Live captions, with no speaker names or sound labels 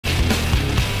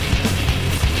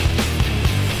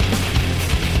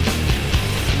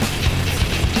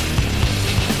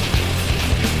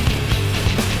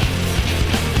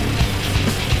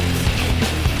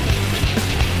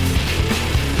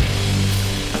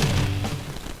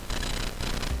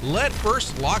Let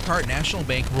First Lockhart National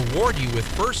Bank reward you with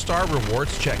First Star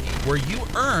Rewards Checking, where you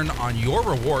earn on your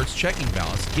rewards checking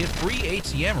balance, get free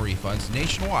ATM refunds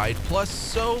nationwide, plus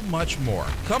so much more.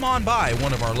 Come on by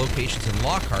one of our locations in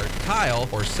Lockhart, Kyle,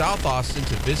 or South Austin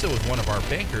to visit with one of our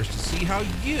bankers to see how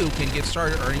you can get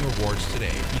started earning rewards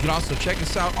today. You can also check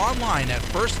us out online at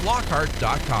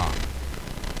firstlockhart.com.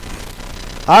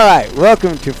 All right,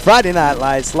 welcome to Friday Night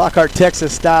Lights, Lockhart,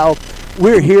 Texas style.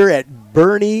 We're here at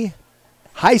Boerne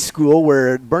High School,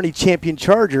 where Boerne-Champion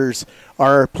Chargers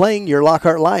are playing your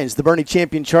Lockhart Lions. The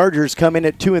Boerne-Champion Chargers come in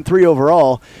at 2-3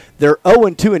 overall. They're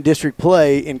 0-2 in district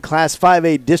play in Class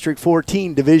 5A District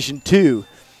 14 Division 2.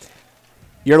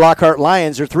 Your Lockhart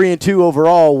Lions are 3-2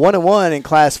 overall, 1-1 in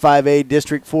Class 5A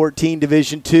District 14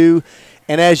 Division 2.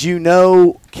 And as you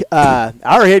know,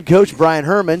 our head coach, Brian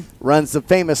Herman, runs the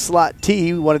famous Slot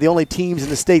T, one of the only teams in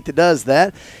the state that does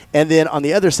that. And then on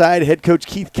the other side, head coach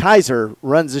Keith Kaiser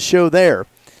runs the show there.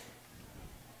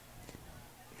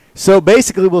 So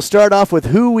basically, we'll start off with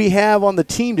who we have on the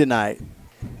team tonight.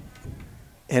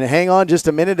 And hang on just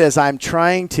a minute as I'm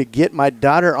trying to get my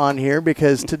daughter on here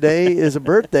because today is a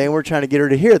birthday and we're trying to get her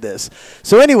to hear this.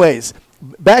 So anyways,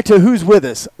 back to who's with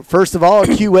us. First of all,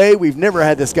 QA, we've never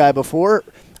had this guy before.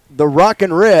 The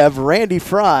Rockin' Rev, Randy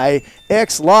Fry,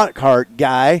 ex-Lockhart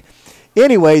guy.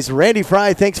 Anyways, Randy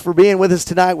Fry, thanks for being with us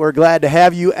tonight. We're glad to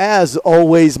have you, as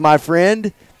always, my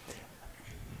friend.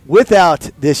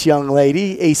 Without this young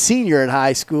lady, a senior in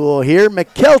high school here,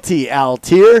 McKelty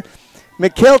Altier.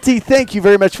 McKelty, thank you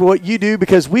very much for what you do,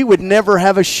 because we would never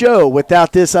have a show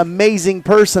without this amazing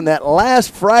person that last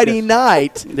Friday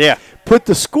night put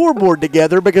the scoreboard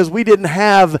together, because we didn't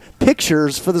have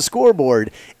pictures for the scoreboard.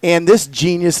 And this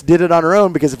genius did it on her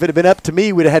own, because if it had been up to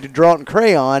me, we'd have had to draw it in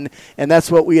crayon, and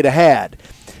that's what we'd have had.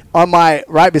 On my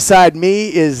right beside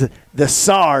me is the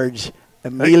Sarge,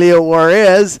 Emilio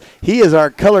Juarez. He is our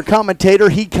color commentator.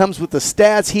 He comes with the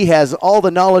stats. He has all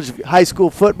the knowledge of high school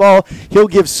football. He'll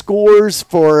give scores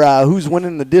for who's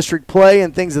winning the district play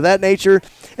and things of that nature.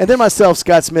 And then myself,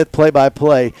 Scott Smith,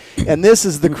 play-by-play. And this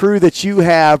is the crew that you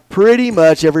have pretty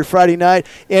much every Friday night,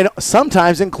 and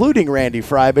sometimes including Randy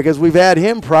Fry, because we've had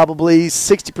him probably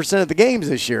 60% of the games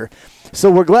this year.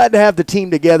 So we're glad to have the team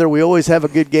together. We always have a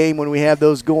good game when we have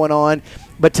those going on.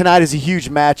 But tonight is a huge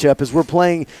matchup as we're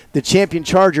playing the Champion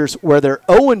Chargers, where they're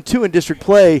 0-2 in district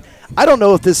play. I don't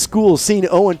know if this school has seen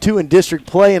 0-2 in district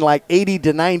play in like 80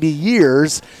 to 90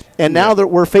 years. And now that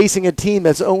we're facing a team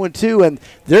that's 0-2, and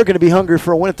they're going to be hungry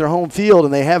for a win at their home field,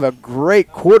 and they have a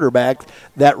great quarterback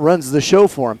that runs the show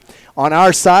for them. On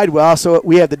our side, we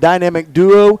have the dynamic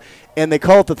duo, and they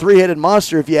call it the three-headed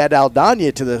monster if you add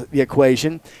Aldana to the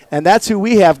equation, and that's who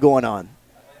we have going on.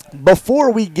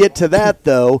 Before we get to that,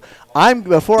 though,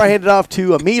 before I hand it off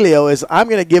to Emilio, I'm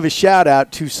going to give a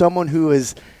shout-out to someone who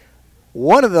is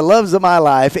one of the loves of my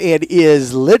life and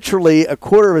is literally a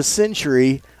quarter of a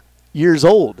century years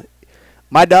old.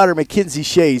 My daughter, Mackenzie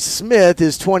Shea Smith,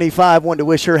 is 25. Wanted to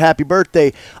wish her happy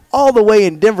birthday all the way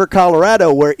in Denver,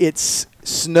 Colorado, where it's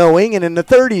snowing and in the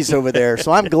 30s over there.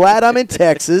 So I'm glad I'm in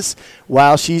Texas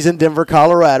while she's in Denver,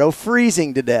 Colorado,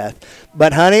 freezing to death.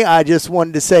 But, honey, I just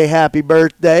wanted to say happy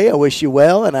birthday. I wish you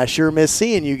well, and I sure miss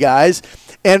seeing you guys.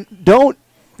 And don't,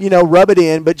 rub it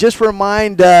in, but just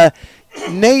remind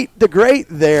Nate the Great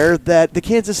there that the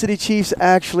Kansas City Chiefs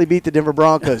actually beat the Denver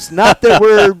Broncos. Not that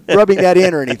we're rubbing that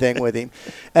in or anything with him.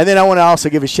 And then I want to also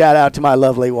give a shout-out to my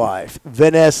lovely wife,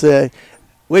 Vanessa.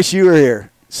 Wish you were here.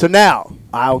 So now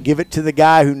I'll give it to the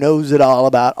guy who knows it all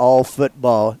about all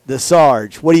football, the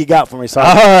Sarge. What do you got for me, Sarge?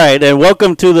 All right, and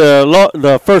welcome to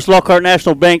the First Lockhart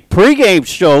National Bank pregame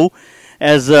show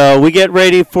as we get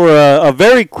ready for a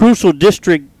very crucial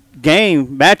district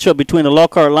game matchup between the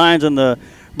Lockhart Lions and the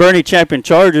Boerne-Champion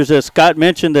Chargers. As Scott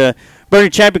mentioned, the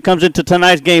Boerne-Champion comes into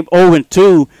tonight's game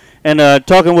 0-2, and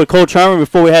talking with Coach Herman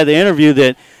before we had the interview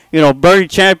that,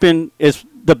 Boerne-Champion is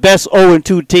the best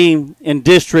 0-2 team in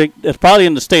district. It's probably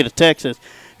in the state of Texas.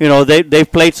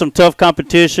 They've played some tough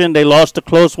competition. They lost a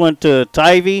close one to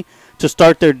Tivy to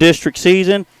start their district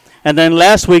season. And then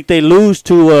last week they lose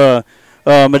to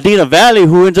Medina Valley,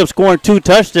 who ends up scoring 2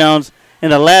 touchdowns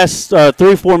in the last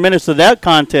 3-4 minutes of that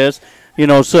contest.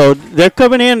 So they're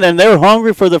coming in and they're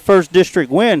hungry for the first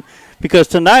district win, because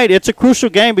tonight it's a crucial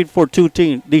game for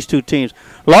these two teams.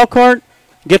 Lockhart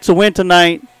gets a win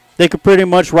tonight. They could pretty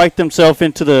much write themselves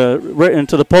into the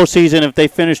postseason if they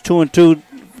finish 2-2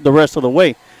 the rest of the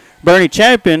way.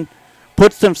 Boerne-Champion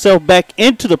puts themselves back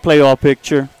into the playoff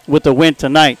picture with a win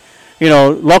tonight.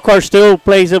 Lockhart still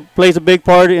plays a big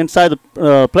part inside the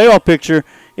playoff picture,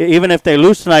 even if they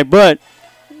lose tonight. But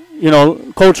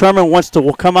Coach Herman wants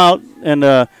to come out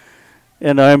and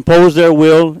and impose their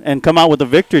will and come out with a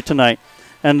victory tonight.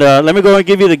 And let me go and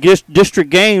give you the district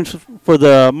games for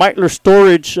the Meitler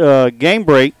Storage game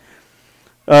break.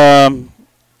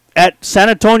 At San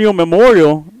Antonio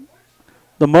Memorial,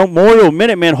 the Memorial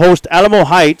Minutemen host Alamo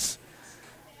Heights.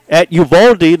 At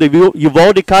Uvalde, the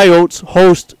Uvalde Coyotes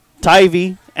host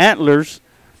Tivy Antlers.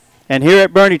 And here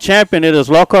at Boerne-Champion, it is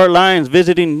Lockhart Lions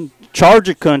visiting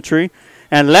Charger Country.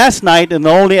 And last night, in the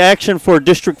only action for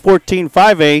District 14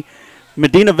 5A,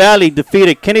 Medina Valley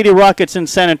defeated Kennedy Rockets in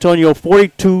San Antonio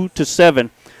 42-7.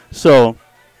 So,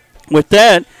 with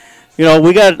that, you know,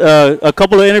 we got a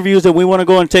couple of interviews that we want to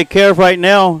go and take care of right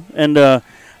now. And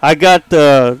I got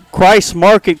Christ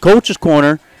Market Coach's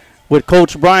Corner with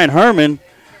Coach Brian Herman,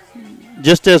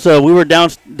 just as we were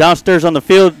downstairs on the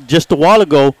field just a while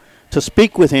ago to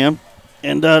speak with him.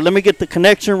 And let me get the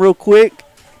connection real quick.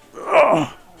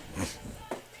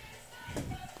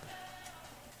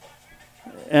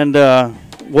 And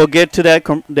we'll get to that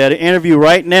interview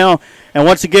right now. And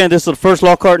once again, this is the first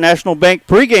Lockhart National Bank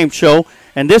pregame show.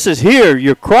 And this is here,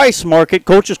 your Christ Market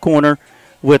Coach's Corner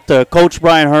with Coach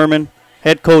Brian Herman,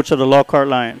 head coach of the Lockhart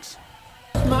Lions.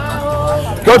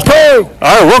 Coach Cole!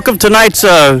 All right, welcome to tonight's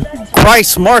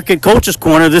Christ Market Coach's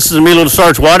Corner. This is Emilio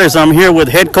Sarge Waters. I'm here with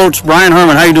head coach Brian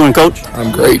Herman. How you doing, Coach?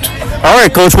 I'm great. All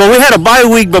right, Coach. Well, we had a bye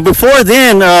week, but before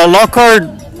then, Lockhart,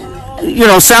 you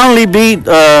know, soundly beat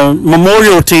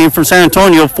Memorial team from San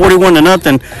Antonio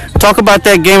 41-0. Talk about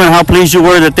that game and how pleased you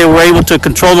were that they were able to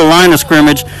control the line of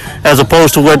scrimmage as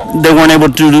opposed to what they weren't able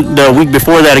to do the week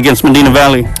before that against Medina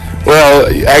Valley. Well,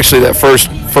 actually, that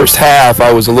first half,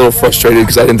 I was a little frustrated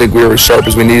because I didn't think we were as sharp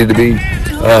as we needed to be.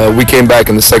 We came back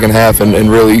in the second half and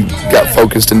really got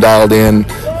focused and dialed in.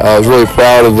 I was really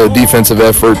proud of the defensive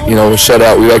effort. You know, a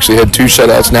shutout. We've actually had 2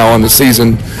 shutouts now on the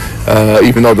season.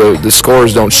 Even though the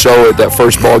scores don't show it, that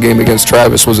first ball game against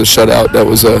Travis was a shutout. That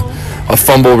was a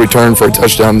fumble return for a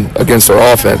touchdown against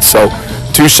our offense. So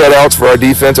 2 shutouts for our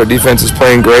defense. Our defense is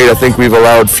playing great. I think we've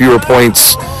allowed fewer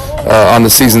points on the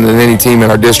season than any team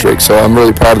in our district. So I'm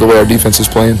really proud of the way our defense is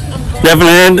playing.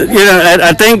 Definitely, and you know,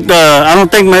 I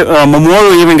don't think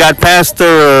Memorial even got past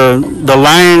the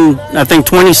line. I think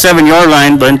 27-yard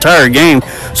line the entire game.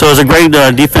 So it was a great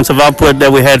defensive output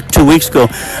that we had 2 weeks ago.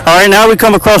 All right, now we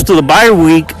come across to the bye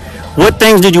week. What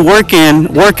things did you work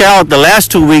out the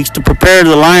last 2 weeks to prepare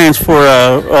the Lions for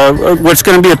what's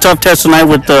going to be a tough test tonight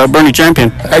with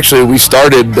Boerne-Champion? Actually, we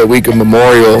started the week of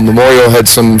Memorial. Memorial had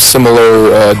some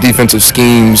similar defensive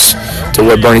schemes to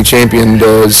what Boerne-Champion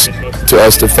does to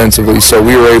us defensively, so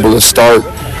we were able to start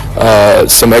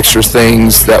some extra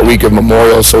things that week of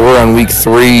Memorial. So we're on week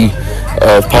 3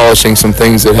 of polishing some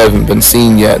things that haven't been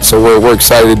seen yet. So we're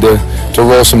excited to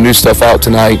roll some new stuff out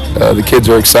tonight. The kids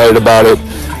are excited about it.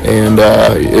 And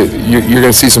you're going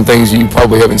to see some things you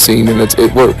probably haven't seen, and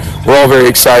we're all very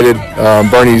excited.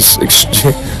 Bernie's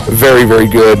very, very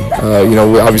good. You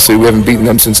know, obviously we haven't beaten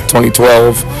them since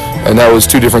 2012, and that was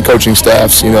 2 different coaching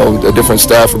staffs. You know, a different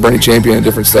staff for Boerne-Champion, a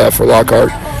different staff for Lockhart.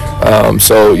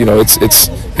 So you know,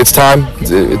 it's time.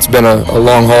 It's been a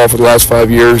long haul for the last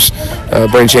 5 years.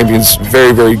 Boerne-Champion's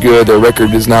very, very good. Their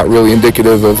record is not really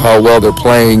indicative of how well they're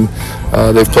playing.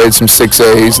 They've played some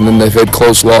 6As, and then they've had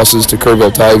close losses to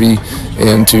Kerrville Tivy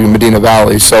and to Medina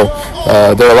Valley. So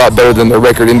they're a lot better than their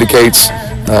record indicates,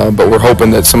 but we're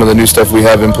hoping that some of the new stuff we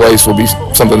have in place will be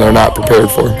something they're not prepared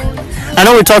for. I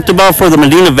know we talked about for the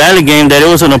Medina Valley game that it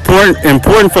was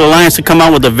important for the Lions to come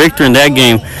out with a victory in that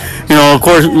game. You know, of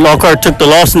course, Lockhart took the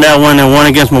loss in that one and won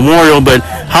against Memorial, but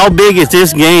how big is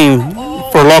this game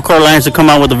for Lockhart Lions to come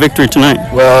out with a victory tonight?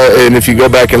 Well, and if you go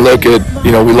back and look at,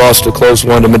 you know, we lost a close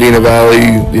one to Medina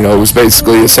Valley. You know, it was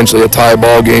basically essentially a tie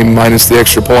ball game minus the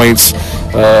extra points,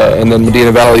 and then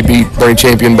Medina Valley beat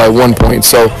Boerne-Champion by 1 point.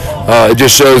 So it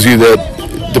just shows you that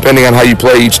depending on how you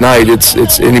play each night,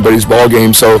 it's anybody's ball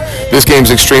game. So this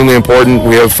game's extremely important.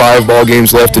 We have 5 ball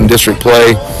games left in district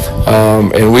play,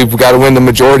 and we've got to win the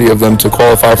majority of them to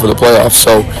qualify for the playoffs.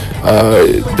 So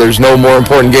there's no more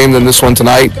important game than this one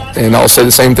tonight, and I'll say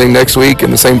the same thing next week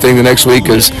and the same thing the next week,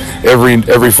 because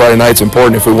every Friday night's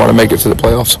important if we want to make it to the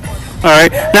playoffs. All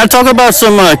right. Now talk about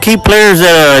some key players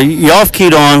that you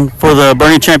off-keyed on for the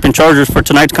Boerne-Champion Chargers for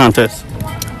tonight's contest.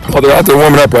 Well, they're out there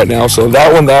warming up right now, so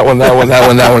that one, and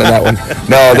that one.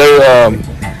 No,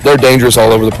 they're dangerous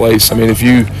all over the place. I mean,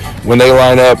 when they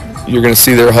line up, you're going to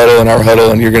see their huddle and our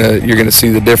huddle, and you're going to see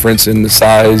the difference in the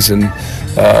size and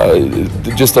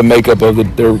just the makeup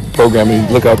of their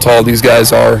programming. Look how tall these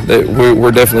guys are.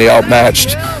 We're definitely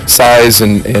outmatched size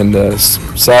and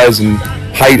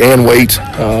height and weight,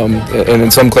 and in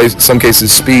some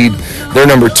cases speed. Their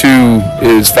number 2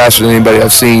 is faster than anybody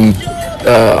I've seen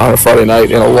on a Friday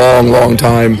night in a long, long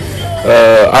time.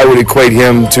 I would equate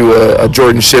him to a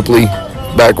Jordan Shipley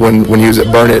back when he was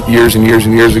at Burnett years and years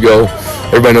and years ago.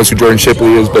 Everybody knows who Jordan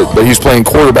Shipley is, but he's playing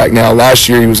quarterback now. Last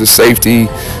year he was a safety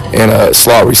and a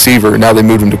slot receiver. Now they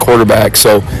moved him to quarterback.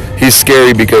 So he's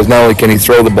scary because not only can he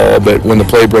throw the ball, but when the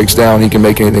play breaks down, he can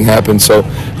make anything happen. So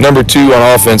number 2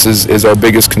 on offense is our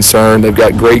biggest concern. They've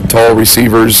got great tall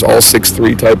receivers, all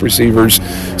 6'3" type receivers.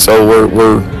 So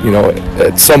we're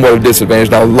at somewhat of a disadvantage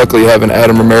now. Luckily having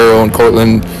Adam Romero and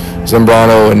Cortland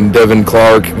Zambrano and Devin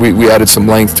Clark, we added some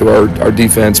length to our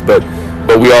defense, but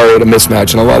we are at a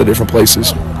mismatch in a lot of different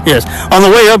places. Yes. On the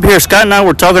way up here, Scott and I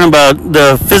were talking about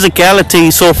the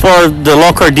physicality so far the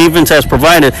Lockhart defense has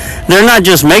provided. They're not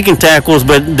just making tackles,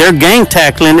 but they're gang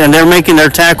tackling, and they're making their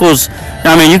tackles.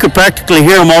 I mean, you could practically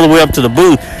hear them all the way up to the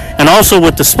booth. And also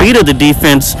with the speed of the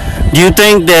defense, do you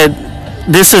think that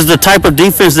this is the type of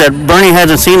defense that Bernie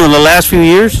hasn't seen in the last few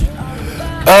years?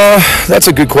 That's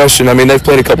a good question. I mean, they've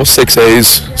played a couple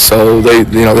 6As, so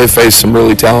they've faced some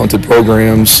really talented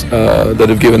programs that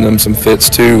have given them some fits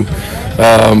too.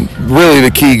 Really,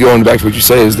 the key, going back to what you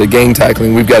say, is the gang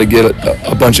tackling. We've got to get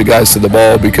a bunch of guys to the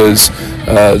ball because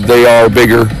they are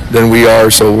bigger than we are,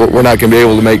 so we're not going to be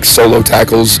able to make solo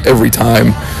tackles every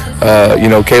time.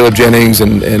 Caleb Jennings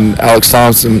and Alex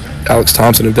Thompson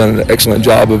have done an excellent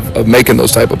job of making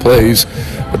those type of plays,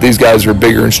 but these guys are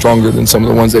bigger and stronger than some of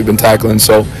the ones they've been tackling.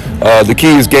 So the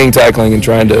key is gang tackling and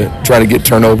trying to get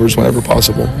turnovers whenever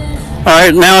possible. All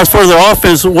right, now as for the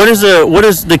offense, what is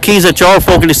the keys that y'all are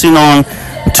focusing on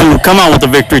to come out with a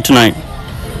victory tonight?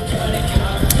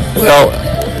 Well,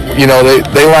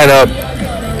 they line up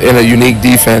in a unique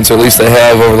defense, or at least they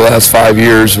have over the last 5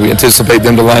 years. We anticipate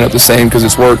them to line up the same because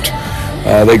it's worked.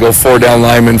 They go 4 down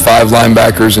linemen, 5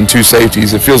 linebackers, and 2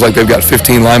 safeties. It feels like they've got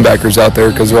 15 linebackers out there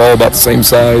because they're all about the same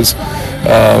size.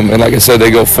 And like I said,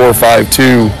 they go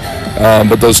 4-5-2,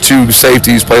 but those 2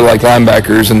 safeties play like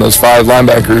linebackers, and those 5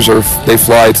 linebackers they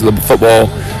fly to the football.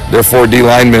 Their 4 D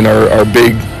linemen are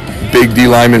big D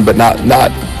linemen, but not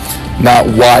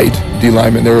wide D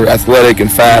linemen. They're athletic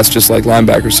and fast, just like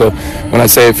linebackers. So when I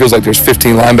say it feels like there's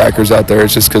 15 linebackers out there,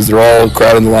 it's just because they're all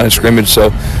crowding the line of scrimmage. So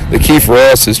the key for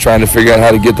us is trying to figure out how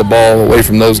to get the ball away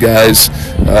from those guys,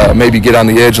 maybe get on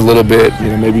the edge a little bit,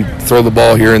 maybe throw the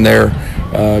ball here and there,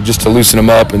 just to loosen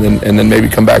them up, and then maybe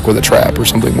come back with a trap or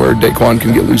something where Daquan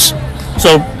can get loose.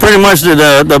 So pretty much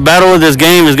the battle of this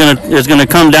game is gonna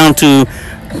come down to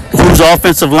whose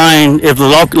offensive line, if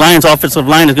the Lions' offensive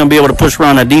line is going to be able to push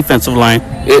around that defensive line.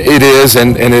 It is,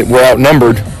 and we're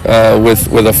outnumbered with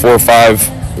a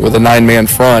 4-5, with a 9-man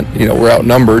front. We're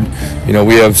outnumbered.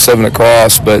 We have 7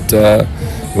 across, but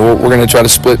we're going to try to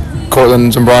split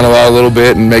Cortland Zambrano out a little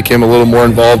bit and make him a little more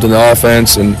involved in the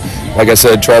offense, and like I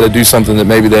said, try to do something that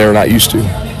maybe they are not used to.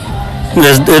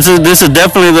 This is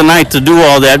definitely the night to do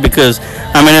all that because,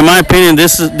 I mean, in my opinion,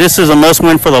 this is a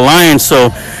must-win for the Lions.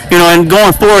 So, and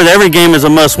going forward, every game is a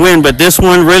must-win, but this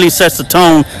one really sets the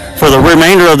tone for the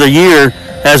remainder of the year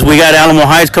as we got Alamo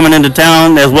Heights coming into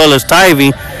town as well as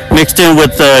Tivy mixed in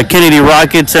with Kennedy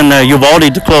Rockets and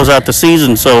Uvalde to close out the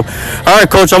season. So, all right,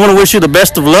 Coach, I want to wish you the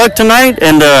best of luck tonight,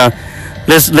 and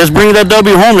let's bring that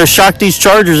W home. Let's shock these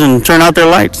Chargers and turn out their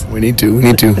lights. We need to.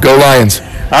 Go Lions.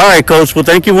 All right, Coach. Well,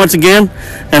 thank you once again.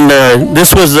 And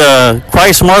this was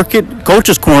Christ Market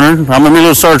Coach's Corner. I'm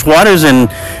Emilio Sarge Waters, and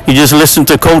you just listened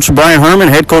to Coach Brian Herman,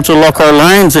 head coach of the Lockhart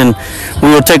Lions. And we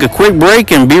will take a quick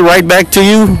break and be right back to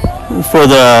you for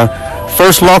the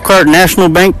first Lockhart National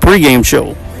Bank pregame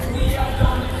show.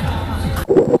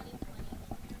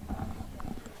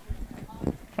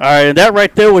 All right, and that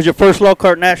right there was your first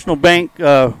Lockhart National Bank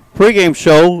pregame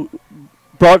show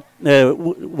brought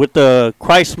with the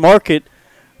Christ Market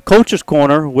Coach's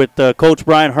Corner with Coach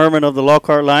Brian Herman of the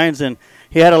Lockhart Lions, and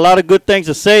he had a lot of good things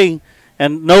to say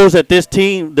and knows that this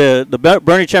team, the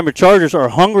Boerne-Champion Chargers, are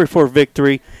hungry for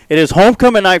victory. It is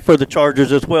homecoming night for the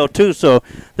Chargers as well, too, so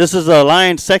this is a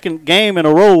Lions' second game in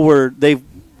a row where they've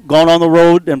gone on the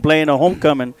road and playing a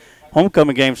homecoming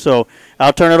game. So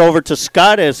I'll turn it over to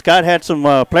Scott, as Scott had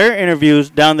some player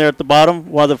interviews down there at the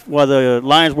bottom while the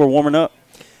Lions were warming up.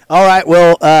 All right,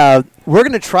 well, we're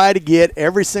going to try to get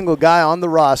every single guy on the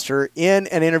roster in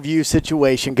an interview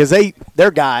situation because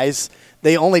they're guys.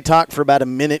 They only talk for about a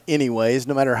minute anyways,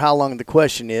 no matter how long the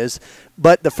question is.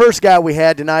 But the first guy we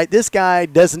had tonight, this guy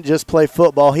doesn't just play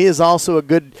football. He is also a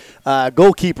good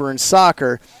goalkeeper in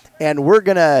soccer. And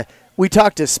we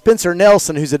talked to Spencer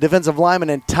Nelson, who's a defensive lineman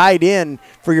and tight end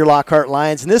for your Lockhart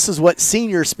Lions. And this is what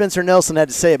senior Spencer Nelson had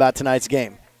to say about tonight's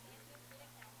game.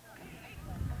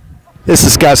 This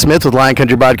is Scott Smith with Lion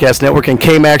Country Broadcast Network and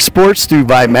KMAX Sports through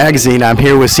Vype Magazine. I'm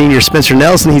here with senior Spencer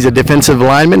Nelson. He's a defensive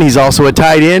lineman. He's also a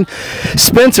tight end.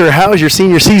 Spencer, how has your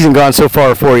senior season gone so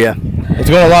far for you? It's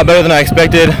going a lot better than I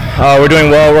expected. We're doing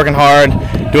well, working hard,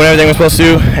 doing everything we're supposed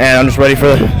to, and I'm just ready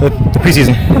for the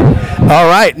preseason. All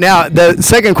right. Now, the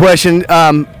second question,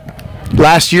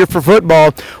 last year for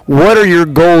football, what are your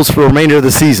goals for the remainder of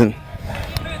the season?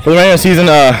 For the remainder of the season,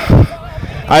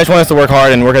 I just want us to work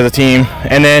hard and work as a team,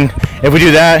 and then if we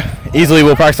do that, easily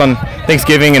we'll practice on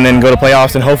Thanksgiving and then go to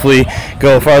playoffs and hopefully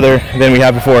go farther than we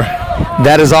have before.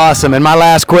 That is awesome. And my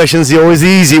last question is always the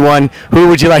easy one. Who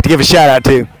would you like to give a shout out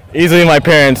to? Easily my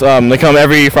parents. They come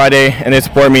every Friday and they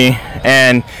support me,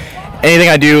 and anything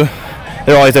I do,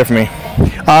 they're always there for me.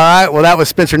 All right. Well, that was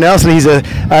Spencer Nelson. He's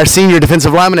our senior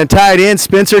defensive lineman and tight end.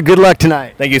 Spencer, good luck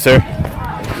tonight. Thank you, sir.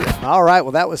 All right.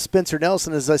 Well, that was Spencer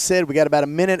Nelson. As I said, we got about a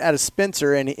minute out of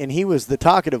Spencer, and he was the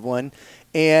talkative one.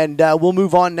 And we'll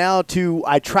move on now to,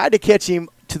 I tried to catch him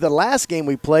to the last game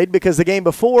we played because the game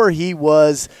before he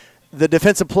was the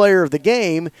defensive player of the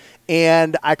game,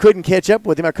 and I couldn't catch up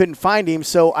with him. I couldn't find him,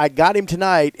 so I got him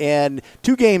tonight. And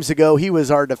 2 games ago, he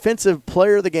was our defensive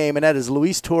player of the game, and that is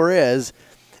Luis Torres.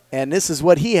 And this is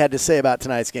what he had to say about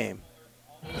tonight's game.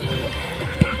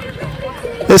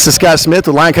 This is Scott Smith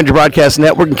with Lion Country Broadcast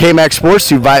Network and KMAX Sports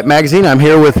through Vype Magazine. I'm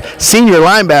here with senior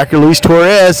linebacker Luis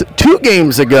Torres. 2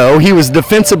 games ago, he was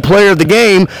defensive player of the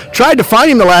game. Tried to find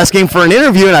him the last game for an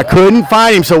interview, and I couldn't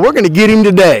find him, so we're going to get him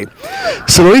today.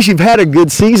 So, Luis, you've had a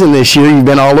good season this year. You've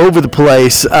been all over the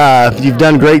place. You've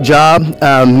done a great job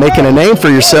making a name for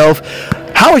yourself.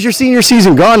 How has your senior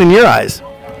season gone in your eyes?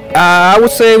 I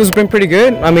would say it's been pretty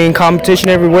good. I mean, competition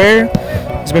everywhere.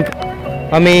 It's been.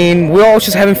 I mean, we're all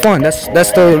just having fun.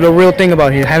 That's the real thing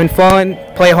about here. Having fun,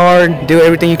 play hard, do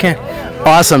everything you can.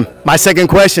 Awesome. My second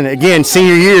question, again,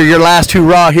 senior year, your last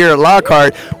hurrah here at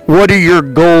Lockhart. What are your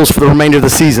goals for the remainder of the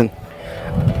season?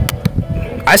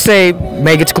 I say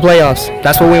make it to the playoffs.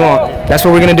 That's what we want. That's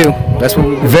what we're going to do. That's what.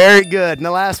 Very good. And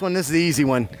the last one, this is the easy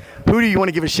one. Who do you want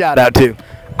to give a shout out to?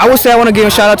 I would say I want to give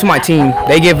a shout out to my team.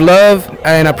 They give love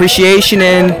and appreciation,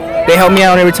 and they help me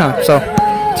out every time. So.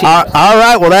 All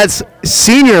right, well, that's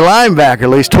senior linebacker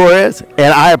Luis Torres,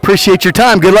 and I appreciate your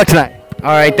time. Good luck tonight.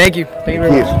 All right, thank you. Thank you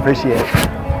very much. Appreciate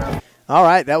it. All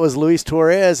right, that was Luis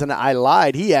Torres, and I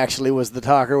lied. He actually was the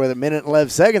talker with 1 minute and 11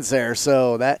 seconds there,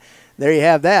 so there you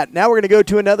have that. Now we're going to go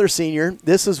to another senior.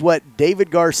 This is what David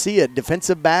Garcia,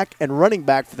 defensive back and running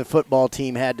back for the football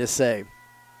team, had to say.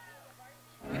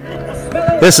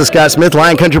 This is Scott Smith,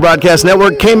 Lion Country Broadcast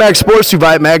Network, KMAX Sports through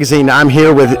Vype Magazine. I'm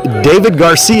here with David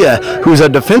Garcia, who's a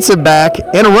defensive back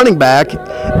and a running back.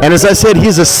 And as I said,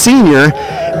 he's a senior.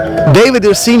 David,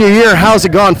 this senior year, how's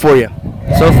it gone for you?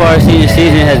 So far, senior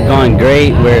season has gone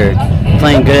great. We're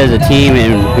playing good as a team,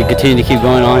 and we continue to keep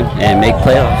going on and make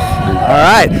playoffs.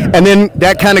 All right. And then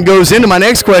that kind of goes into my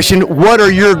next question. What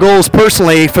are your goals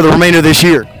personally for the remainder of this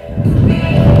year?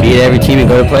 Beat every team and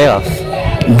go to playoffs.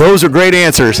 Those are great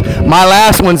answers. My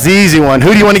last one's the easy one.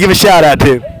 Who do you want to give a shout out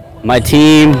to? My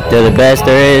team, they're the best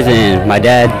there is, and my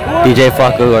dad, DJ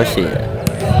Flaco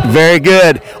Garcia. Very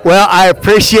good. Well, I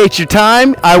appreciate your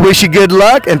time. I wish you good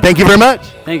luck, and thank you very much.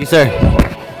 Thank you, sir.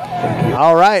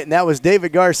 All right, and that was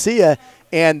David Garcia,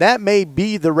 and that may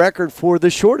be the record for the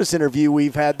shortest interview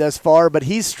we've had thus far, but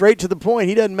he's straight to the point.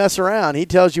 He doesn't mess around. He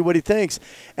tells you what he thinks.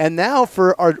 And now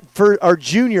for our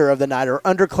junior of the night, our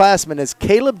underclassman, is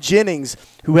Caleb Jennings,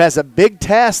 who has a big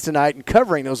task tonight in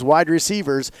covering those wide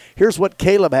receivers. Here's what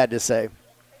Caleb had to say.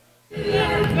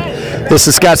 This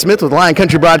is Scott Smith with Lion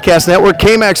Country Broadcast Network,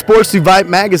 KMAX Sports through Vype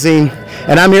Magazine,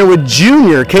 and I'm here with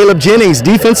junior Caleb Jennings,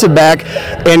 defensive back.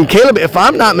 And Caleb, if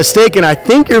I'm not mistaken, I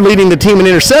think you're leading the team in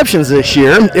interceptions this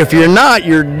year. If you're not,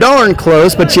 you're darn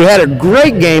close, but you had a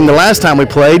great game the last time we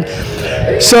played.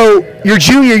 So your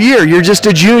junior year, you're just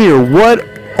a junior.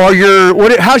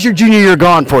 How's your junior year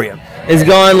gone for you? It's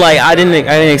gone like I didn't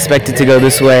expect it to go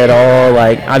this way at all.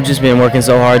 Like I've just been working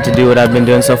so hard to do what I've been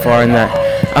doing so far, and that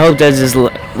I hope that just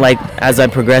like as I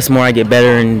progress more, I get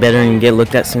better and better and get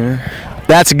looked at sooner.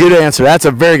 That's a good answer. That's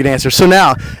a very good answer. So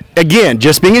now, again,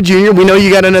 just being a junior, we know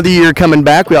you got another year coming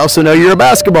back. We also know you're a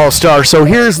basketball star. So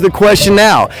here's the question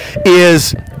now: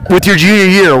 is with your junior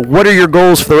year, what are your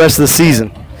goals for the rest of the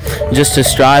season? Just to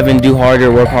strive and do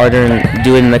harder, work harder, and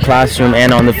do it in the classroom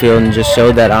and on the field, and just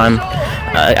show that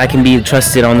I can be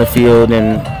trusted on the field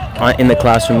and in the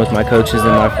classroom with my coaches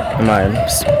and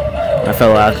my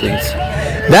fellow athletes.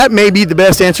 That may be the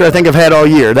best answer I think I've had all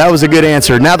year. That was a good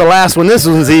answer. Now the last one. This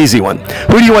one's the easy one.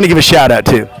 Who do you want to give a shout out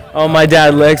to? Oh, my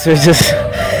dad, Lex, for just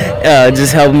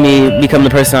helping me become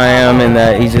the person I am, and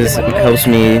that he just helps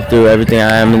me through everything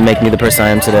I am and make me the person I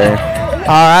am today.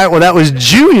 right, well, that was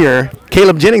junior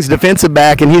Caleb Jennings, defensive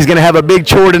back, and he's going to have a big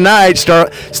chore tonight,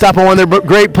 stopping one of their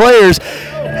great players.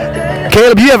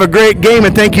 Caleb, you have a great game,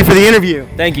 and thank you for the interview.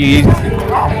 Thank you.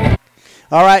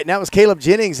 All right, and that was Caleb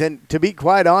Jennings, and to be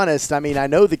quite honest, I mean, I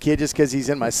know the kid just because he's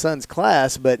in my son's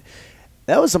class, but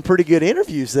that was some pretty good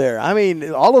interviews there. I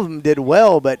mean, all of them did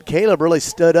well, but Caleb really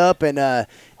stood up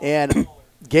and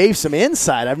gave some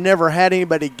insight. I've never had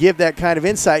anybody give that kind of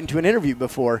insight into an interview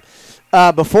before.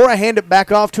 Before I hand it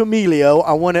back off to Emilio,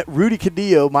 I want Rudy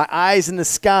Cadillo, my eyes in the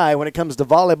sky when it comes to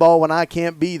volleyball when I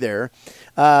can't be there.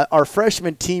 Our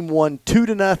freshman team won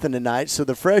 2-0 tonight, so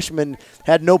the freshmen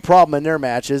had no problem in their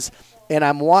matches. And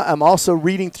I'm also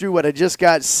reading through what I just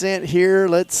got sent here.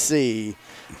 Let's see.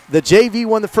 The JV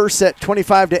won the first set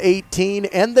 25-18,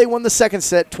 and they won the second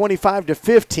set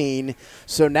 25-15.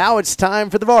 So now it's time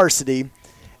for the varsity,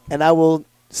 and I will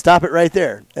stop it right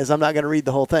there, as I'm not going to read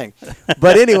the whole thing.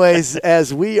 But anyways,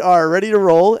 as we are ready to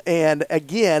roll, and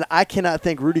again, I cannot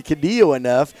thank Rudy Cadillo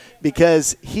enough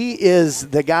because he is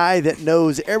the guy that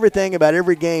knows everything about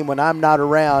every game when I'm not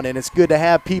around, and it's good to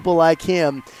have people like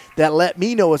him that let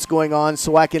me know what's going on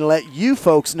so I can let you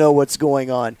folks know what's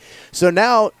going on. So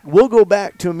now we'll go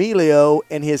back to Emilio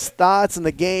and his thoughts on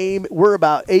the game. We're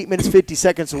about 8 minutes, 50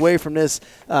 seconds away from this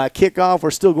kickoff.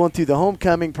 We're still going through the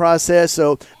homecoming process.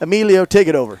 So, Emilio, take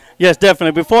it over. Yes,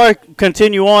 definitely. Before I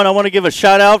continue on, I want to give a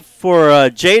shout-out for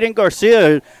Jaden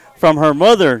Garcia from her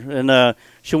mother. And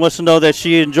she wants to know that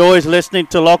she enjoys listening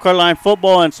to Lockhart Line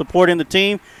football and supporting the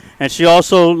team. And she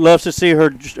also loves to see her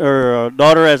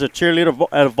daughter as a cheerleader,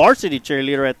 a varsity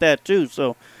cheerleader at that too.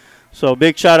 So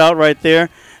big shout out right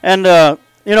there. And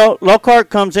you know,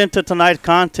 Lockhart comes into tonight's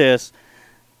contest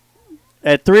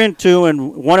at 3-2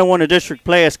 and 1-1 in district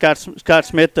play, as Scott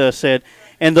Smith said.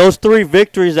 And those 3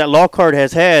 victories that Lockhart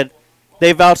has had,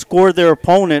 they've outscored their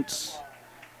opponents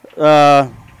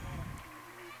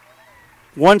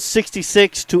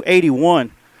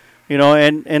 166-81. You know,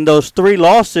 and those 3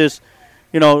 losses.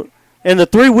 You know, in the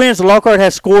 3 wins, Lockhart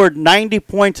has scored 90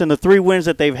 points in the 3 wins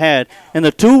that they've had. In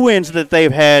the 2 wins that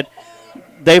they've had,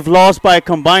 they've lost by a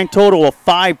combined total of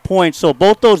 5 points. So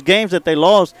both those games that they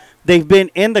lost, they've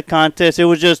been in the contest. It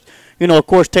was just, you know, of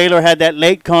course, Taylor had that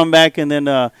late comeback, and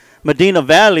then Medina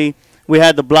Valley, we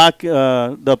had the block,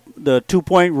 the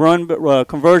 2-point run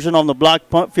conversion on the block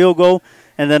punt field goal,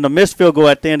 and then the missed field goal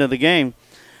at the end of the game.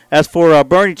 As for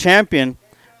Boerne-Champion,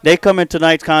 they come in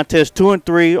tonight's contest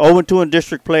 2-3, 0-2 in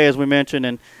district play, as we mentioned,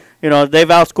 and you know they've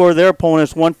outscored their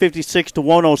opponents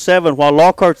 156-107, while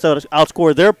Lockhart's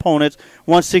outscored their opponents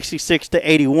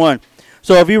 166-81.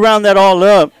 So if you round that all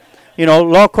up, you know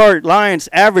Lockhart Lions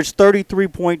average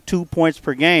 33.2 points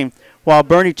per game, while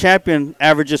Boerne-Champion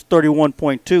averages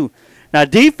 31.2. Now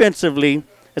defensively,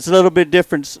 it's a little bit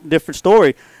different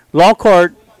story.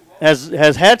 Lockhart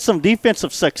has had some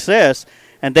defensive success,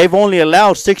 and they've only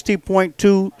allowed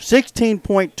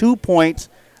 16.2 points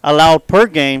allowed per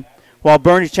game, while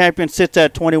Boerne-Champion sits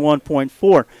at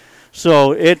 21.4.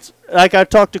 So it's like I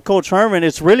talked to Coach Herman,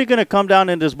 it's really going to come down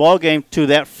in this ball game to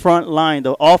that front line,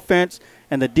 the offense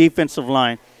and the defensive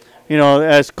line. You know,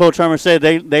 as Coach Herman said,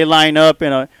 they line up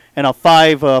in a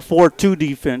 5-4-2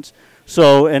 defense.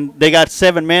 So, and they got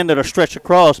 7 men that are stretched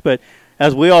across. But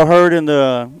as we all heard in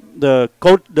the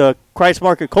Christ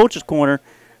Market Coaches Corner,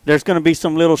 there's going to be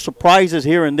some little surprises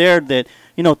here and there that,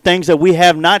 you know, things that we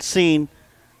have not seen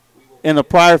in the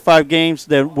prior 5 games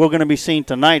that we're going to be seeing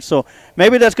tonight. So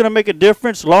maybe that's going to make a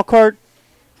difference. Lockhart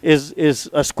is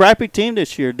a scrappy team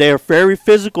this year. They are very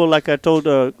physical, like I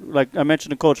mentioned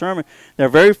to Coach Herman. They're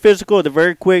very physical. They're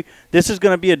very quick. This is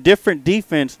going to be a different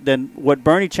defense than what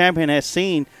Boerne-Champion has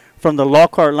seen from the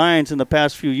Lockhart Lions in the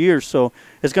past few years. So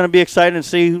it's going to be exciting to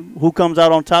see who comes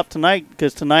out on top tonight,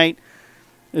 because tonight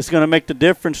it's going to make the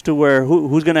difference to where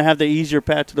who's going to have the easier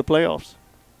path to the playoffs.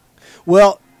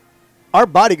 Well, our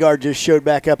bodyguard just showed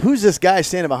back up. Who's this guy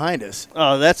standing behind us?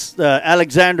 Oh, that's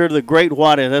Alexander the Great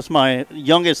Water. That's my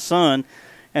youngest son.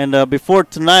 And before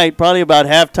tonight, probably about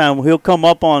halftime, he'll come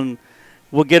up on,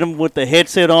 we'll get him with the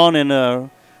headset on and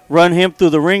run him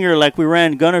through the ringer like we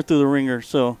ran Gunner through the ringer.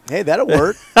 So hey, that'll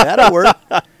work. That'll work.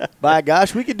 By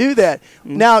gosh, we could do that.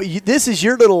 Now, this is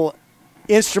your little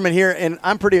instrument here, and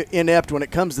I'm pretty inept when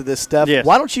it comes to this stuff. Yes.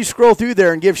 Why don't you scroll through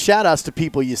there and give shout-outs to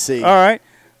people you see? All right.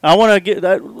 I want to get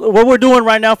what we're doing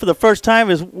right now for the first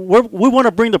time is we want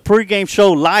to bring the pregame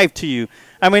show live to you.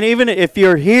 I mean, even if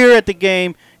you're here at the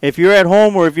game, if you're at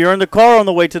home, or if you're in the car on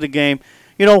the way to the game,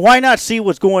 you know, why not see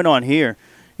what's going on here?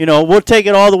 You know, we'll take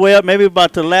it all the way up, maybe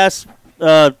about the last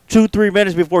 2-3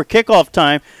 minutes before kickoff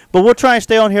time. But we'll try and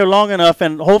stay on here long enough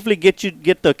and hopefully get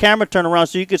the camera turned around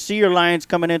so you can see your Lions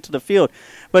coming into the field.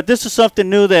 But this is something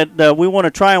new that we want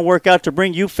to try and work out to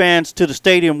bring you fans to the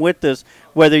stadium with us,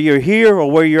 whether you're here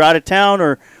or where you're out of town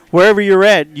or wherever you're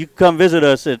at. You can come visit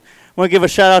us. And I want to give a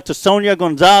shout out to Sonia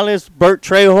Gonzalez, Bert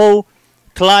Trejo,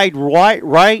 Clyde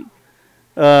Wright,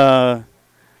 Juan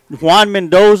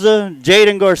Mendoza,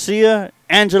 Jaden Garcia,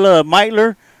 Angela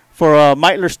Meitler for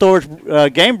Meitler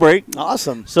Storage Game Break.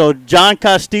 Awesome. So John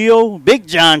Castillo, Big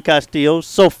John Castillo,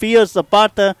 Sofia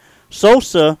Zapata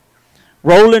Sosa,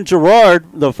 Roland Gerard,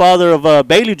 the father of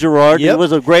Bailey Gerard. Yep. He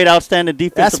was a great, outstanding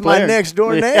defensive player. That's my next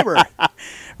door neighbor.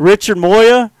 Richard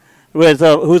Moya, who's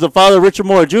the father of Richard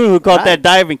Moya Jr., who caught that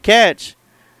diving catch.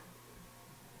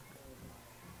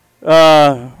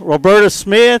 Roberta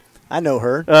Smith. I know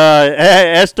her.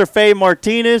 Esther Faye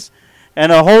Martinez. And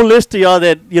a whole list of y'all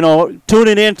that,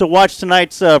 tuning in to watch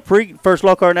tonight's first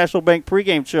Lockhart National Bank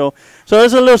pregame show. So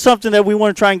there's a little something that we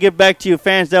want to try and give back to you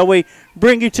fans. That way,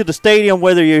 bring you to the stadium,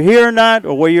 whether you're here or not,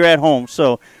 or where you're at home.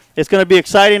 So it's going to be an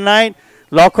exciting night.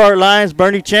 Lockhart Lions,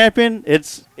 Boerne-Champion.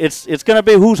 It's going to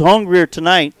be who's hungrier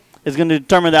tonight is going to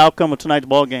determine the outcome of tonight's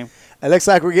ball game. It looks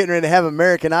like we're getting ready to have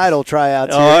American Idol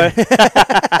tryouts here.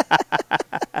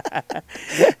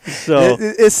 So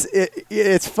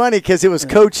it's funny because it was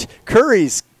Coach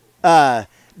Curry's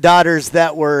daughters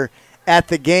that were at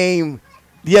the game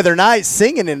the other night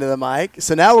singing into the mic.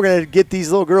 So now we're going to get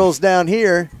these little girls down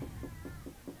here.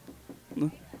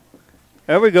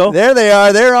 There we go. There they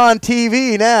are. They're on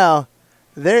TV now.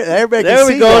 Everybody there can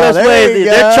we see go. y'all.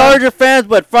 They're Charger fans,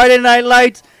 but Friday Night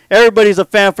Lights, everybody's a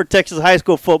fan for Texas high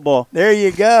school football. There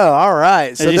you go. All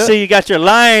right. So As you see, you got your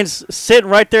Lions sitting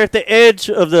right there at the edge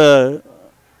of the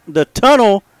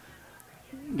tunnel,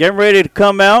 getting ready to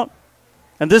come out.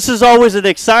 And this is always an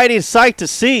exciting sight to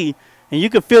see. And you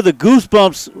can feel the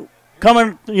goosebumps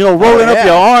coming, rolling up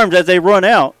your arms as they run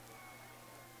out.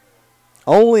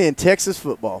 Only in Texas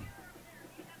football.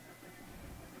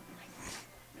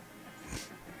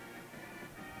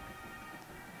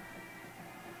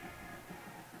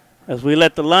 As we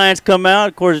let the Lions come out,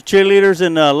 of course, the cheerleaders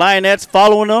and Lionettes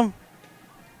following them.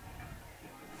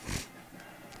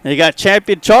 And you got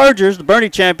champion Chargers, the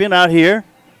Boerne-Champion, out here,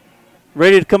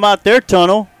 ready to come out their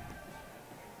tunnel.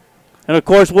 And, of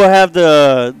course, we'll have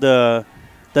the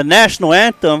national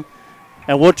anthem,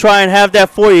 and we'll try and have that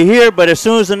for you here. But as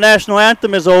soon as the national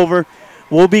anthem is over,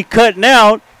 we'll be cutting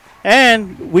out.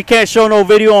 And we can't show no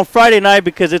video on Friday night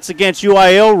because it's against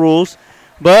UIL rules.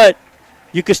 But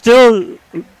you can still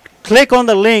click on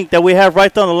the link that we have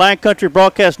right on the Lion Country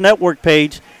Broadcast Network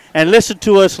page and listen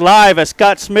to us live as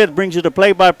Scott Smith brings you the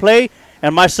play-by-play,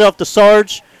 and myself, the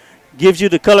Sarge, gives you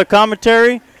the color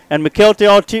commentary, and Mikelte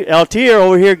Altier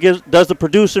over here does the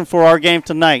producing for our game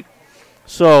tonight.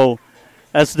 So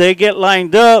as they get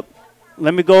lined up,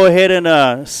 let me go ahead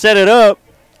and set it up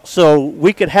so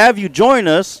we could have you join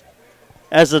us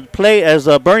as a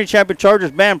Boerne-Champion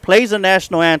Chargers band plays the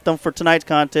national anthem for tonight's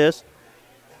contest.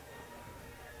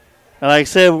 And like I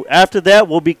said, after that,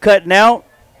 we'll be cutting out.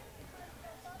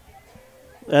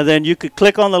 And then you could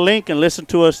click on the link and listen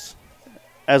to us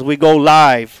as we go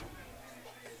live.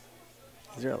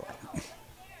 Is there a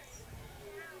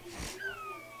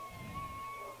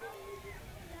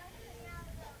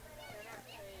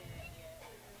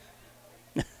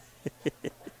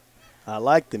I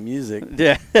like the music.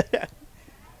 Yeah.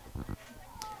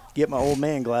 Get my old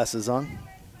man glasses on.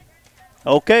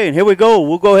 Okay, and here we go.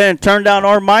 We'll go ahead and turn down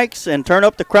our mics and turn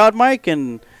up the crowd mic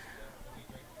and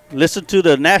listen to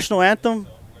the national anthem.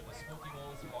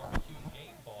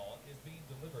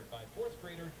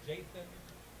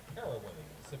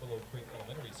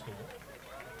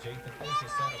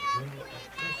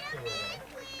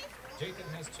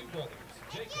 Jathan has two brothers,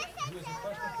 Jacob, who is a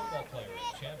freshman football player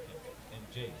at Champion, and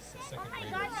Jace, a second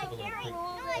grader at Cibolo Creek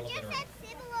Elementary.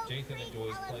 Jathan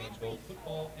enjoys playing both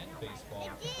football and baseball.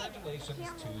 Congratulations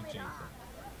to Jathan.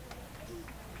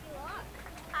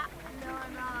 No,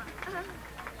 I'm not.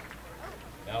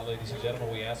 Now, ladies and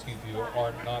gentlemen, we ask you if you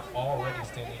are not already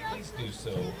standing, please do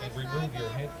so and remove your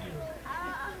headgear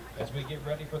as we get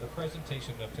ready for the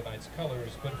presentation of tonight's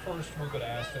colors. But first, we're going to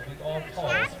ask that we all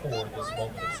pause for this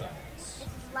moment of silence.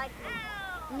 Like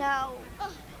no.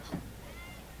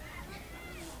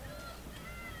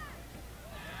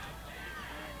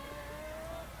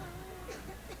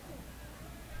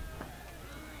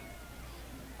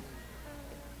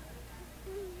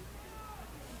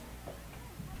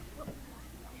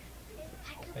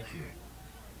 Thank you.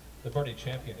 The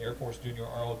Boerne-Champion Air Force Junior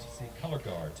ROTC Color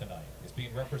Guard tonight is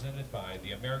being represented by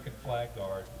the American Flag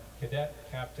Guard Cadet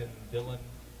Captain Dylan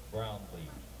Brownlee.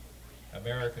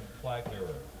 American flag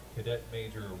bearer, Cadet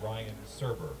Major Ryan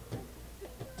Serber.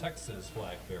 Texas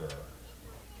flag bearer,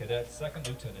 Cadet Second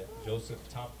Lieutenant Joseph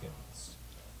Tompkins.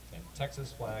 And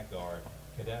Texas flag guard,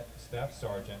 Cadet Staff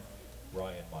Sergeant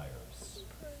Ryan Myers.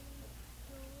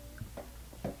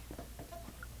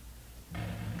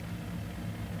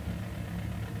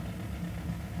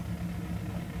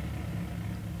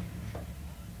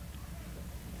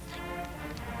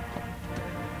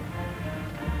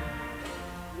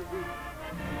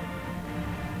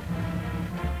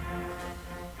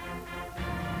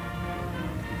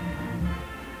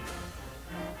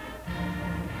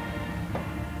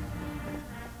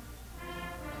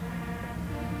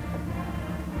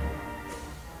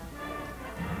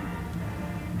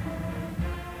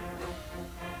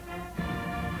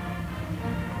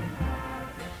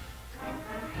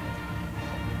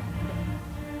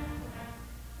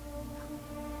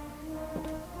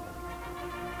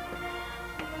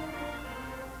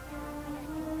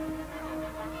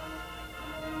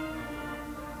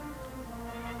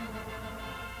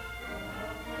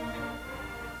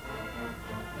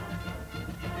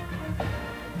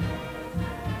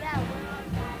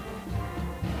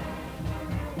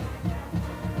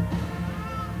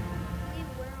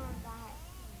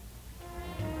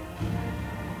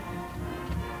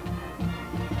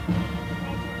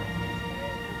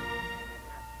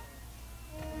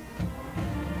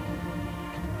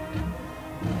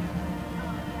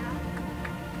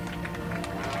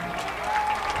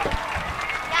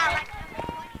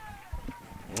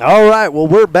 All right, well,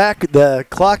 we're back. The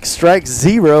clock strikes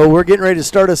 0. We're getting ready to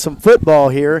start us some football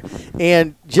here.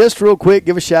 And just real quick,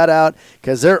 give a shout-out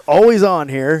because they're always on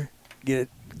here.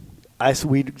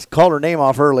 We called her name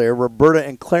off earlier, Roberta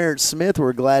and Clarence Smith.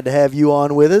 We're glad to have you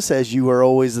on with us as you are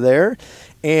always there.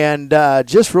 And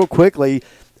just real quickly,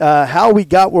 how we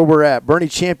got where we're at.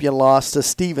 Boerne-Champion lost to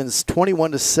Stevens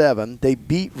 21-7. They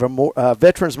beat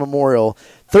Veterans Memorial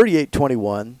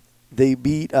 38-21. They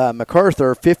beat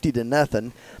MacArthur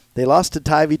 50-0. They lost to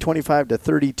Tivy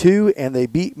 25-32, and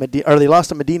they lost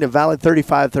to Medina Valley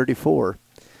 35-34.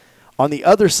 On the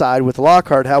other side with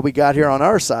Lockhart, how we got here on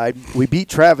our side, we beat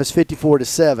Travis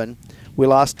 54-7. We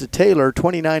lost to Taylor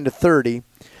 29-30.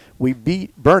 We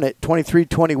beat Burnett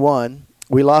 23-21.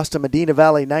 We lost to Medina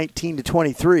Valley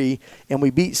 19-23, and we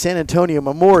beat San Antonio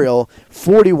Memorial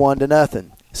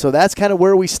 41-0. So that's kind of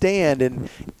where we stand, and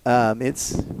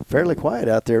it's fairly quiet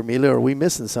out there, Emilio. Are we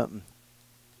missing something?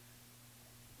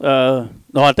 No,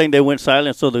 I think they went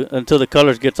silent until the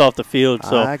colors gets off the field.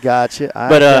 So I got you.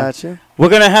 Got you. We're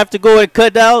gonna have to go and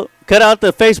cut out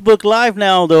the Facebook Live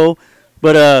now, though.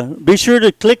 But be sure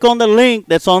to click on the link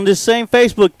that's on this same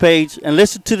Facebook page and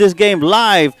listen to this game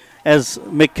live as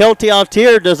McKelty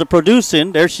Altier does the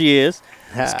producing. There she is.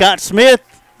 Scott Smith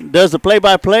does the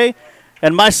play-by-play.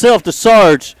 And myself, the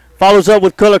Sarge, follows up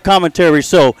with color commentary.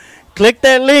 So click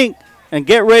that link and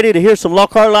get ready to hear some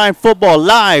Lockhart Line football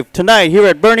live tonight here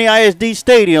at Boerne ISD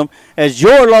Stadium as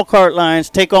your Lockhart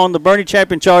Lions take on the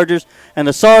Boerne-Champion Chargers, and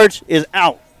the Sarge is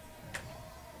out.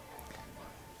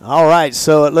 All right,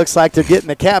 so it looks like they're getting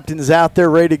the captains out there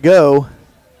ready to go.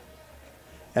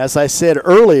 As I said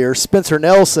earlier, Spencer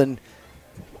Nelson,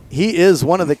 he is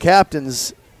one of the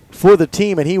captains for the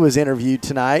team, and he was interviewed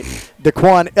tonight.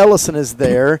 Daquan Ellison is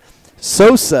there.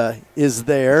 Sosa is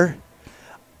there.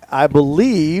 I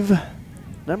believe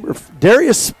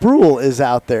Darius Spruill is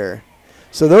out there.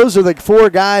 So those are the 4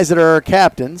 guys that are our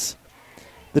captains.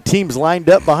 The team's lined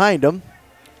up behind them.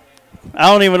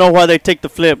 I don't even know why they take the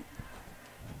flip.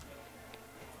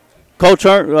 Coach,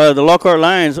 the Lockhart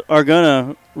Lions are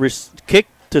going to kick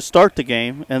to start the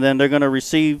game, and then they're going to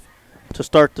receive to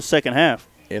start the second half.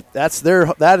 If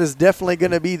that is definitely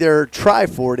going to be their try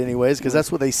for it anyways, because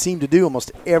that's what they seem to do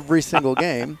almost every single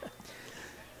game.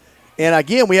 And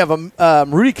again, we have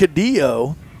Rudy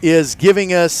Cadillo is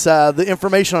giving us the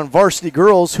information on varsity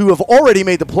girls who have already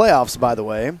made the playoffs, by the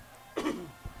way.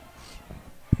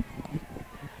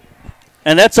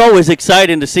 And that's always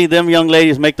exciting to see them young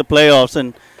ladies make the playoffs.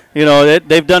 And, you know,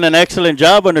 they've done an excellent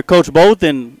job under Coach Both.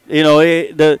 And, you know,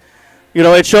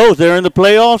 it shows they're in the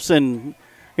playoffs. And,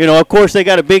 you know, of course, they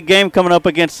got a big game coming up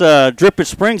against Drippage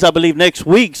Springs, I believe, next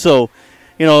week. So,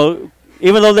 you know,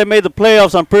 even though they made the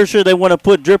playoffs, I'm pretty sure they want to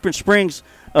put Drippage Springs,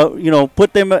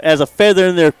 put them as a feather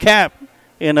in their cap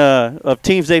of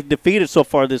teams they've defeated so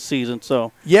far this season.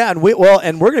 So yeah, and we're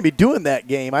going to be doing that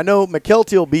game. I know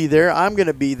McKelty will be there. I'm going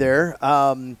to be there.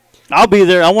 I'll be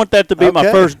there. I want that to be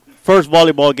my first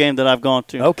volleyball game that I've gone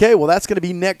to. Okay, well, that's going to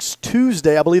be next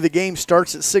Tuesday. I believe the game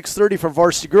starts at 6:30 for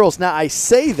varsity girls. Now, I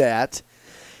say that,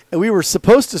 and we were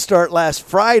supposed to start last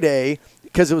Friday.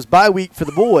 because it was bye week for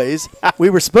the boys. We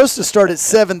were supposed to start at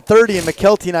 7:30, and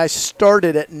McKelty and I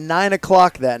started at 9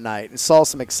 o'clock that night and saw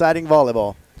some exciting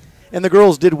volleyball. And the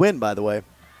girls did win, by the way.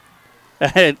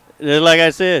 Like I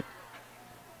said,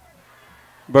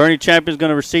 Boerne-Champion's going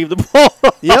to receive the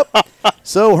ball. Yep.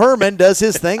 So Herman does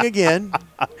his thing again.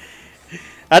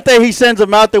 I think he sends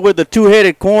them out there with a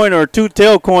two-headed coin or a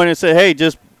two-tailed coin and say, hey,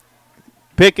 just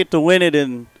pick it to win it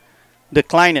and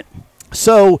decline it.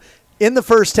 So in the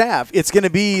first half, it's going to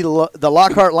be the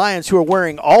Lockhart Lions, who are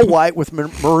wearing all white with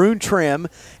maroon trim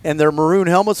and their maroon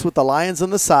helmets with the lions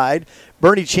on the side.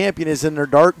 Boerne-Champion is in their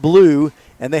dark blue,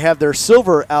 and they have their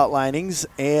silver outlinings,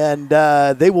 and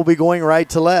they will be going right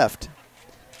to left.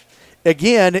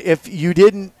 Again, if you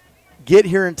didn't get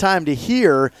here in time to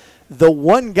hear, the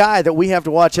one guy that we have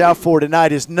to watch out for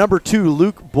tonight is number 2,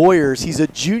 Luke Boyers. He's a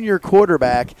junior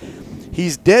quarterback.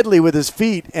 He's deadly with his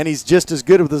feet, and he's just as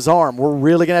good with his arm. We're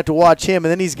really going to have to watch him.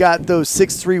 And then he's got those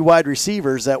 6'3" wide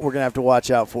receivers that we're going to have to watch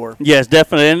out for. Yes,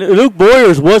 definitely. And Luke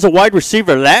Boyers was a wide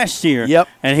receiver last year. Yep.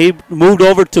 And he moved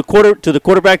over to the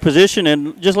quarterback position.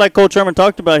 And just like Coach Herman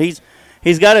talked about, he's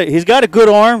got a good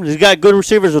arm. He's got good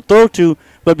receivers to throw to.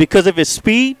 But because of his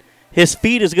speed is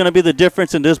going to be the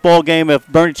difference in this ball game if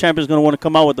Boerne-Champion is going to want to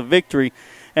come out with a victory.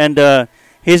 And the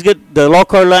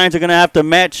Lockhart Lions are going to have to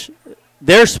match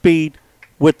their speed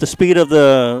with the speed of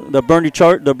the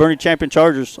Boerne-Champion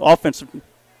Chargers offensive.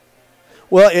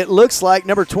 Well, it looks like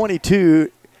number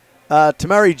 22,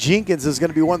 Tamari Jenkins, is going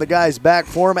to be one of the guys back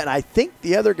for him, and I think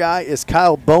the other guy is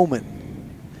Kyle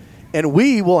Bowman. And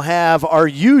we will have our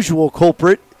usual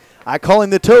culprit. I call him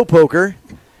the toe poker.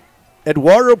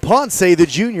 Eduardo Ponce, the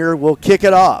junior, will kick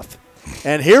it off.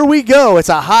 And here we go. It's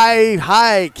a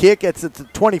high kick. It's at the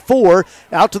 24,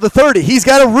 out to the 30. He's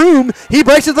got a room. He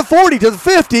breaks at the 40 to the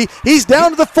 50. He's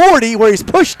down to the 40 where he's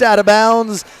pushed out of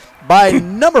bounds by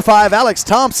number 5, Alex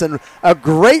Thompson. A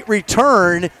great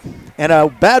return and a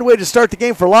bad way to start the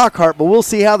game for Lockhart, but we'll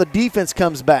see how the defense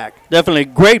comes back. Definitely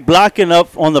great blocking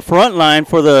up on the front line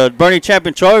for the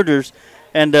Boerne-Champion Chargers.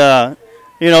 And,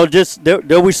 just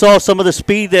there we saw some of the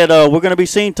speed that we're going to be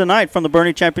seeing tonight from the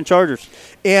Boerne-Champion Chargers.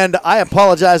 And I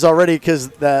apologize already because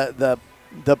the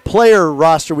player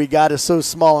roster we got is so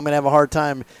small. I'm going to have a hard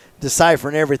time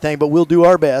deciphering everything, but we'll do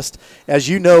our best. As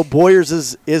you know, Boyers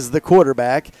is the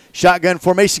quarterback. Shotgun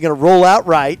formation, going to roll out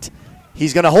right.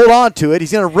 He's going to hold on to it.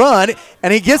 He's going to run,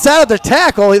 and he gets out of the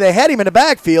tackle. They had him in the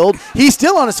backfield. He's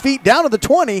still on his feet, down to the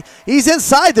 20. He's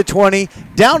inside the 20,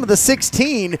 down to the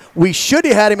 16. We should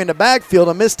have had him in the backfield.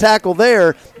 A missed tackle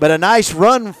there, but a nice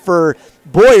run for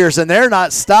Boyers, and they're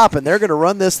not stopping. They're going to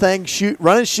run this thing,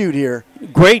 run and shoot here.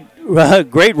 Great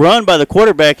run by the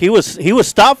quarterback. He was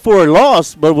stopped for a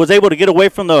loss, but was able to get away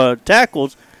from the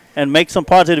tackles and make some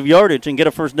positive yardage and get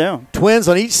a first down. Twins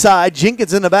on each side.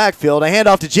 Jenkins in the backfield. A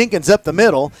handoff to Jenkins up the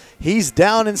middle. He's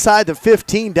down inside the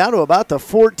 15, down to about the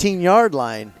 14-yard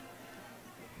line.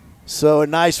 So a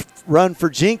nice run for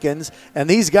Jenkins. And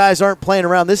these guys aren't playing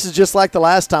around. This is just like the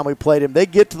last time we played him. They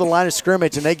get to the line of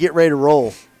scrimmage and they get ready to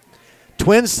roll.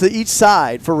 Twins to each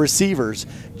side for receivers.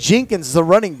 Jenkins the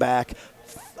running back.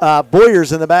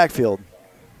 Boyers in the backfield.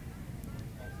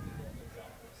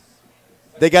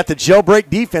 They got the jailbreak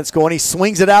defense going. He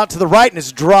swings it out to the right and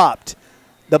it's dropped.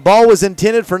 The ball was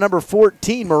intended for number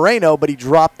 14, Moreno, but he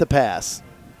dropped the pass.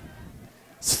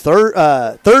 It's third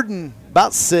and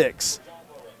about 6.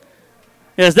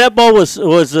 Yes, that ball was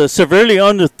severely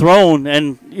underthrown,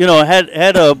 and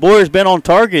had Boyers been on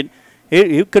target,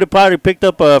 he could have probably picked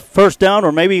up a first down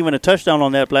or maybe even a touchdown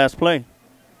on that last play.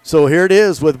 So here it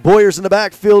is with Boyers in the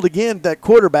backfield again, that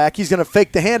quarterback. He's going to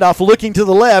fake the handoff, looking to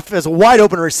the left as a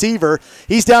wide-open receiver.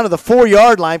 He's down to the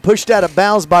 4-yard line, pushed out of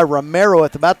bounds by Romero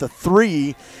at about the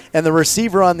 3, and the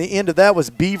receiver on the end of that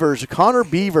was Beavers, Connor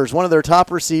Beavers, one of their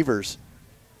top receivers.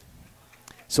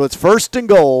 So it's 1st and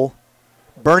goal,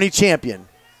 Boerne-Champion.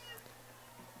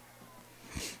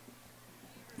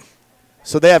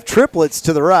 So they have triplets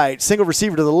to the right, single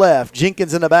receiver to the left,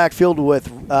 Jenkins in the backfield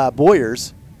with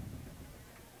Boyers.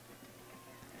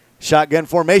 Shotgun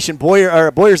formation.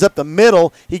 Boyers up the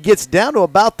middle. He gets down to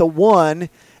about the 1,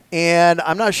 and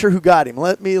I'm not sure who got him.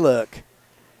 Let me look.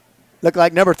 Look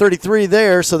like number 33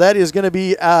 there, so that is going to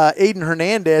be Aiden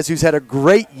Hernandez, who's had a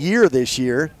great year this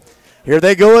year. Here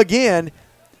they go again.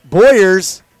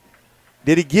 Boyers,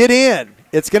 did he get in?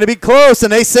 It's going to be close,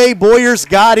 and they say Boyers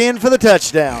got in for the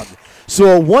touchdown.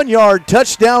 So a 1-yard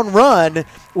touchdown run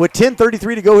with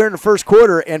 10:33 to go here in the first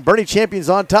quarter, and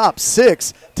Boerne-Champion's on top,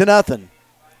 6-0.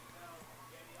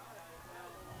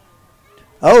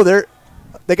 Oh,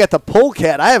 they got the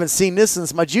polecat. I haven't seen this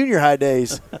since my junior high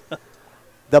days.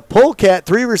 The polecat,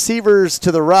 3 receivers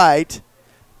to the right.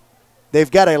 They've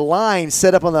got a line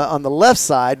set up on the left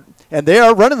side, and they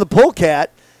are running the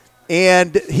polecat,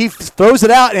 and he throws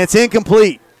it out, and it's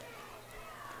incomplete.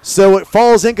 So it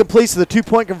falls incomplete, so the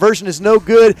two-point conversion is no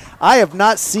good. I have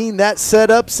not seen that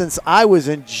set up since I was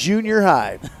in junior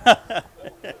high.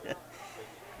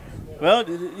 Well,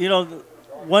 you know,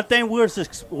 one thing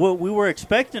what we were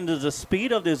expecting is the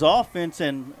speed of this offense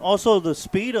and also the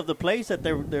speed of the plays that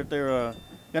they're going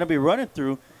to be running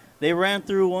through. They ran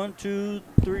through 1, 2,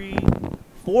 3,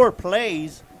 4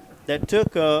 plays that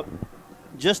took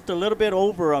just a little bit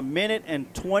over a minute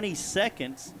and 20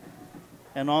 seconds.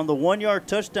 And on the 1-yard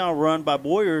touchdown run by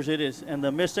Boyers, and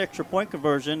the missed extra point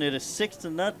conversion, it is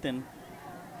 6-0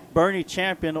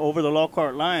 Boerne-Champion over the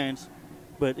Lockhart Lions.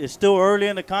 But it's still early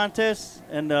in the contest,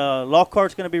 and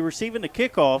Lockhart's going to be receiving the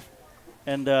kickoff.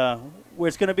 And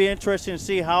it's going to be interesting to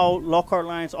see how Lockhart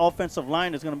Lions' offensive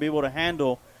line is going to be able to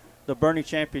handle the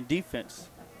Boerne-Champion defense.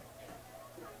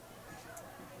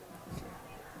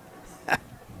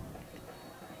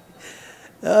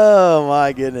 Oh,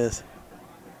 my goodness.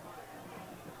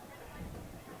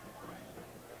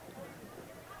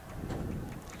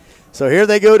 So here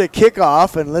they go to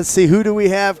kickoff, and let's see, who do we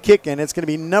have kicking? It's going to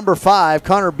be number 5,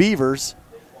 Connor Beavers.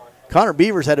 Connor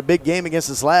Beavers had a big game against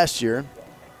us last year.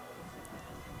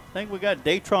 I think we got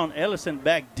Datron Ellison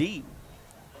back deep.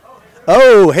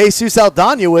 Oh, Jesus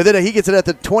Aldana with it. He gets it at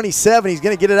the 27. He's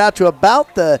going to get it out to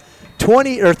about the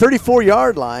 20 or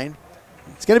 34-yard line.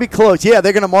 It's going to be close. Yeah,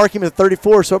 they're going to mark him at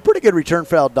 34, so a pretty good return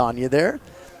for Aldana there.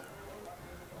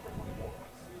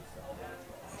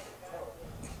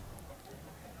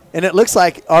 And it looks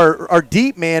like our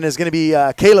deep man is going to be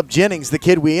Caleb Jennings, the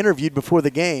kid we interviewed before the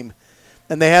game.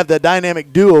 And they have the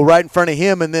dynamic duo right in front of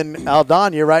him and then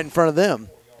Aldana right in front of them.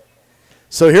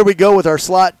 So here we go with our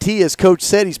slot T. As Coach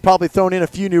said, he's probably thrown in a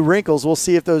few new wrinkles. We'll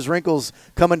see if those wrinkles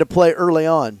come into play early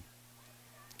on.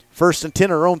 1st and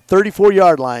 10, our own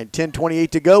 34-yard line. 10:28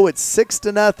 to go. It's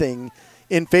 6-0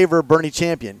 in favor of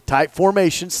Boerne-Champion. Tight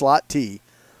formation, slot T.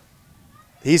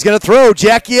 He's going to throw.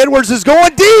 Jackie Edwards is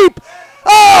going deep.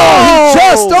 Oh, he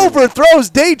just overthrows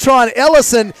Datron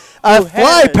Ellison. A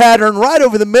fly pattern right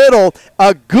over the middle.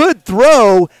 A good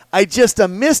throw. A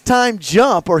mistimed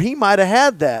jump, or he might have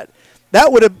had that.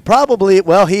 That would have probably,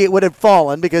 well, he would have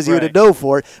fallen because he would have dove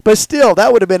for it. But still,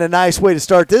 that would have been a nice way to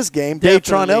start this game.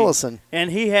 Datron Ellison.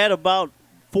 And he had about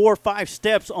 4 or 5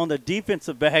 steps on the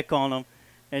defensive back on him.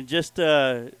 And just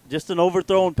an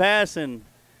overthrown pass. And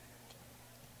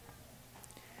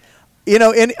you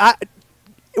know,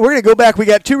 we're going to go back. We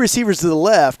got 2 receivers to the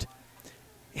left.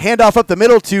 Handoff up the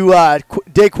middle to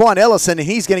Daquan Ellison, and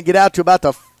he's going to get out to about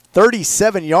the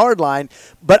 37-yard line.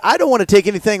 But I don't want to take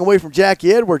anything away from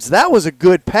Jackie Edwards. That was a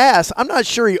good pass. I'm not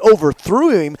sure he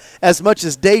overthrew him as much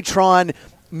as Datron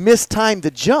mistimed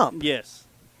the jump. Yes.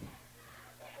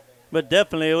 But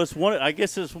definitely, it was one. I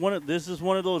guess this is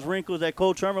one of those wrinkles that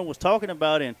Coach Herman was talking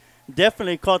about, and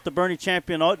definitely caught the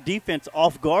Boerne-Champion defense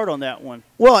off guard on that one.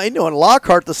 Well, you know, in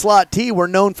Lockhart, the slot T, we're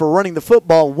known for running the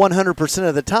football 100%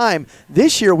 of the time.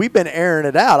 This year, we've been airing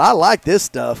it out. I like this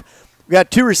stuff. We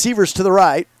got 2 receivers to the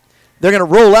right. They're going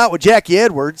to roll out with Jackie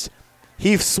Edwards.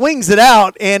 He swings it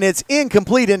out, and it's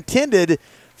incomplete, intended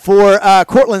for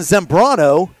Cortland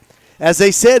Zambrano. As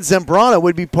they said, Zambrano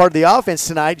would be part of the offense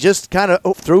tonight, just kind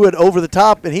of threw it over the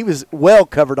top, and he was well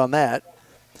covered on that.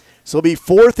 So it'll be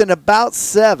 4th and about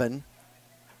 7.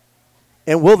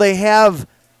 And will they have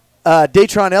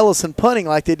Datron Ellison punting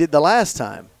like they did the last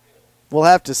time? We'll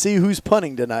have to see who's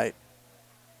punting tonight.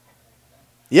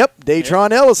 Yep,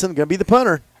 Datron Ellison going to be the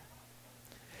punter.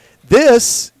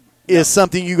 This is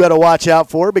something you got to watch out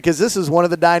for because this is one of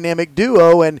the dynamic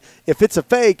duo, and if it's a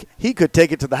fake, he could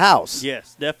take it to the house.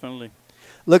 Yes, definitely.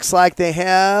 Looks like they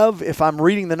have, if I'm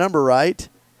reading the number right,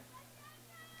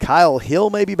 Kyle Hill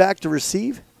may be back to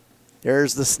receive.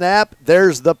 There's the snap.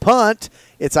 There's the punt.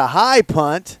 It's a high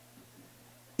punt.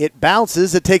 It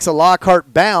bounces. It takes a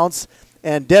Lockhart bounce,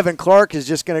 and Devin Clark is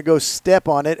just going to go step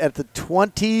on it at the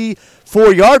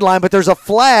 24-yard line, but there's a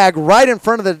flag right in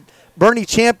front of the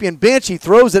Boerne-Champion bench. He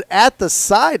throws it at the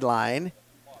sideline.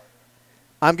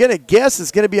 I'm going to guess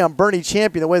it's going to be on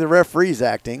Boerne-Champion the way the referee's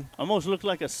acting. Almost looked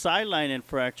like a sideline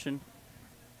infraction.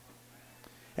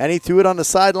 And he threw it on the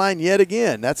sideline yet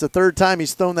again. That's the 3rd time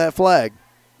he's thrown that flag.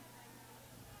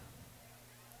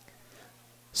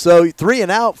 So 3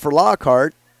 and out for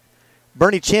Lockhart.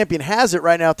 Boerne-Champion has it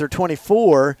right now at their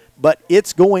 24, but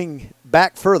it's going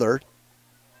back further.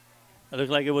 It looked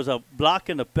like it was a block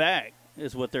in the back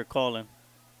is what they're calling.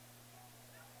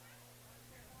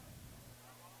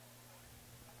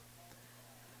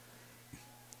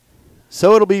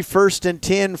 So it'll be 1st and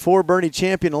 10 for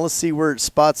Boerne-Champion, and let's see where it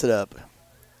spots it up.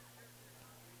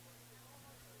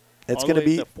 It's All going the to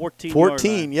way be to 14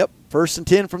 14. Yep, 1st and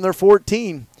 10 from their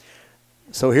 14.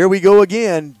 So here we go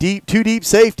again. Two deep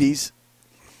safeties.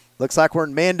 Looks like we're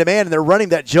in man-to-man, and they're running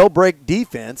that jailbreak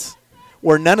defense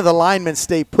where none of the linemen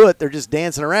stay put. They're just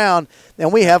dancing around,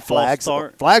 and we have flags.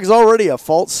 Flags already a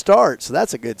false start, so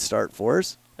that's a good start for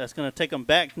us. That's going to take them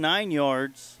back 9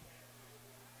 yards.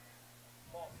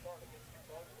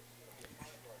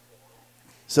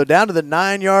 So down to the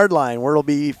 9-yard line where it'll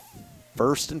be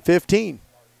 1st and 15.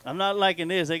 I'm not liking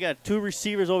this. They got 2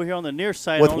 receivers over here on the near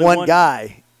side. With only one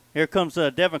guy. Here comes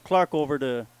Devin Clark over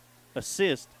to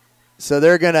assist. So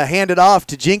they're going to hand it off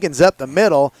to Jenkins up the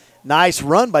middle. Nice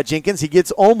run by Jenkins. He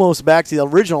gets almost back to the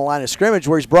original line of scrimmage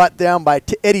where he's brought down by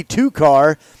Eddie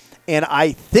Tukar. And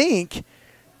I think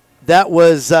that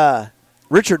was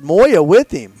Richard Moya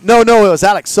with him. No, it was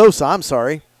Alex Sosa. I'm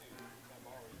sorry.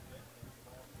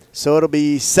 So it'll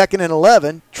be 2nd and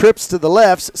 11. Trips to the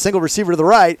left, single receiver to the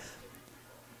right.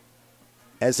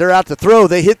 As they're out to throw,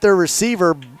 they hit their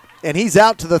receiver, and he's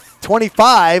out to the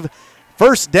 25.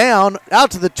 1st down,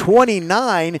 out to the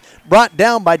 29, brought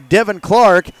down by Devin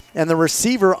Clark, and the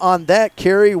receiver on that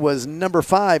carry was number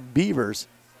 5, Beavers.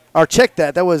 Or check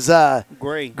that. That was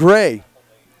Gray.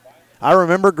 I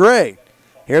remember Gray.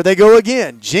 Here they go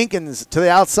again. Jenkins to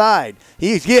the outside.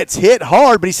 He gets hit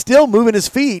hard, but he's still moving his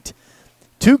feet.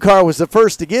 Tukar was the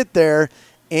first to get there,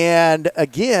 and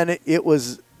again, it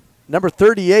was number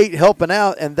 38 helping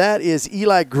out, and that is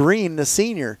Eli Green, the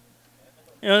senior.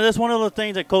 You know, that's one of the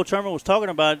things that Coach Herman was talking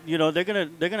about. You know, they're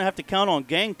gonna have to count on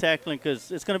gang tackling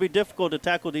because it's going to be difficult to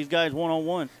tackle these guys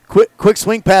one-on-one. Quick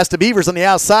swing pass to Beavers on the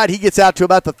outside. He gets out to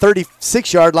about the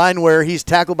 36-yard line where he's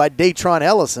tackled by Datron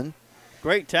Ellison.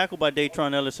 Great tackle by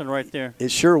Datron Ellison right there. It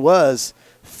sure was.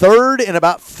 3rd and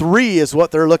about 3 is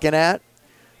what they're looking at.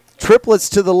 Triplets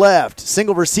to the left,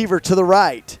 single receiver to the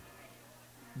right.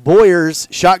 Boyers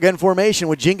shotgun formation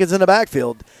with Jenkins in the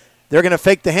backfield. They're going to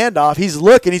fake the handoff. He's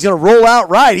looking. He's going to roll out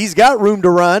right. He's got room to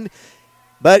run,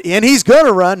 and he's going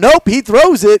to run. Nope, he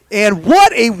throws it, and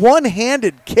what a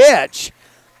one-handed catch.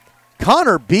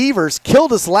 Connor Beavers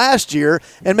killed us last year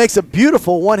and makes a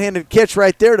beautiful one-handed catch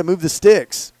right there to move the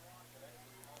sticks.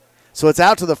 So it's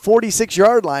out to the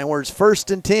 46-yard line where it's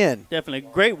 1st and 10. Definitely.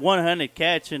 Great one-handed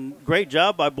catch and great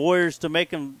job by Boyers to make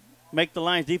the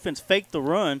Lions defense fake the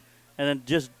run and then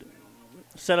just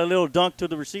set a little dunk to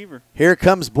the receiver. Here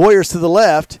comes Boyers to the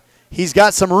left. He's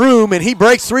got some room, and he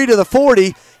breaks 3 to the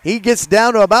 40. He gets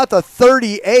down to about the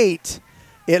 38.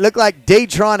 It looked like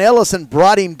Datron Ellison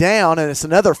brought him down, and it's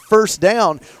another 1st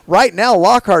down. Right now,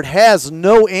 Lockhart has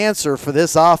no answer for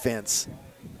this offense.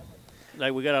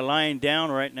 Like we got a line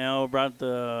down right now about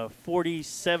the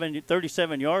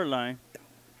 37-yard line.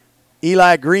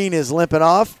 Eli Green is limping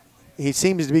off. He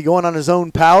seems to be going on his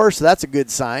own power, so that's a good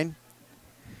sign.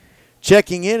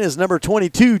 Checking in is number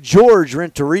 22, George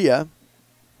Renteria.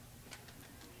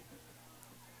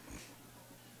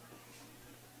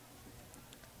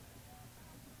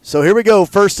 So here we go,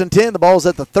 1st and 10. The ball's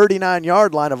at the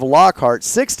 39-yard line of Lockhart.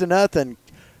 6-0.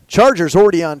 Chargers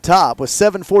already on top with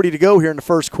 7:40 to go here in the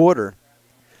first quarter.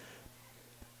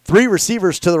 3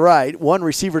 receivers to the right, 1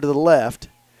 receiver to the left.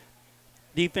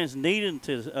 Defense needing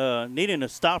to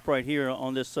stop right here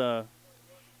on this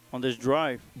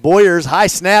drive. Boyers, high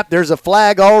snap. There's a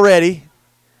flag already.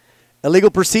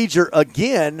 Illegal procedure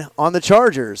again on the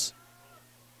Chargers.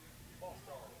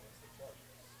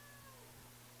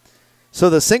 So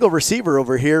the single receiver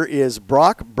over here is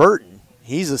Brock Burton.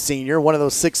 He's a senior, one of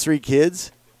those 6'3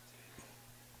 kids.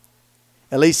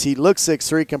 At least he looks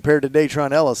 6'3 compared to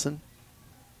Datron Ellison.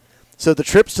 So the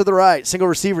trips to the right, single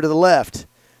receiver to the left.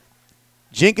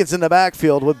 Jenkins in the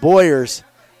backfield with Boyers.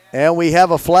 And we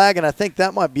have a flag, and I think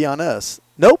that might be on us.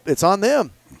 Nope, it's on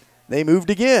them. They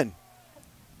moved again.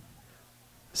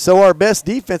 So our best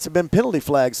defense have been penalty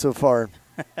flags so far.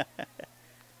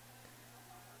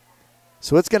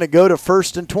 So it's going to go to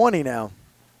 1st and 20 now.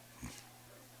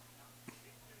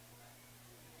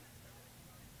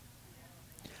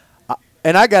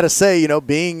 And I got to say, you know,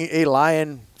 being a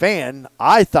Lion fan,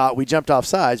 I thought we jumped off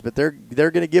sides, but they're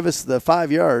going to give us the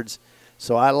 5 yards.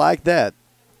 So I like that.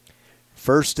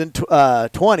 1st and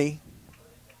 20,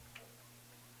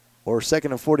 or 2nd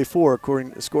and 44,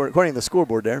 according to the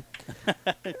scoreboard there.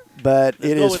 But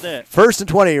it is 1st and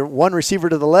 20, 1 receiver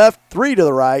to the left, 3 to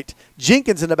the right.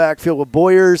 Jenkins in the backfield with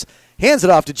Boyers. Hands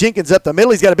it off to Jenkins up the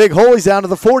middle. He's got a big hole. He's down to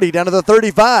the 40, down to the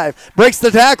 35. Breaks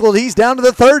the tackle. He's down to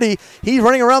the 30. He's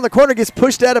running around the corner, gets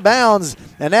pushed out of bounds.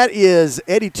 And that is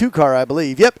Eddie Tukar, I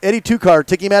believe. Yep, Eddie Tukar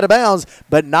took him out of bounds,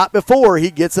 but not before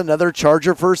he gets another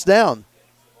Charger 1st down.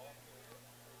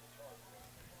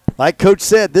 Like Coach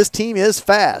said, this team is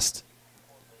fast.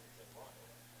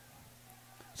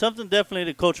 Something definitely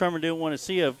that Coach Herman didn't want to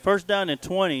see. A first down and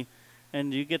 20,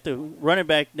 and you get the running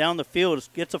back down the field,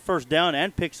 gets a first down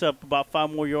and picks up about 5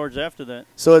 more yards after that.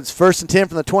 So it's 1st and 10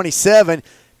 from the 27.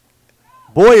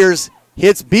 Boyers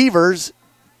hits Beavers,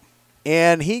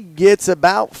 and he gets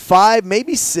about 5,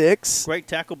 maybe 6. Great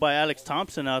tackle by Alex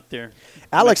Thompson out there.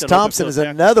 Alex Thompson is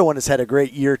another one that's had a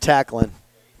great year tackling.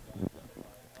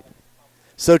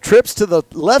 So trips to the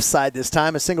left side this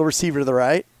time, a single receiver to the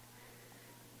right.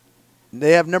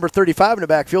 They have number 35 in the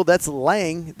backfield. That's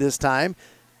Lang this time.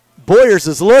 Boyers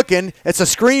is looking. It's a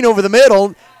screen over the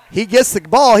middle. He gets the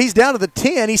ball. He's down to the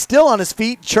 10. He's still on his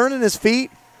feet, churning his feet.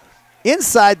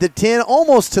 Inside the 10,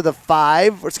 almost to the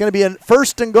 5. It's going to be a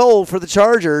 1st and goal for the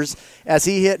Chargers as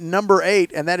he hit number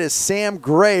 8, and that is Sam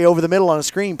Gray over the middle on a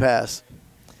screen pass.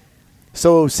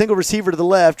 So single receiver to the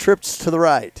left, trips to the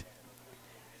right.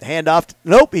 The handoff,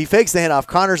 nope, he fakes the handoff.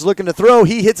 Connor's looking to throw.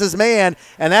 He hits his man,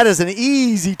 and that is an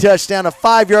easy touchdown, a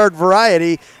 5-yard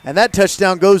variety, and that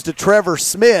touchdown goes to Trevor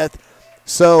Smith.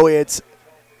 So it's,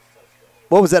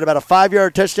 what was that, about a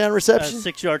 5-yard touchdown reception?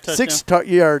 6-yard touchdown.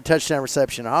 6-yard touchdown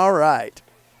reception. All right.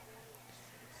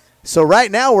 So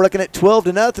right now we're looking at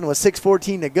 12-0 with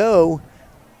 6:14 to go,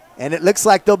 and it looks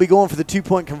like they'll be going for the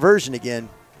 2-point conversion again.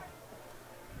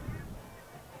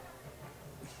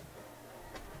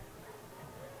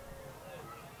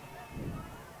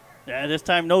 Yeah, this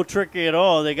time no tricky at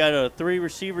all. They got 3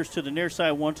 receivers to the near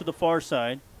side, 1 to the far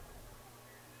side.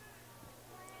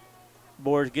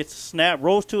 Boers gets a snap,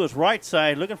 rolls to his right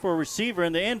side, looking for a receiver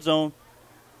in the end zone.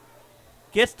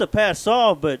 Gets the pass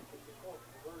off, but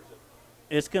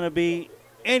it's going to be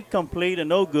incomplete and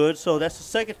no good. So that's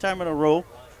the 2nd time in a row,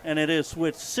 and it is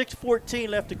with 6:14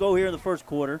 left to go here in the first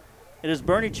quarter. It is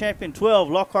Boerne-Champion 12,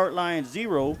 Lockhart Lions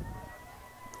 0.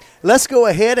 Let's go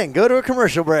ahead and go to a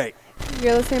commercial break.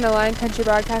 You're listening to Lion Country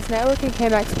Broadcast Network and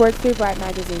KMAX Sports through Vype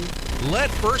Magazine.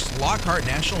 Let First Lockhart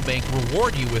National Bank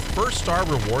reward you with First Star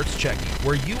Rewards Checking,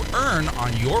 where you earn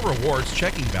on your rewards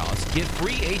checking balance, get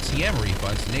free ATM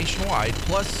refunds nationwide,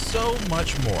 plus so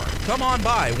much more. Come on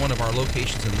by one of our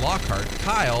locations in Lockhart,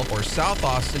 Kyle, or South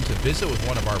Austin to visit with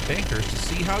one of our bankers to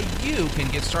see how you can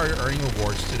get started earning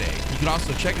rewards today. You can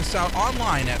also check us out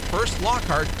online at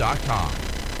firstlockhart.com.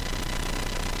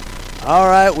 All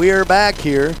right, we are back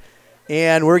here.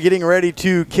 And we're getting ready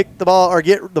to kick the ball or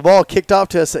get the ball kicked off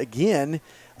to us again.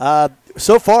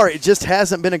 So far, it just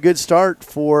hasn't been a good start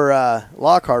for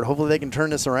Lockhart. Hopefully they can turn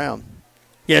this around.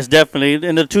 Yes, definitely.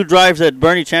 In the 2 drives that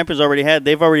Boerne-Champion's already had,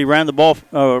 they've already ran the ball,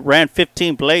 ran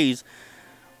 15 plays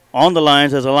on the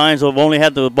Lions, as the Lions have only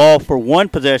had the ball for 1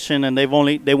 possession, and they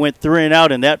went 3 and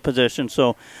out in that possession.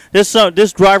 So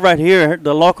this drive right here,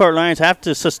 the Lockhart Lions have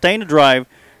to sustain the drive,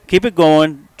 keep it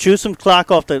going, choose some time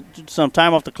off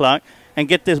the clock, and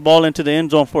get this ball into the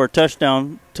end zone for a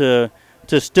touchdown to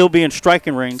still be in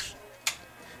striking range.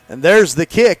 And there's the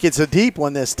kick. It's a deep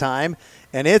one this time,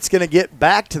 and it's going to get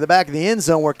back to the back of the end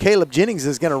zone where Caleb Jennings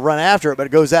is going to run after it, but it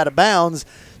goes out of bounds.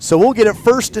 So we'll get it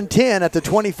 1st and 10 at the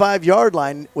 25-yard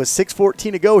line with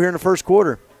 6:14 to go here in the first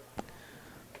quarter.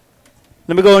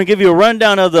 Let me go and give you a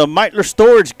rundown of the Meitler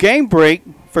Storage game break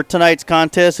for tonight's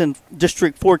contest in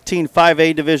District 14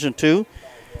 5A Division II.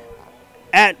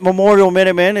 At Memorial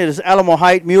Minutemen, it is Alamo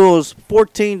Height Mules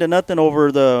 14-0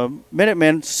 over the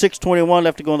Minutemen. 6:21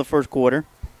 left to go in the first quarter.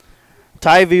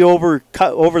 Tivy over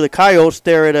the Coyotes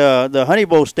there at the Honey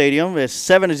Bowl Stadium. It's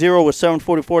 7-0 with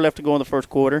 7:44 left to go in the first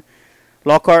quarter.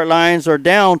 Lockhart Lions are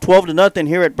down 12-0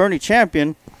 here at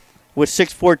Boerne-Champion with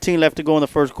 6:14 left to go in the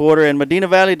first quarter. And Medina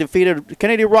Valley defeated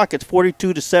Kennedy Rockets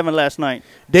 42-7 last night.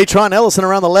 Datron Ellison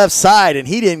around the left side, and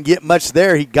he didn't get much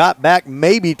there. He got back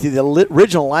maybe to the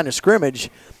original line of scrimmage.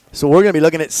 So we're going to be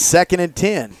looking at 2nd and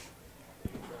 10.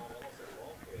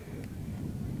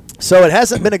 So it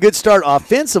hasn't been a good start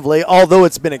offensively, although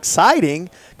it's been exciting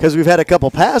because we've had a couple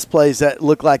pass plays that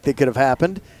look like they could have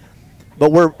happened.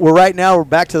 But we're right now we're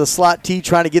back to the slot T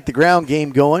trying to get the ground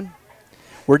game going.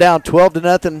 We're down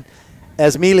 12-0.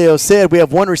 As Emilio said, we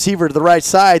have 1 receiver to the right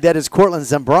side. That is Cortland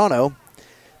Zambrano.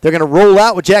 They're going to roll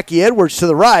out with Jackie Edwards to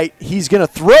the right. He's going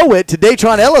to throw it to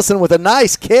Datron Ellison with a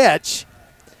nice catch.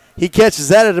 He catches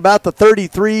that at about the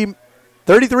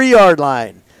 33-yard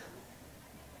line.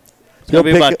 It's going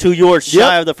to be about 2 yards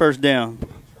shy of the first down.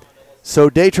 So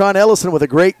Datron Ellison with a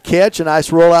great catch, a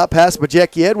nice rollout pass by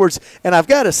Jackie Edwards. And I've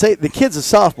got to say, the kid's a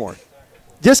sophomore.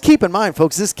 Just keep in mind,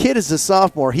 folks, this kid is a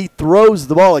sophomore. He throws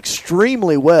the ball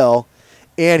extremely well,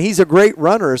 and he's a great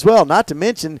runner as well, not to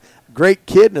mention great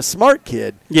kid and a smart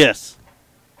kid. Yes.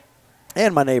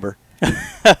 And my neighbor.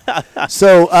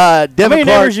 So Devin How many Clark,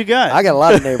 neighbors you got? I got a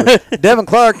lot of neighbors. Devin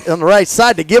Clark on the right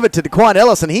side to give it to Daquan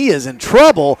Ellison. He is in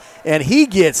trouble, and he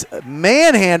gets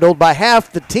manhandled by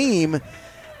half the team,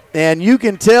 and you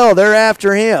can tell they're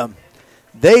after him.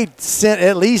 They sent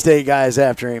at least 8 guys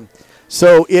after him.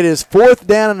 So it is 4th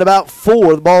down and about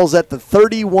 4. The ball's at the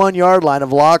 31-yard line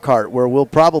of Lockhart, where we'll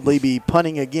probably be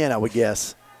punting again, I would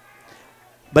guess.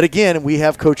 But again, we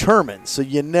have Coach Herman, so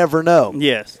you never know.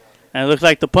 Yes. And it looks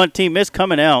like the punt team is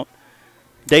coming out.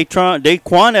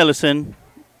 Daquan Ellison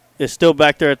is still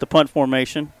back there at the punt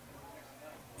formation.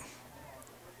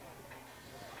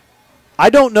 I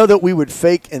don't know that we would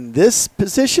fake in this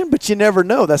position, but you never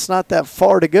know. That's not that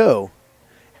far to go.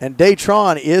 And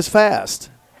Datron is fast.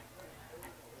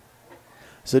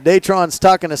 So Datron's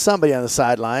talking to somebody on the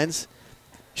sidelines.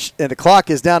 And the clock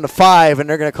is down to 5, and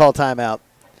they're going to call timeout.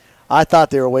 I thought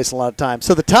they were wasting a lot of time.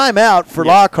 So the timeout for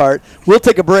Lockhart. We'll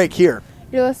take a break here.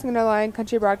 You're listening to Lion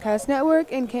Country Broadcast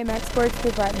Network and KMAX Sports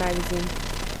through Vype Magazine.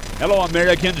 Hello,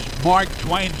 Americans. Mark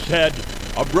Twain said,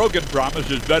 a broken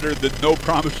promise is better than no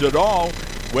promise at all.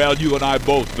 Well, you and I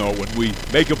both know when we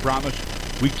make a promise,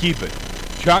 we keep it.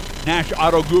 Chuck Nash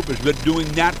Auto Group has been doing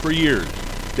that for years.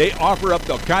 They offer up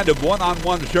the kind of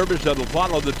one-on-one service that'll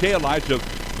follow the taillights of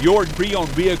your pre-owned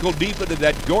vehicle deep into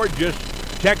that gorgeous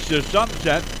Texas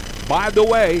sunset. By the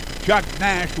way, Chuck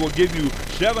Nash will give you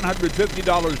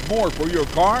 $750 more for your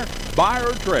car, buy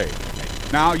or trade.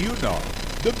 Now you know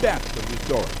the best of the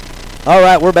story. All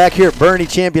right, we're back here at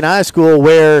Boerne-Champion High School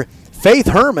where Faith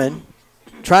Herman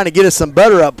trying to get us some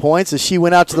butter-up points as she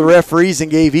went out to the referees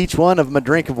and gave each one of them a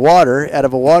drink of water out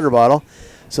of a water bottle.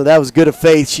 So that was good of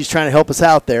Faith. She's trying to help us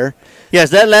out there. Yes,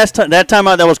 that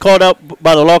timeout that was called out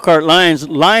by the Lockhart Lions.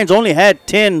 Lions only had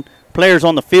 10 players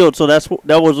on the field, so that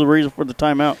was the reason for the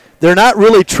timeout. They're not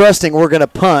really trusting we're going to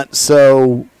punt,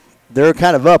 so they're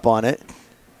kind of up on it.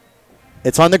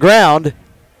 It's on the ground.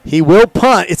 He will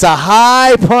punt. It's a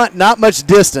high punt, not much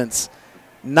distance.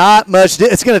 Not much.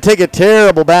 It's going to take a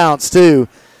terrible bounce, too.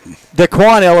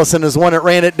 Daquan Ellison is one that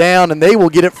ran it down, and they will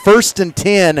get it 1st and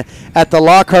 10 at the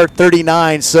Lockhart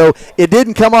 39. So it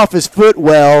didn't come off his foot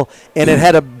well, and it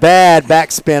had a bad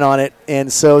backspin on it,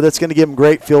 and so that's going to give him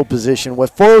great field position.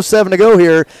 With 4:07 to go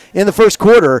here in the first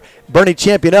quarter,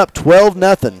 Boerne-Champion up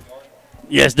 12-0.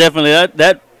 Yes, definitely.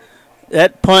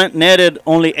 That punt netted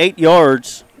only 8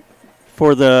 yards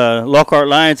for the Lockhart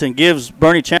Lions and gives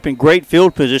Boerne-Champion great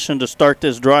field position to start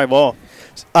this drive off.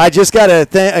 I just got a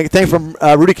thing from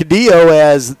Rudy Cadillo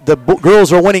as the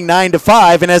girls are winning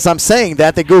 9-5, and as I'm saying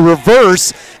that, they go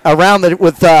reverse around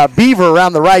with Beaver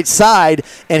around the right side,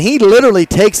 and he literally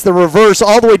takes the reverse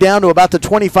all the way down to about the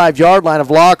 25-yard line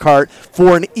of Lockhart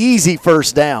for an easy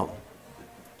 1st down.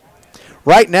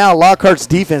 Right now, Lockhart's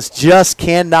defense just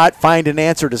cannot find an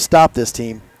answer to stop this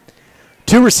team.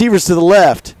 2 receivers to the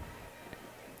left.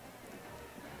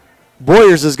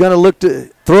 Boyers is going to look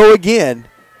to throw again.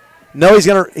 No,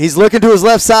 he's looking to his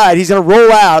left side. He's going to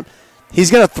roll out. He's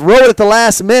going to throw it at the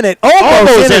last minute.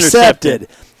 Almost intercepted.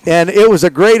 And it was a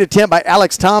great attempt by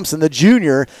Alex Thompson, the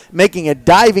junior, making a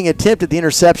diving attempt at the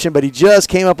interception, but he just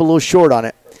came up a little short on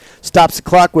it. Stops the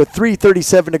clock with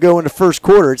 3:37 to go in the first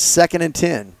quarter. It's 2nd and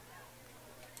 10.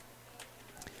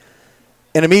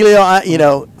 And Emilio, I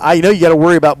know you got to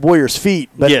worry about Boyer's feet,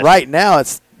 but right now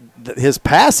his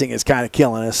passing is kind of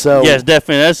killing us. So yes,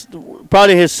 definitely. That's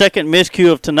probably his second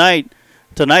miscue of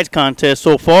tonight's contest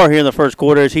so far here in the first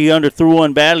quarter, as he underthrew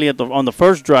one badly on the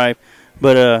first drive,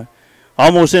 but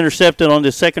almost intercepted on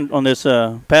this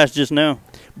pass just now.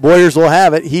 Boyers will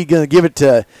have it. He's going to give it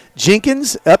to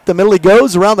Jenkins. Up the middle he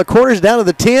goes, around the corners, down to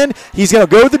the 10. He's going to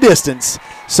go the distance.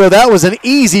 So that was an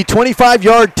easy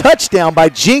 25-yard touchdown by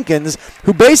Jenkins,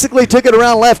 who basically took it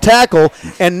around left tackle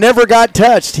and never got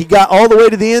touched. He got all the way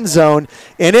to the end zone,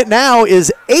 and it now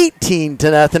is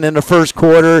 18-0 in the first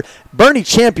quarter.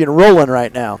 Boerne-Champion rolling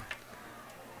right now.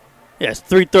 Yes,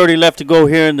 3:30 left to go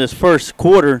here in this first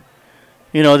quarter.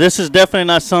 You know, this is definitely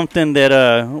not something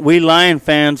that we Lion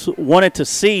fans wanted to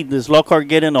see, this Lockhart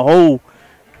get in the hole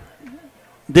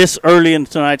this early in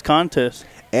tonight's contest.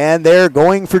 And they're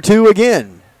going for 2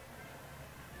 again.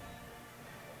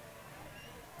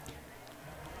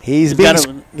 He's being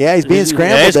scrambled. Yeah, he's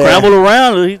there. scrambled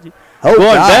around. He's going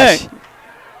gosh. back.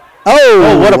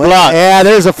 Oh, what a block. Yeah,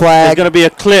 there's a flag. There's going to be a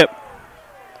clip.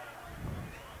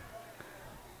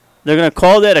 They're going to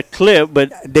call that a clip,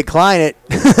 but decline it.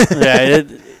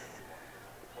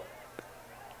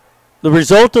 The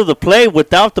result of the play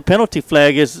without the penalty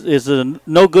flag is a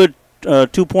no good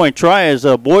 2-point try, as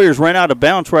Boyers ran out of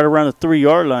bounds right around the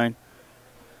 3-yard line.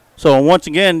 So once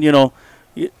again,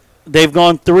 they've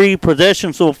gone 3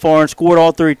 possessions so far and scored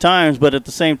all 3 times, but at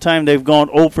the same time they've gone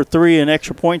 0 for 3 in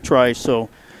extra point tries. So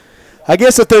I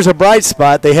guess if there's a bright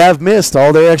spot, they have missed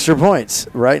all their extra points.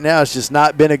 Right now it's just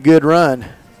not been a good run.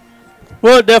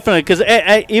 Well, definitely, because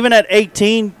even at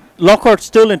 18, Lockhart's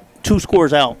still in 2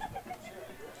 scores out.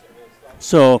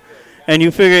 So, and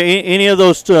you figure any of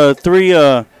those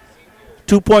 3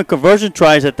 2-point conversion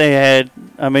tries that they had,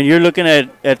 I mean, you're looking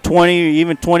at 20,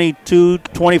 even 22,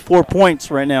 24 points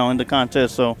right now in the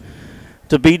contest. So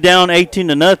to be down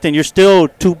 18-0, you're still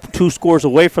two scores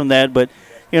away from that. But,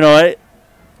 you know,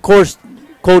 of course,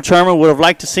 Coach Herman would have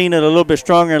liked to seen it a little bit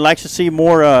stronger and likes to see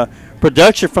more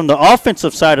production from the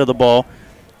offensive side of the ball.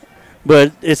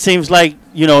 But it seems like,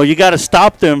 you know, you got to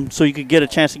stop them so you could get a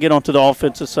chance to get onto the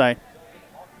offensive side.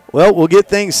 Well, we'll get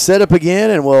things set up again,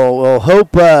 and we'll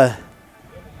hope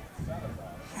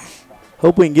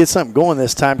we can get something going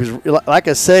this time. Because, like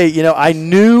I say, you know, I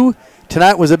knew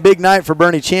tonight was a big night for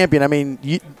Boerne-Champion. I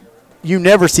mean, you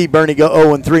never see Boerne go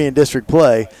 0-3 in district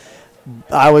play.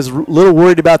 I was a little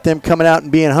worried about them coming out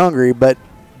and being hungry, but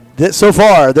so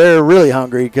far they're really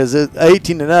hungry because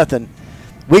 18-0.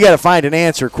 We got to find an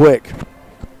answer quick.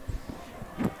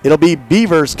 It'll be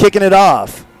Beavers kicking it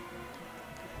off.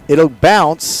 It'll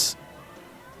bounce,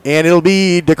 and it'll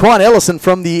be Daquan Ellison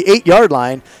from the 8-yard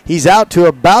line. He's out to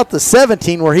about the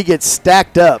 17 where he gets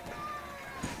stacked up.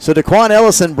 So Daquan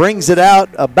Ellison brings it out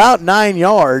about 9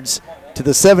 yards to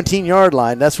the 17-yard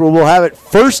line. That's where we'll have it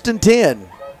 1st and 10.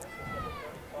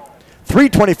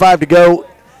 3:25 to go,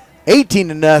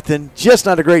 18-0. Just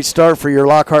not a great start for your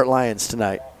Lockhart Lions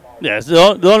tonight. Yes, the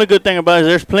only good thing about it is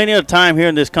there's plenty of time here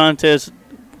in this contest.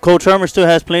 Coach Herman still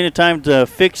has plenty of time to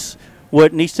fix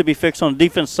what needs to be fixed on the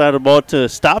defense side of the ball to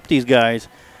stop these guys,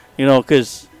 you know,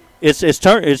 because it's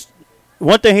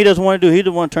one thing he doesn't want to do. He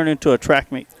doesn't want to turn into a track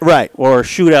meet, right, or a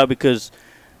shootout because.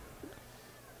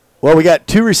 Well, we got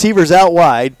 2 receivers out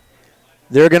wide.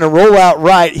 They're going to roll out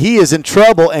right. He is in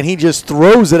trouble, and he just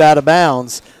throws it out of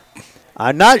bounds.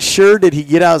 I'm not sure did he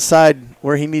get outside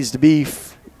where he needs to be.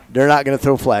 They're not going to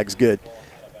throw flags. Good.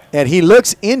 And he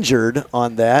looks injured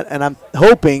on that, and I'm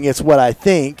hoping it's what I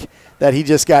think, that he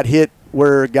just got hit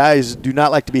where guys do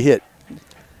not like to be hit.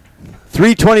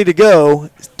 3:20 to go,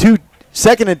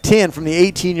 2nd and 10 from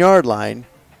the 18-yard line.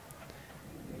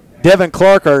 Devin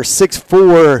Clark, our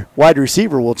 6'4" wide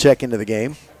receiver, will check into the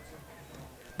game.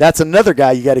 That's another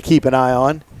guy you got to keep an eye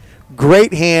on.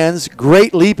 Great hands,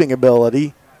 great leaping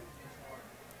ability.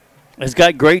 He's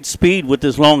got great speed with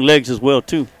his long legs as well,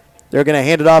 too. They're going to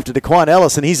hand it off to Daquan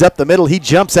Ellison. He's up the middle. He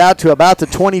jumps out to about the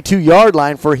 22-yard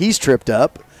line for he's tripped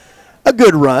up. A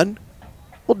good run.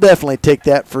 We'll definitely take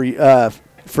that for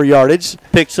yardage.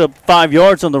 Picks up 5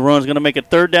 yards on the run. Is going to make it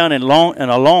 3rd down and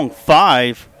a long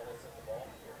 5.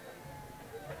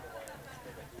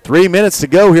 3 minutes to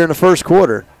go here in the first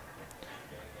quarter.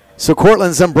 So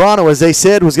Cortland Zambrano, as they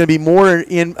said, was going to be more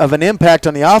of an impact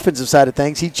on the offensive side of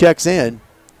things. He checks in.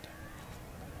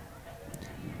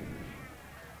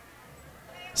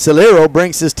 Solero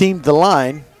brings his team to the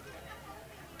line.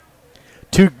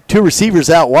 Two receivers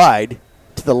out wide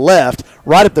to the left.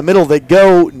 Right up the middle they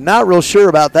go. Not real sure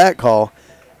about that call.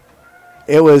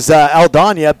 It was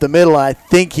Aldana up the middle. I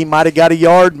think he might have got a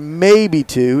yard, maybe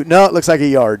 2. No, it looks like a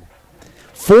yard.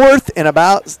 4th and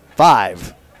about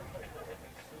 5.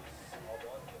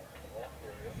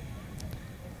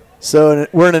 So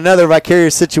we're in another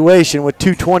vicarious situation with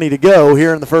 2:20 to go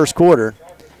here in the first quarter.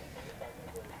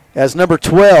 As number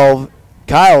 12,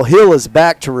 Kyle Hill, is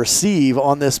back to receive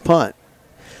on this punt.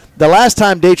 The last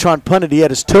time Datron punted, he had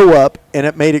his toe up, and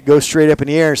it made it go straight up in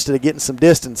the air instead of getting some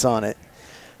distance on it.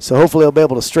 So hopefully he'll be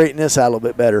able to straighten this out a little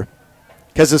bit better.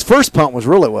 Because his first punt was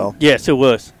really well. Yes, it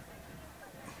was.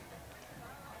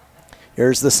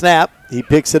 Here's the snap. He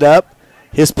picks it up.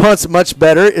 His punt's much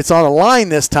better. It's on a line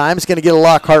this time. It's going to get a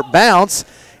Lockhart bounce.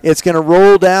 It's going to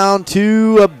roll down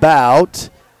to about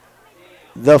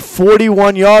the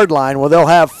 41-yard line where they'll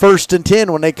have 1st and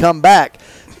 10 when they come back.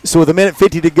 So with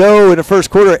 1:50 to go in the first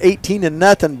quarter,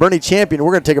 18-0, Boerne-Champion.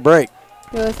 We're going to take a break.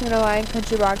 You're listening to Lion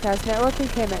Country Broadcast Network and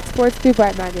KMX Sports through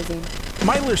Vype Magazine.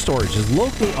 Meitler Storage is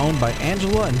locally owned by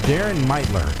Angela and Darren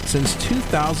Meitler since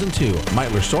 2002.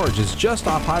 Meitler Storage is just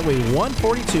off Highway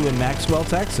 142 in Maxwell,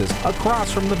 Texas,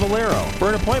 across from the Valero. For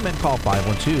an appointment, call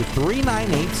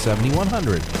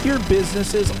 512-398-7100. Your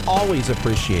business is always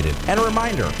appreciated. And a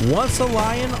reminder, once a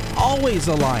Lion, always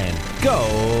a Lion. Go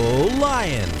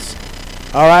Lions!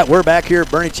 All right, we're back here at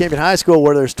Boerne-Champion High School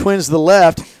where there's twins to the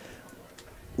left,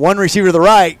 one receiver to the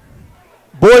right.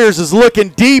 Boyers is looking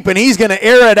deep, and he's going to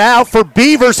air it out for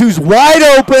Beavers, who's wide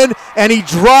open, and he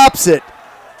drops it.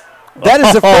 That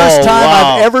is the first time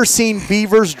wow. I've ever seen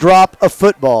Beavers drop a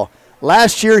football.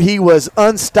 Last year he was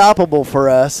unstoppable for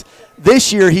us.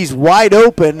 This year he's wide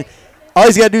open. All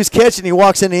he's got to do is catch it, and he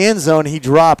walks in the end zone, and he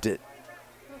dropped it.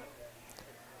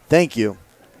 Thank you.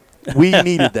 We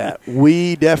needed that.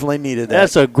 We definitely needed that.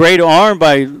 That's a great arm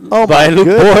by Luke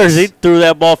Boers. He threw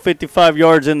that ball 55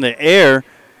 yards in the air.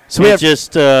 So we have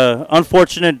just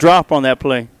unfortunate drop on that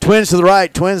play. Twins to the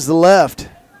right, twins to the left.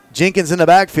 Jenkins in the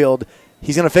backfield.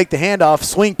 He's going to fake the handoff.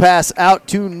 Swing pass out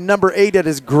to number 8. That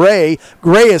is Gray.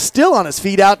 Gray is still on his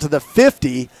feet out to the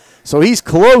 50, so he's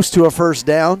close to a first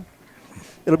down.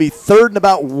 It'll be 3rd and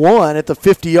about 1 at the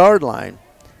 50-yard line.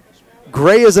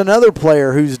 Gray is another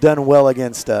player who's done well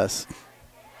against us.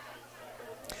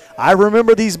 I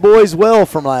remember these boys well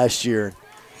from last year.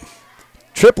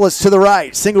 Triplets to the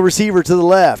right, single receiver to the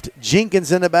left.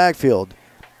 Jenkins in the backfield.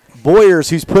 Boyers,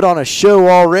 who's put on a show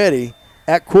already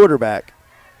at quarterback.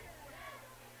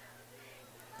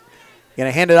 Going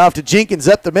to hand it off to Jenkins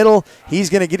up the middle. He's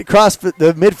going to get across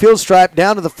the midfield stripe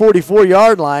down to the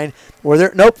 44-yard line.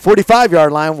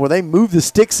 45-yard line, where they move the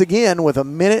sticks again with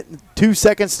 1 minute and 2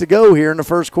 seconds to go here in the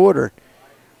first quarter.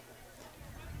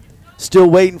 Still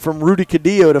waiting from Rudy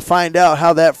Cadillo to find out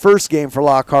how that first game for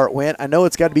Lockhart went. I know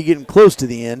it's got to be getting close to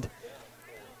the end.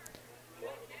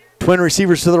 Twin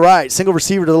receivers to the right, single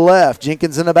receiver to the left.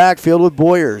 Jenkins in the backfield with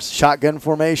Boyers. Shotgun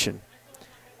formation.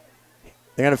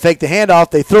 They're going to fake the handoff.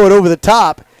 They throw it over the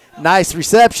top. Nice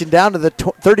reception down to the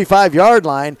 35-yard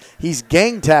line. He's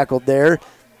gang tackled there.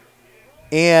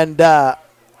 And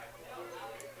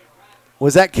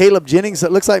was that Caleb Jennings?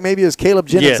 It looks like maybe it was Caleb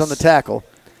Jennings on the tackle.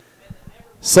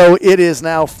 So it is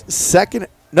now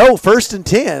first and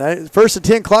 10. First and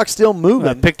 10, clock still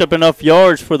moving. Picked up enough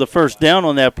yards for the first down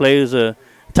on that play. It was a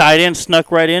tight end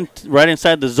snuck right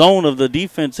inside the zone of the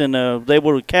defense and was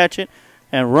able to catch it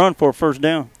and run for a first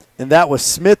down. And that was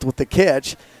Smith with the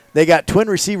catch. They got twin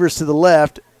receivers to the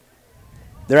left.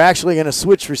 They're actually going to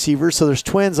switch receivers, so there's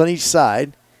twins on each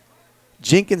side.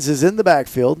 Jenkins is in the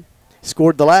backfield,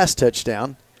 scored the last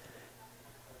touchdown.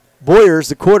 Boyers,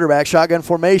 the quarterback, shotgun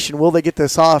formation. Will they get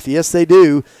this off? Yes, they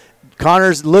do.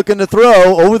 Connor's looking to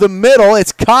throw over the middle.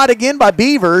 It's caught again by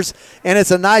Beavers, and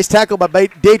it's a nice tackle by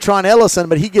Datron Ellison,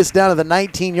 but he gets down to the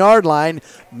 19-yard line.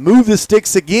 Move the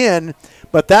sticks again,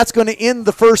 but that's going to end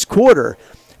the first quarter.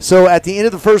 So at the end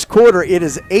of the first quarter, it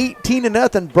is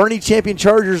 18-0. Boerne-Champion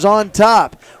Chargers on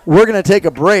top. We're going to take a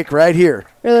break right here.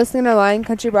 You're listening to Lion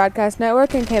Country Broadcast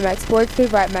Network and KMX Sports through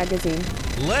Vype Magazine.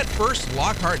 Let First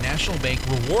Lockhart National Bank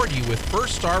reward you with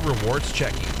First Star Rewards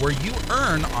Checking, where you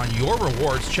earn on your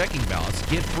rewards checking balance,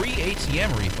 get free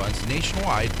ATM refunds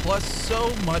nationwide, plus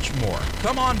so much more.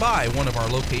 Come on by one of our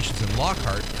locations in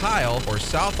Lockhart, Kyle, or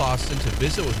South Austin to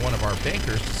visit with one of our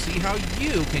bankers to see how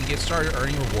you can get started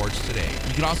earning rewards today.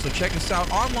 You can also check us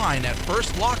out online at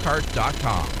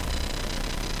firstlockhart.com.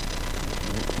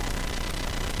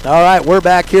 All right, we're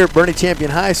back here at Boerne-Champion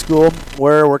High School,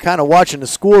 where we're kind of watching the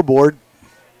scoreboard.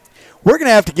 We're going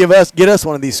to have to get us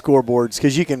one of these scoreboards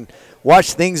because you can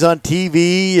watch things on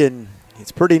TV, and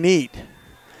it's pretty neat.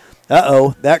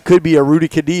 Uh-oh, that could be a Rudy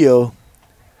Cadillo.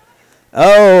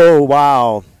 Oh,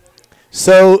 wow.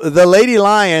 So the Lady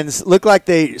Lions look like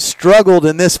they struggled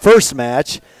in this first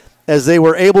match as they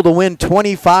were able to win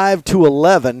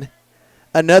 25-11.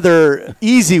 Another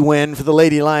easy win for the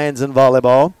Lady Lions in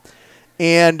volleyball.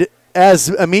 And as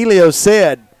Emilio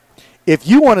said, if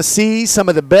you want to see some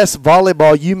of the best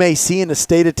volleyball you may see in the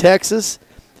state of Texas,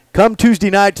 come Tuesday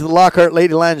night to the Lockhart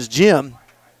Lady Lions gym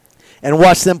and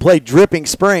watch them play Dripping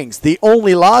Springs. The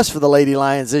only loss for the Lady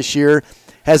Lions this year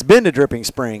has been to Dripping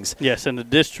Springs. Yes, in the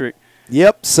district.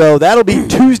 Yep, so that'll be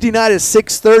Tuesday night at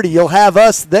 6:30. You'll have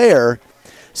us there,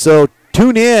 so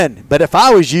tune in. But if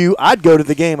I was you, I'd go to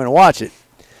the game and watch it.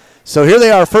 So here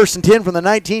they are, 1st and 10 from the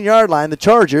 19-yard line. The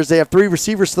Chargers, they have 3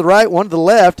 receivers to the right, 1 to the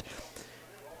left.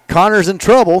 Connor's in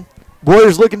trouble.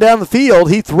 Boyer's looking down the field.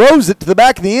 He throws it to the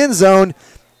back of the end zone.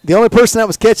 The only person that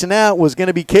was catching out was going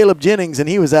to be Caleb Jennings, and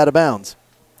he was out of bounds.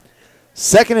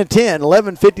 2nd and 10,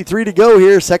 11:53 to go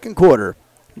here, second quarter.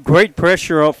 Great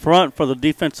pressure up front for the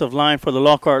defensive line for the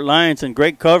Lockhart Lions, and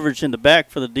great coverage in the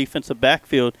back for the defensive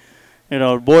backfield. You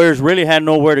know, Boyers really had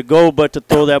nowhere to go but to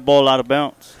throw that ball out of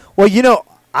bounds. Well, you know,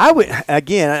 I would,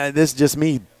 again, this is just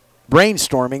me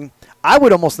brainstorming, I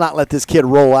would almost not let this kid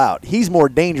roll out. He's more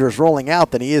dangerous rolling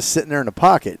out than he is sitting there in the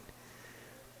pocket.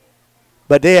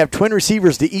 But they have twin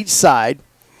receivers to each side.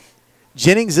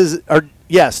 Jennings is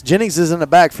in the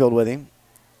backfield with him.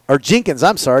 Or Jenkins,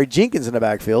 I'm sorry, Jenkins in the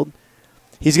backfield.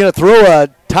 He's going to throw a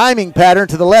timing pattern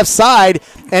to the left side,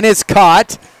 and it's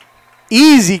caught.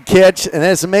 Easy catch, and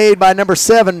it's made by number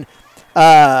 7.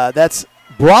 That's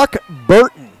Brock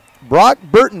Burton. Brock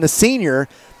Burton, the senior,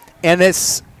 and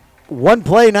it's one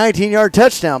play, 19-yard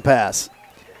touchdown pass.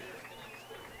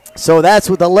 So that's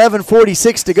with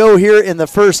 11:46 to go here in the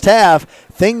first half.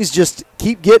 Things just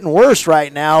keep getting worse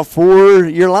right now for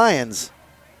your Lions.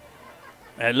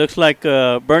 It looks like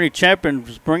Boerne-Champion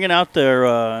is bringing out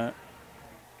their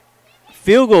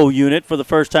field goal unit for the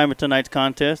first time in tonight's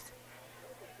contest.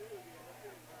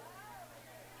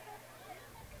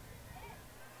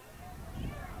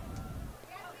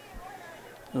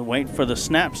 Waiting for the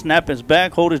snap. Snap is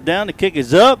back. Hold it down. The kick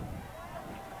is up.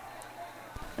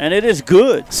 And it is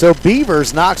good. So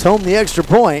Beavers knocks home the extra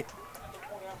point.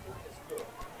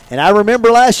 And I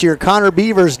remember last year, Connor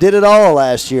Beavers did it all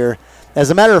last year. As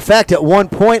a matter of fact, at one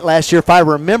point last year, if I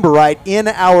remember right, in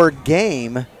our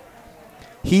game,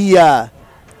 he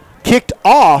kicked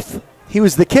off. He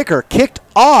was the kicker. Kicked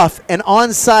off an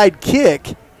onside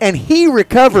kick, and he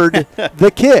recovered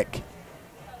the kick.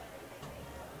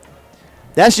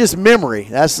 That's just memory.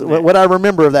 That's what I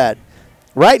remember of that.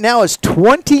 Right now it's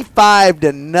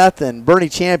 25-0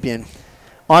 Boerne-Champion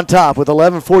on top with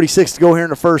 11:46 to go here in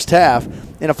the first half.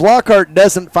 And if Lockhart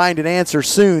doesn't find an answer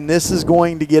soon, this is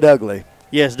going to get ugly.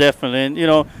 Yes, definitely.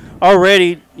 And,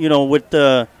 already, with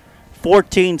the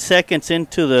 14 seconds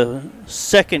into the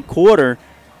second quarter,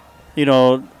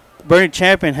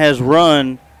 Boerne-Champion has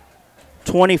run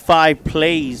 25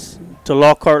 plays to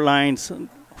Lockhart Lions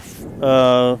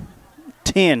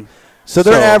 10. So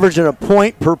they're averaging a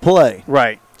point per play.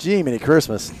 Right. Gee, many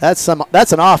Christmas. That's an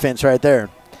offense right there.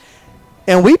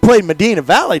 And we played Medina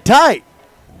Valley tight.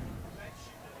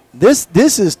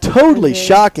 This is totally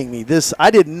shocking me. I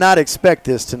did not expect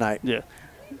this tonight. Yeah.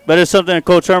 But it's something that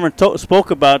Coach Herman spoke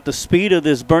about, the speed of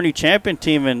this Boerne-Champion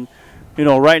team, and,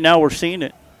 right now we're seeing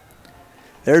it.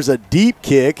 There's a deep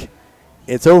kick.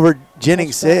 It's over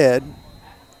Jennings' head,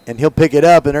 and he'll pick it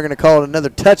up, and they're going to call it another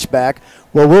touchback.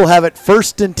 Well, we'll have it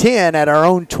 1st and 10 at our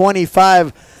own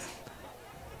 25.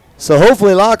 So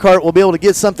hopefully Lockhart will be able to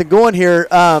get something going here.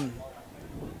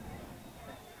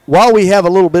 While we have a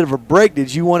little bit of a break,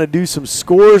 did you want to do some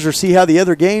scores or see how the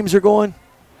other games are going?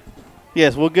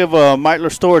 Yes, we'll give a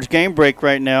Meitler Storage game break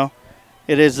right now.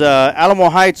 It is Alamo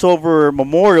Heights over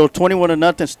Memorial,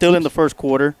 21-0, still in the first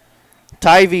quarter.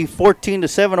 Tivy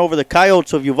 14-7 over the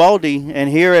Coyotes of Uvalde, and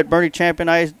here at Boerne-Champion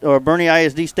Boerne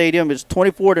ISD Stadium, it's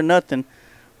 24-0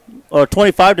 or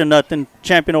 25-0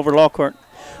 Champion over Lockhart.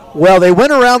 Well, they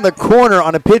went around the corner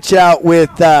on a pitch out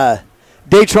with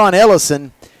Datron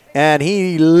Ellison, and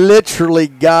he literally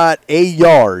got a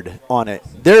yard on it.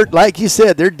 Like you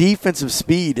said, their defensive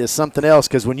speed is something else,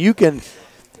 because when you can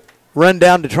run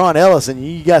down Datron Ellison,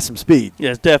 you got some speed.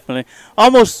 Yes, definitely.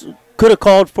 Almost could have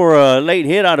called for a late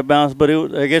hit out of bounds, but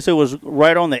I guess it was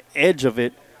right on the edge of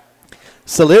it.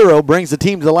 Solero brings the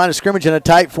team to the line of scrimmage in a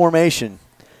tight formation.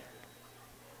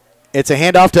 It's a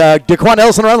handoff to Daquan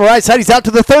Ellison around the right side. He's out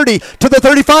to the 30, to the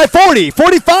 35, 40,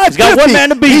 45, He's got 50. one man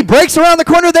to beat. He breaks around the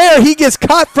corner there. He gets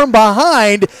caught from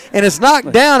behind and is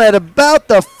knocked down at about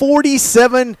the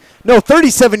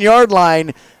 37-yard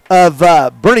line of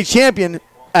Boerne-Champion.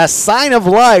 A sign of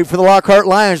life for the Lockhart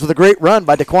Lions with a great run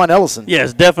by Daquan Ellison.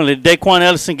 Yes, definitely. Daquan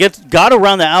Ellison got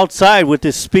around the outside with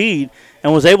his speed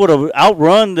and was able to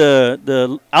outrun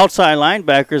the outside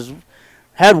linebackers.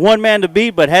 Had one man to beat,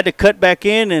 but had to cut back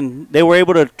in, and they were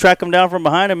able to track him down from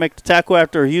behind and make the tackle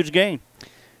after a huge gain.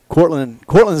 Cortland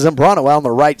Zambrano on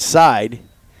the right side.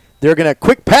 They're going to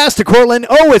quick pass to Cortland.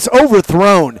 Oh, it's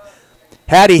overthrown.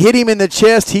 Had he hit him in the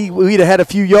chest, we'd have had a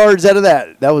few yards out of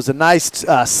that. That was a nice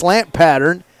slant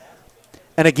pattern.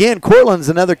 And again, Cortland's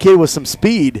another kid with some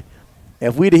speed.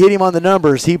 If we'd have hit him on the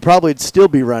numbers, he probably would still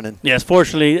be running. Yes,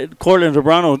 fortunately, Cortland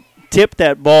Zambrano tipped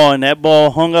that ball, and that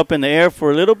ball hung up in the air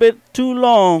for a little bit too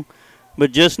long,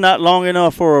 but just not long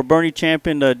enough for a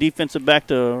Boerne-Champion defensive back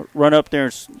to run up there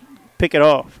and pick it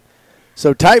off.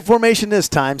 So tight formation this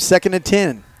time, 2nd and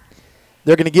 10.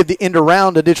 They're going to give the end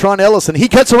around to Datron Ellison. He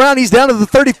cuts around. He's down to the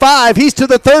 35. He's to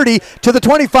the 30, to the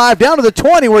 25, down to the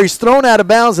 20, where he's thrown out of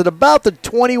bounds at about the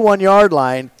 21-yard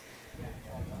line.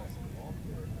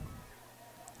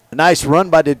 A nice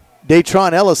run by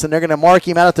Datron Ellison. They're going to mark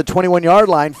him out at the 21-yard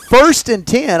line. 1st and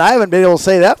 10. I haven't been able to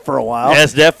say that for a while.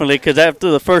 Yes, definitely, because after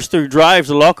the first 3 drives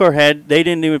the Lockhart had, they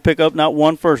didn't even pick up not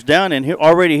one first down. And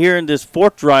already here in this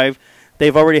 4th drive,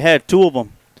 they've already had 2 of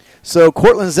them. So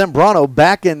Cortland Zambrano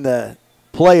back in the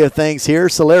play of things here.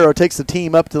 Solero takes the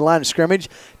team up to the line of scrimmage.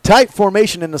 Tight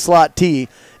formation in the slot T.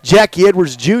 Jackie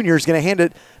Edwards Jr. is going to hand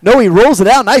it. No, he rolls it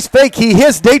out. Nice fake. He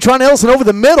hits Datron Ellison over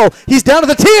the middle. He's down to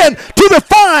the 10, to the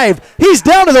 5. He's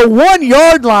down to the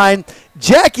 1-yard line.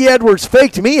 Jackie Edwards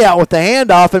faked me out with the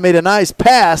handoff and made a nice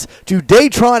pass to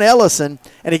Datron Ellison,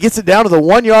 and he gets it down to the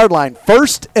 1 yard line.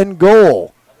 1st and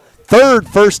goal. 3rd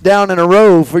first down in a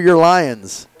row for your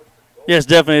Lions. Yes,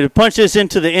 definitely. To punch this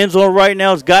into the end zone right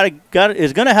now is going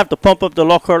to have to pump up the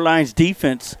Lockhart Lions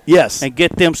defense. Yes. And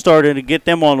get them started and get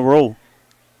them on the roll.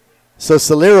 So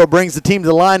Solero brings the team to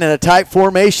the line in a tight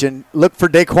formation. Look for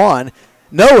Daquan.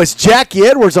 No, it's Jackie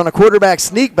Edwards on a quarterback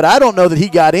sneak, but I don't know that he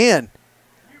got in.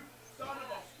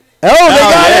 Oh,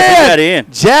 they got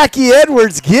in. Jackie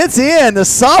Edwards gets in. The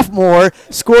sophomore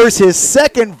scores his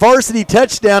 2nd varsity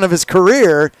touchdown of his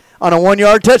career on a 1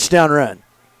 yard touchdown run.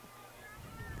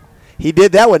 He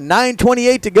did that with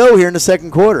 9:28 to go here in the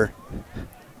 2nd quarter.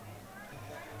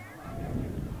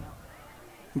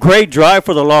 Great drive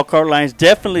for the Lockhart Lions.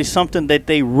 Definitely something that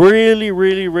they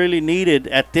really needed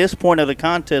at this point of the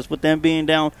contest, with them being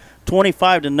down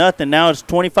 25-0. Now it's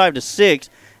 25-6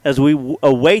 as we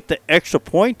await the extra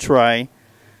point try.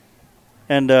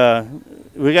 And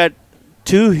we got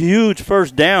 2 huge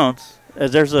first downs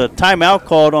as there's a timeout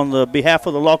called on the behalf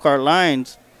of the Lockhart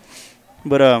Lions.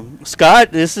 But,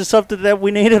 Scott, this is something that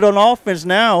we needed on offense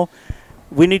now.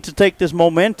 We need to take this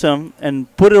momentum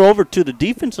and put it over to the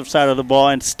defensive side of the ball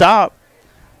and stop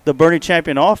the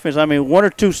Boerne-Champion offense. I mean, 1 or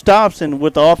 2 stops, and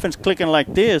with the offense clicking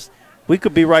like this, we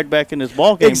could be right back in this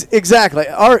ball game. Exactly.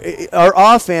 Our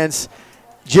offense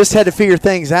just had to figure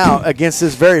things out against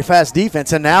this very fast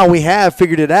defense, and now we have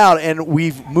figured it out, and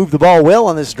we've moved the ball well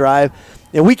on this drive.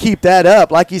 And we keep that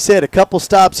up. Like you said, a couple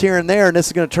stops here and there, and this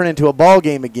is going to turn into a ball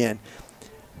game again.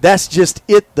 That's just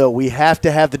it, though. We have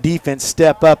to have the defense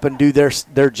step up and do their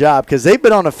job because they've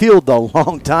been on the field a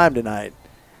long time tonight.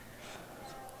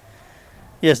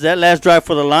 Yes, that last drive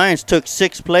for the Lions took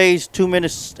 6 plays, 2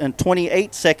 minutes and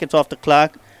 28 seconds off the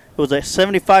clock. It was a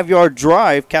 75-yard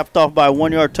drive capped off by a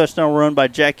 1 yard touchdown run by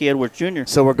Jackie Edwards Jr.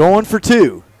 So we're going for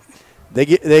 2. They're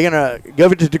going to go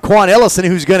to Daquan Ellison,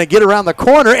 who's going to get around the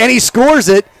corner, and he scores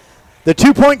it. The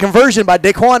 2-point conversion by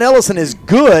Daquan Ellison is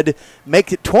good.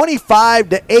 Make it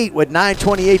 25-8 with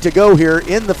 9:28 to go here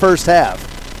in the first half.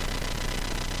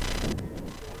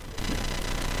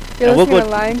 You're listening to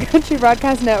Lion Country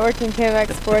Broadcast Network and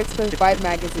KMX Sports with Vype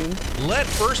Magazine. Let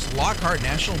First Lockhart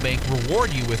National Bank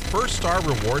reward you with First Star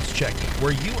Rewards Checking,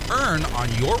 where you earn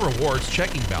on your rewards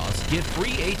checking balance, get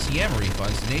free ATM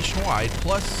refunds nationwide,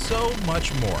 plus so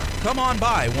much more. Come on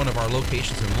by one of our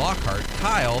locations in Lockhart,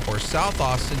 Kyle, or South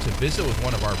Austin to visit with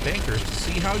one of our bankers to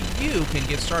see how you can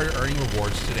get started earning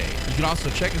rewards today. You can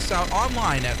also check us out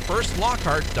online at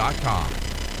firstlockhart.com.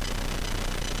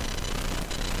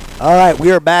 All right,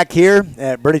 we are back here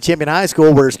at Boerne-Champion High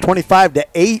School where it's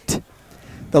 25-8.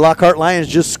 The Lockhart Lions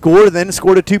just scored, then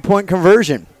scored a 2-point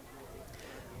conversion.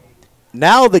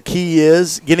 Now the key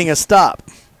is getting a stop.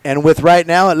 And with right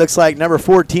now, it looks like number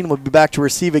 14 will be back to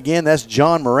receive again. That's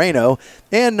John Moreno.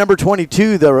 And number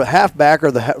 22, the halfback, or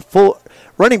the full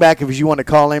running back, if you want to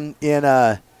call him, in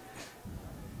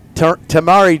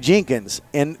Tamari Jenkins.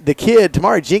 And the kid,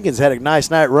 Tamari Jenkins, had a nice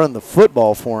night running the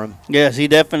football for him. Yes, he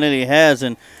definitely has.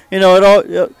 And, you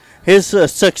know, his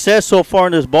success so far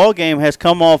in this ball game has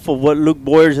come off of what Luke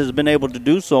Boyers has been able to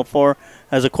do so far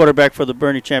as a quarterback for the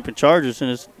Boerne-Champion Chargers,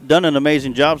 and has done an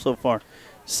amazing job so far.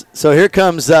 So here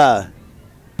comes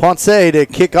Ponce to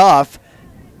kick off,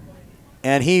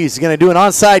 and he's going to do an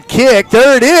onside kick.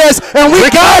 There it is, and we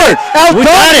got it.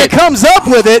 Aldania comes up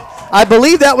with it. I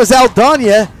believe that was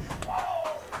Aldania.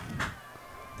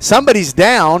 Somebody's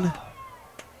down.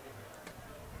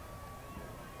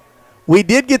 We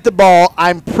did get the ball.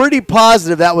 I'm pretty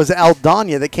positive that was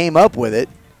Aldania that came up with it.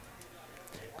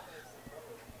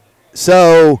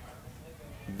 So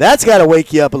that's got to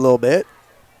wake you up a little bit.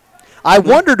 I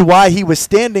wondered why he was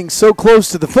standing so close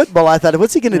to the football. I thought,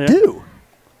 what's he going to do?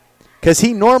 Because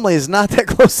he normally is not that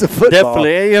close to football.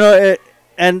 Definitely. You know,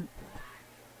 and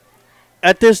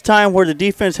at this time where the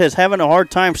defense is having a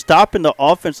hard time stopping the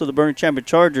offense of the Boerne-Champion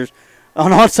Chargers,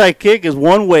 an onside kick is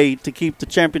one way to keep the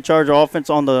Champion Charger offense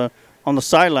on the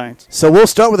sidelines. So we'll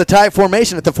start with a tight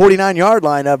formation at the 49-yard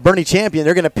line of Boerne-Champion.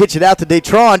 They're going to pitch it out to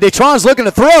Datron. Datron's looking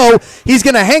to throw. He's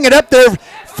going to hang it up there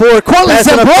for Cortland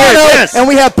Zambrano. Yes. And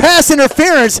we have pass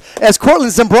interference as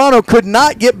Cortland Zambrano could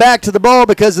not get back to the ball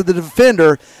because of the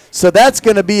defender. So that's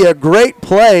going to be a great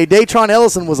play. Datron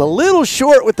Ellison was a little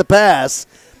short with the pass,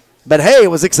 but hey,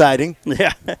 it was exciting.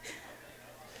 Yeah.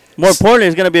 More importantly,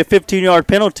 it's going to be a 15-yard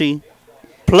penalty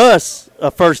plus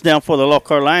a first down for the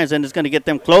Lockhart Lions, and it's going to get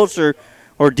them closer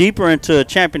or deeper into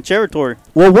champion territory.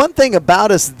 Well, one thing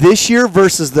about us this year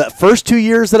versus the first 2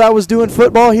 years that I was doing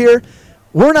football here,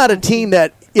 we're not a team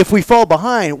that if we fall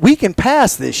behind, we can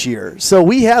pass this year. So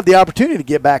we have the opportunity to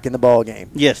get back in the ball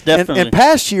game. Yes, definitely. And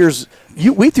past years,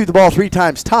 we threw the ball 3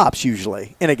 times tops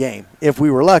usually in a game if we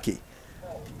were lucky.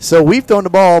 So we've thrown the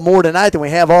ball more tonight than we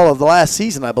have all of the last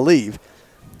season, I believe.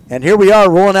 And here we are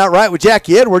rolling out right with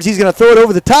Jackie Edwards. He's going to throw it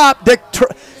over the top.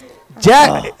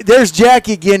 There's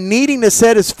Jackie again, needing to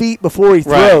set his feet before he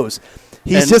throws.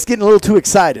 He's just getting a little too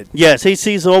excited. Yes, he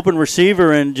sees the open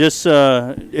receiver and just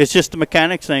it's just the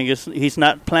mechanics thing. He's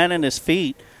not planting his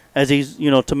feet as he's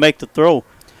to make the throw,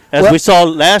 as we saw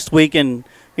last week, and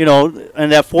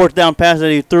and that 4th down pass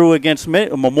that he threw against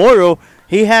Memorial.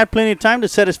 He had plenty of time to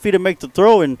set his feet and make the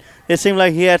throw, and it seemed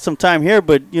like he had some time here.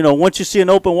 But once you see an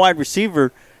open wide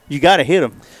receiver, you got to hit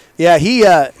him. Yeah,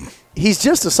 he's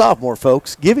just a sophomore,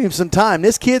 folks. Give him some time.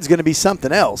 This kid's going to be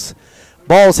something else.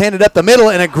 Ball's handed up the middle,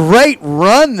 and a great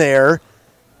run there.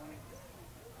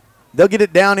 They'll get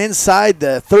it down inside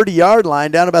the 30-yard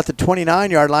line, down about the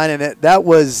 29-yard line, and that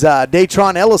was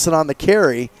Datron Ellison on the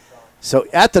carry. So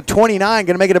at the 29,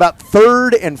 going to make it about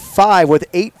 3rd and 5 with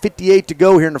 8:58 to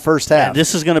go here in the first half. Yeah,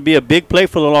 this is going to be a big play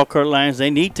for the Lockhart Lions. They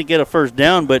need to get a first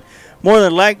down, but more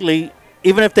than likely,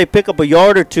 even if they pick up a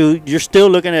yard or two, you're still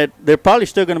looking at – they're probably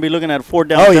still going to be looking at a 4th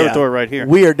down territory right here.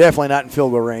 We are definitely not in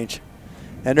field goal range.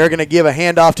 And they're going to give a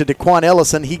handoff to Daquan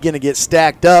Ellison. He's going to get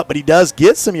stacked up, but he does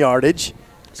get some yardage.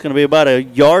 It's going to be about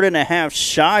 1.5 yards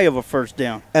shy of a first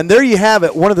down. And there you have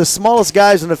it. One of the smallest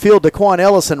guys in the field, Daquan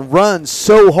Ellison, runs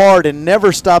so hard and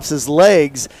never stops his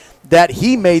legs that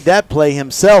he made that play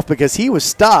himself because he was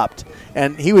stopped,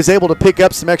 and he was able to pick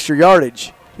up some extra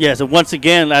yardage. Yes, and once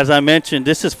again, as I mentioned,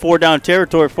 this is 4-down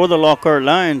territory for the Lockhart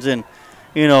Lions, and,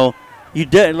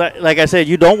 like I said,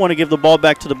 you don't want to give the ball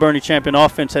back to the Boerne-Champion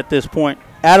offense at this point.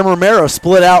 Adam Romero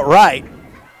split out right.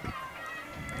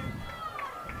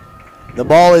 The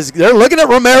ball is – they're looking at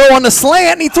Romero on the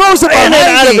slant, and he throws it behind him.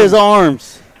 Out of his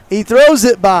arms. He throws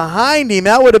it behind him.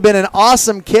 That would have been an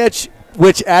awesome catch,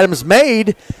 which Adams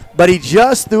made, but he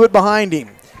just threw it behind him.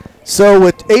 So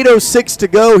with 8:06 to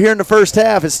go here in the first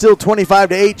half, it's still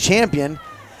 25-8 Champion,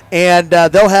 and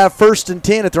they'll have 1st and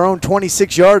 10 at their own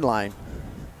 26-yard line.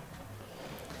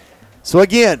 So,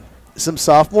 again, some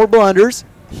sophomore blunders.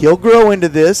 He'll grow into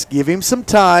this. Give him some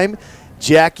time.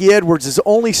 Jackie Edwards is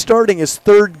only starting his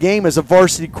 3rd game as a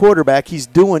varsity quarterback. He's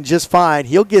doing just fine.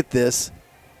 He'll get this.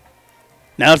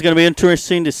 Now it's going to be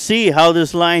interesting to see how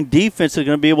this line defense is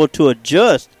going to be able to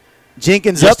adjust.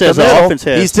 Jenkins up the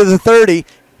middle. He's to the 30.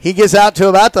 He gets out to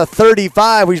about the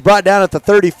 35. He's brought down at the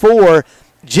 34.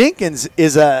 Jenkins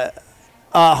is a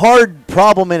hard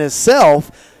problem in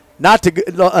itself, not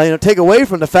to take away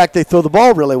from the fact they throw the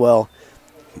ball really well.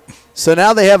 So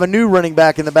now they have a new running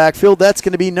back in the backfield. That's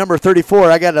going to be number 34.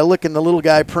 I got to look in the little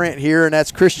guy print here, and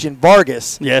that's Christian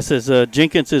Vargas. Yes, as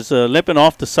Jenkins is limping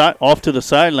off to the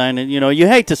sideline, and you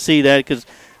hate to see that because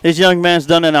this young man's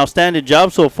done an outstanding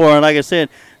job so far. And like I said,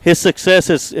 his success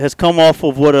has come off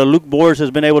of what Luke Boers has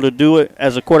been able to do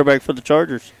as a quarterback for the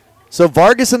Chargers. So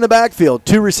Vargas in the backfield,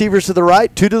 2 receivers to the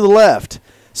right, 2 to the left.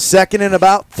 2nd and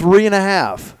about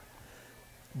 3.5.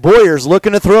 Boyers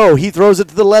looking to throw. He throws it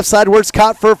to the left side where it's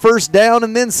caught for a first down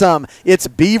and then some. It's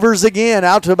Beavers again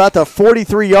out to about the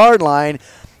 43-yard line.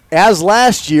 As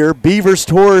last year, Beavers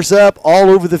tore us up all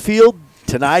over the field.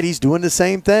 Tonight he's doing the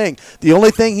same thing. The only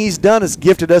thing he's done is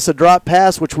gifted us a drop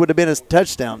pass, which would have been a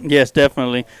touchdown. Yes,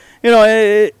 definitely.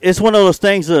 It's one of those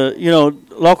things,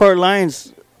 Lockhart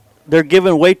Lions, they're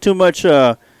giving way too much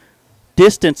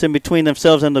distance in between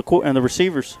themselves and the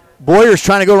receivers. Boyer's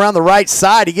trying to go around the right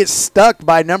side. He gets stuck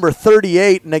by number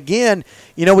 38. And again,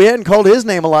 we hadn't called his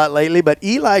name a lot lately, but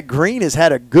Eli Green has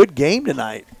had a good game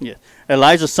tonight. Yeah,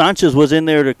 Elijah Sanchez was in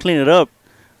there to clean it up.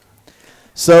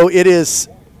 So it is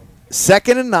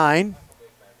 2nd and 9.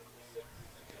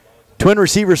 Twin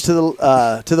receivers to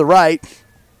the right.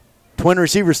 Twin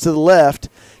receivers to the left.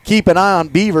 Keep an eye on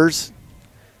Beavers.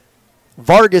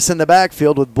 Vargas in the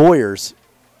backfield with Boyers.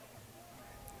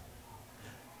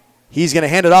 He's going to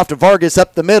hand it off to Vargas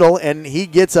up the middle, and he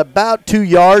gets about 2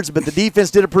 yards, but the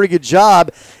defense did a pretty good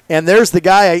job. And there's the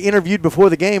guy I interviewed before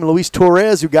the game, Luis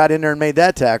Torres, who got in there and made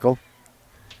that tackle.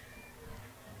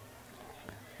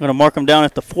 I'm going to mark him down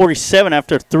at the 47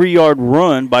 after a 3-yard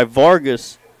run by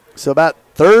Vargas. So about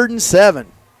 3rd and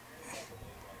 7.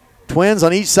 Twins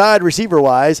on each side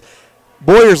receiver-wise.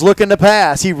 Boyer's looking to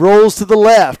pass. He rolls to the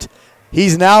left.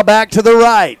 He's now back to the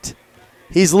right.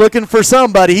 He's looking for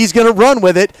somebody. He's going to run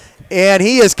with it. And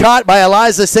he is caught by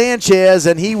Eliza Sanchez,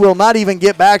 and he will not even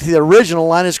get back to the original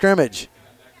line of scrimmage.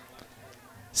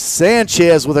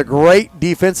 Sanchez with a great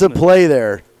defensive play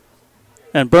there.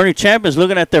 And Boerne-Champion is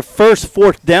looking at their first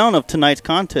 4th down of tonight's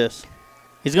contest.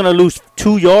 He's going to lose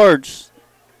 2 yards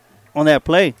on that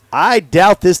play. I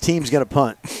doubt this team's going to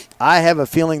punt. I have a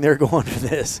feeling they're going for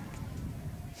this.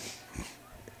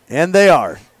 And they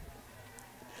are.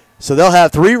 So they'll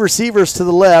have 3 receivers to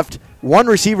the left, 1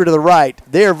 receiver to the right.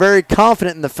 They are very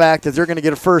confident in the fact that they're going to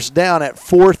get a first down at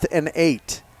 4th and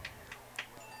 8.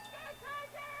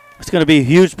 It's going to be a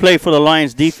huge play for the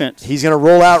Lions defense. He's going to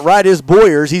roll out right as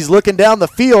Boyers. He's looking down the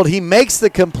field. He makes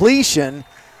the completion,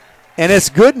 and it's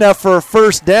good enough for a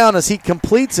first down as he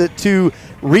completes it to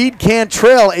Reed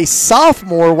Cantrell, a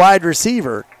sophomore wide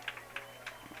receiver.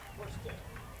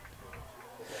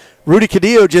 Rudy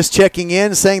Cadillo just checking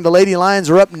in, saying the Lady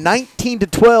Lions are up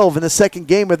 19-12 in the second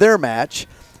game of their match.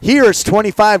 Here it's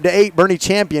 25-8,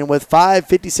 Boerne-Champion with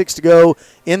 5:56 to go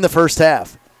in the first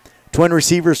half. Twin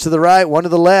receivers to the right, 1 to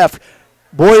the left.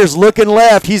 Boyer's looking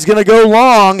left. He's going to go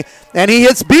long, and he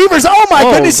hits Beavers. Oh, my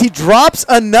goodness, he drops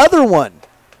another one.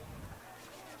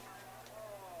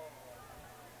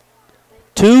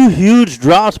 2 huge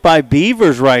drops by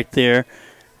Beavers right there.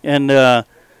 And,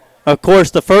 of course,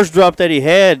 the first drop that he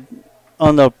had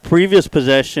on the previous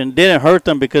possession didn't hurt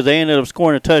them because they ended up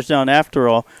scoring a touchdown after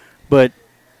all. But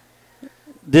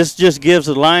this just gives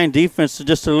the Lion defense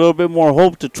just a little bit more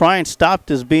hope to try and stop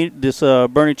this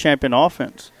Boerne-Champion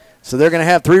offense. So they're going to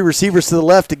have 3 receivers to the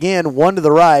left again, 1 to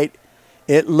the right.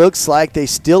 It looks like they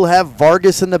still have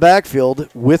Vargas in the backfield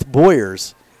with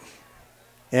Boyers.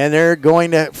 And they're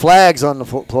going to flags on the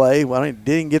play. Well, I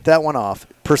didn't get that one off.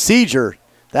 Procedure,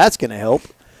 that's going to help.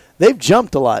 They've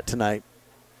jumped a lot tonight.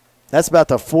 That's about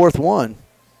the 4th one.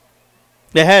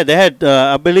 They had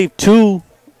I believe 2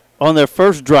 on their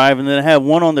first drive, and then they had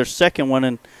 1 on their second one,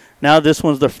 and now this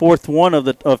one's their 4th one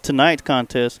of tonight's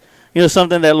contest. You know,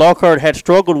 something that Lockhart had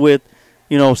struggled with,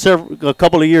 you know, a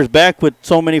couple of years back with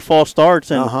so many false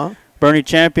starts, and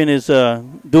Boerne-Champion is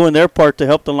doing their part to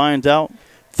help the Lions out.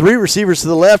 3 receivers to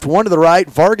the left, 1 to the right.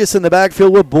 Vargas in the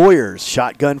backfield with Boyers.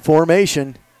 Shotgun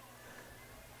formation.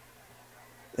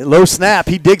 Low snap.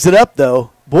 He digs it up,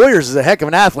 though. Boyers is a heck of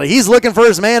an athlete. He's looking for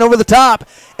his man over the top,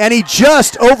 and he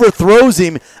just overthrows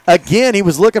him. Again, he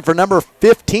was looking for number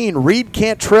 15, Reed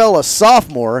Cantrell, a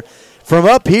sophomore. From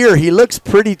up here, he looks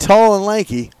pretty tall and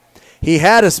lanky. He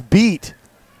had us beat.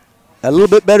 A little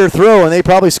bit better throw, and they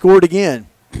probably scored again.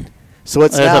 So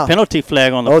it's There's a penalty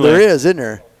flag on the play. Oh, there is, isn't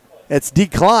there? It's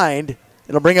declined.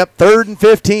 It'll bring up 3rd and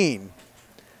 15.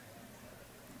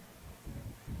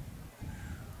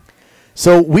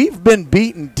 So we've been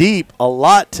beaten deep a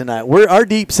lot tonight. Our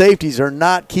deep safeties are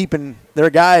not keeping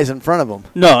their guys in front of them.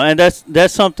 No, and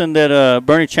that's something that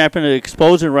Boerne-Champion is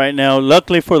exposing right now.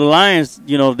 Luckily for the Lions,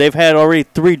 you know, they've had already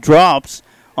 3 drops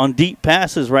on deep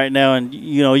passes right now, and,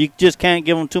 you know, you just can't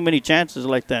give them too many chances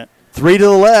like that. 3 to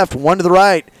the left, 1 to the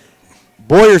right.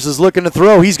 Boyers is looking to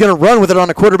throw. He's going to run with it on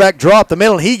a quarterback drop the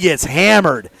middle, and he gets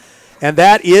hammered. And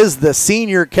that is the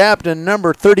senior captain,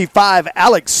 number 35,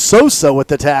 Alex Sosa, with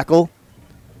the tackle.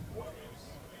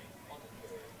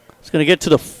 Going to get to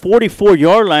the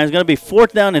 44-yard line. It's going to be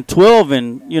 4th down and 12,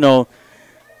 and, you know,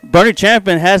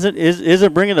 Boerne-Champion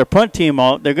isn't bringing their punt team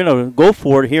out. They're going to go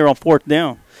for it here on 4th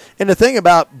down. And the thing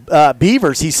about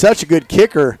Beavers, he's such a good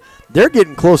kicker, they're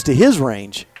getting close to his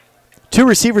range. 2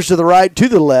 receivers to the right, 2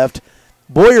 to the left.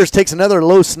 Boyers takes another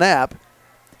low snap.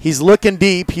 He's looking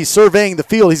deep. He's surveying the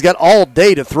field. He's got all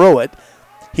day to throw it.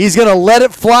 He's going to let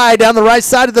it fly down the right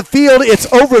side of the field.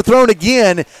 It's overthrown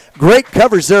again. Great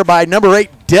coverage there by number 8,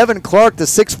 Devin Clark, the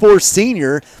 6'4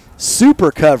 senior.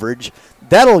 Super coverage.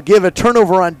 That'll give a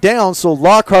turnover on down, so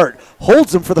Lockhart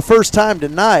holds them for the first time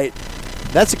tonight.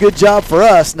 That's a good job for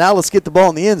us. Now let's get the ball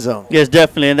in the end zone. Yes,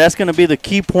 definitely, and that's going to be the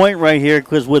key point right here,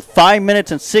 because with 5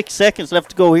 minutes and 6 seconds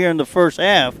left to go here in the first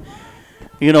half,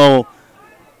 you know,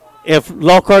 if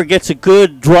Lockhart gets a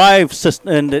good drive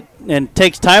and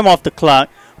takes time off the clock,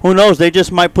 who knows? They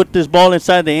just might put this ball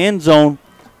inside the end zone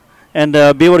and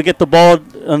be able to get the ball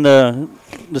in the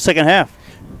second half.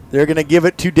 They're going to give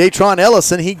it to Datron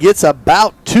Ellison. He gets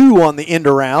about 2 on the end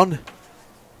around.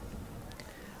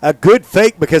 A good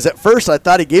fake, because at first I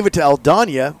thought he gave it to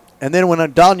Aldana, and then when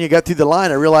Aldana got through the line,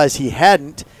 I realized he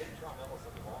hadn't.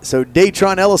 So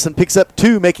Datron Ellison picks up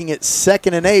 2, making it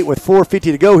 2nd and 8 with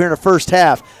 4:50 to go here in the first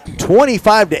half.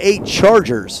 25-8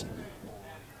 Chargers.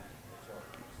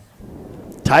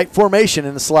 Tight formation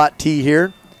in the slot T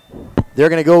here. They're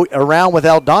going to go around with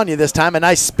Aldana this time. A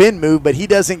nice spin move, but he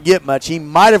doesn't get much. He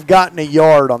might have gotten a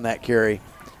yard on that carry.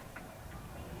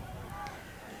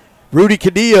 Rudy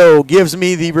Cadillo gives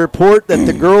me the report that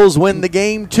the girls win the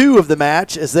game 2 of the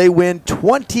match as they win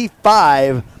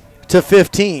 25-15.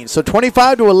 So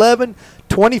 25-11,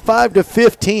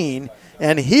 25-15,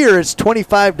 and here it's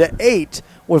 25-8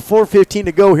 with 4:15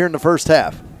 to go here in the first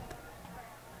half.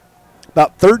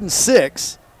 About 3rd and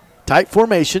 6. Tight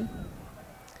formation.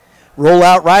 Roll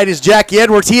out right is Jackie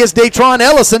Edwards. He is Datron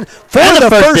Ellison for the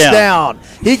first down.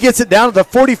 He gets it down to the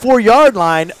 44-yard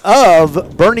line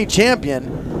of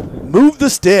Boerne-Champion. Move the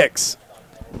sticks.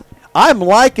 I'm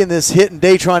liking this hitting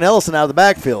Datron Ellison out of the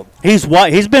backfield. He's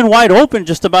been wide open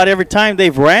just about every time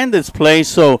they've ran this play.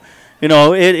 So, you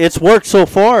know, it's worked so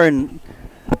far, and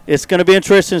it's going to be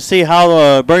interesting to see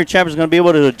how Boerne-Champion is going to be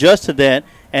able to adjust to that,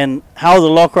 and how the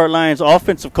Lockhart Lions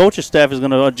offensive coaching staff is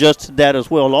going to adjust to that as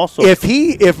well also.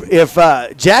 If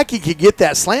Jackie could get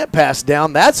that slant pass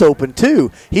down, that's open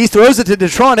too. He throws it to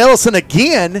Datron Ellison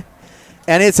again,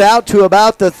 and it's out to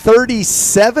about the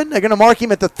 37. They're going to mark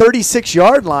him at the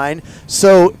 36-yard line.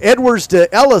 So Edwards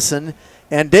to Ellison,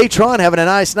 and Datron having a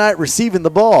nice night receiving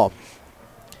the ball.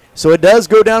 So it does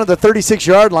go down to the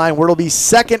 36-yard line where it'll be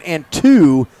 2nd and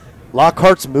 2.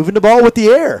 Lockhart's moving the ball with the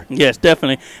air. Yes,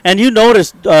 definitely. And you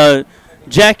noticed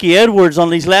Jackie Edwards on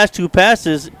these last 2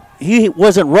 passes, he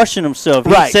wasn't rushing himself.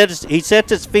 Right. He sets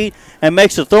his feet and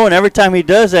makes a throw, and every time he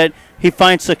does that, he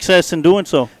finds success in doing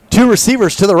so. 2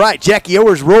 receivers to the right. Jackie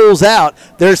Edwards rolls out.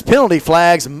 There's penalty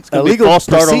flags, illegal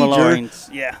procedure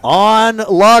on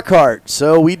Lockhart.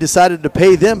 So we decided to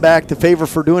pay them back the favor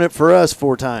for doing it for us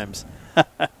 4 times.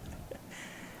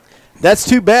 That's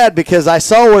too bad because I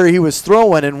saw where he was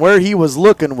throwing, and where he was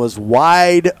looking was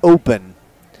wide open.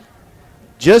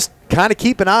 Just kind of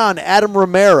keep an eye on Adam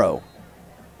Romero.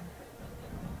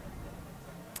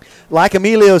 Like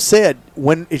Emilio said,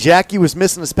 when Jackie was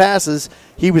missing his passes,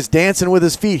 he was dancing with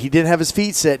his feet. He didn't have his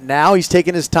feet set. Now he's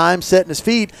taking his time setting his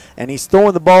feet, and he's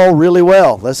throwing the ball really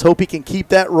well. Let's hope he can keep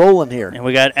that rolling here. And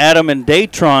we got Adam and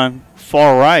Datron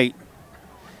far right.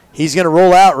 He's going to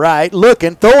roll out right,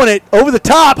 looking, throwing it over the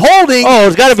top, holding. Oh,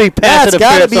 it's got to be pass. That's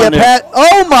got to be a pass.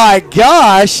 Oh, my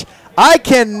gosh. I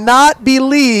cannot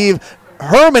believe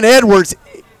Herman Edwards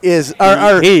is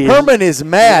Herman is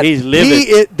mad. He's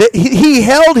livid. He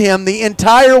held him the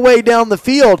entire way down the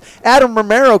field. Adam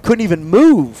Romero couldn't even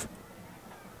move.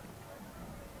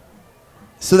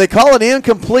 So they call it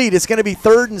incomplete. It's going to be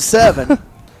 3rd and 7.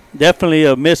 Definitely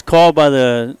a missed call by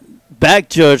the back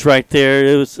judge right there.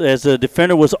 It was as a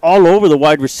defender was all over the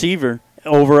wide receiver,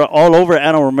 all over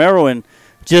Adam Romero, and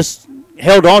just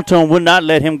held on to him, would not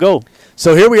let him go.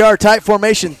 So here we are, tight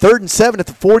formation, 3rd and 7 at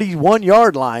the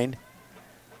 41-yard line.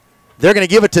 They're going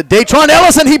to give it to Datron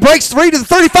Ellison. He breaks 3 to the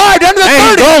 35, down to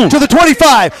the 30, to the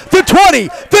 25, the 20,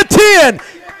 the 10.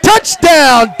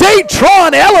 Touchdown,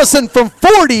 Datron Ellison from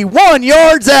 41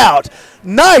 yards out.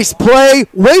 Nice play.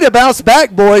 Way to bounce back,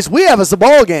 boys. We have us a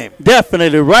ball game.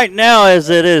 Definitely. Right now,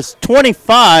 as it is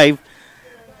 25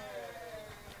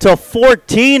 to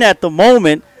 14 at the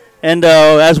moment, and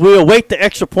as we await the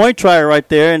extra point try right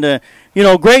there, and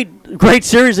great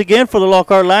series again for the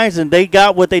Lockhart Lions, and they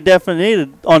got what they definitely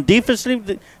needed on defense.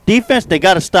 They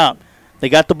got to stop. They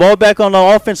got the ball back on the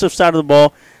offensive side of the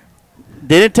ball.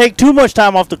 They didn't take too much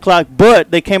time off the clock, but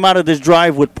they came out of this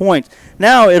drive with points.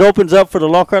 Now it opens up for the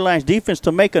Lockhart Lions defense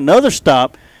to make another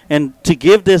stop and to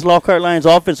give this Lockhart Lions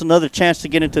offense another chance to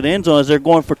get into the end zone as they're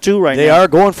going for 2 right now. They are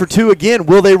going for 2 again.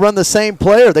 Will they run the same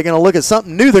play, or are they going to look at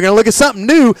something new? They're going to look at something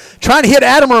new, trying to hit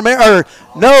Adam Romero.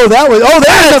 No,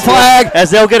 there's the flag. As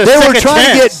they'll get a second chance. They were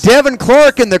trying to get Devin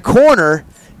Clark in the corner.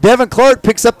 Devin Clark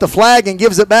picks up the flag and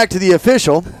gives it back to the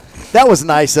official. That was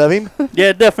nice of him.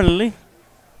 Yeah, definitely.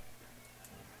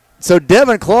 So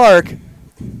Devin Clark,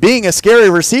 being a scary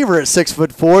receiver at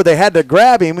 6'4", they had to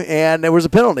grab him, and there was a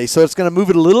penalty. So it's going to move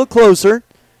it a little closer.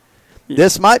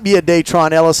 This might be a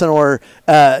Datron Ellison or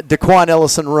Daquan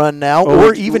Ellison run now,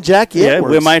 or even Jackie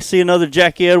Edwards. We might see another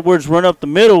Jackie Edwards run up the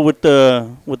middle with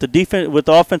the defense, with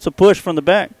the offensive push from the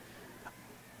back.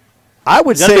 I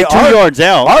would say 2 yards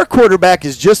out. Our quarterback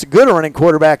is just as good a running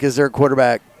quarterback as their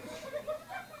quarterback.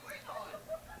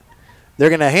 They're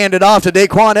going to hand it off to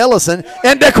Daquan Ellison,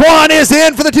 and Daquan is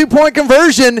in for the 2-point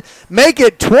conversion. Make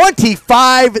it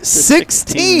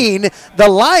 25-16. The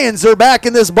Lions are back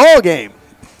in this ball game.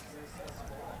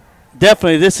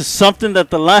 Definitely, this is something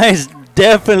that the Lions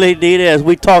definitely needed, as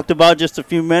we talked about just a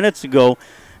few minutes ago.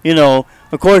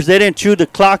 Of course, they didn't chew the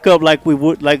clock up like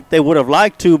they would have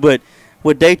liked to, but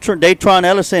with Datron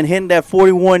Ellison hitting that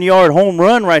 41-yard home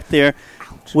run right there,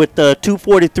 with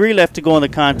 2:43 left to go in the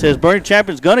contest,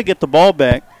 Boerne-Champion's going to get the ball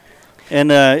back,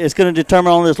 and it's going to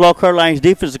determine on this Lockhart Lions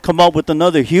defense to come up with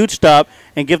another huge stop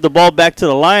and give the ball back to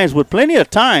the Lions with plenty of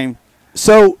time.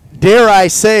 So, dare I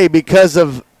say, because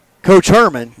of Coach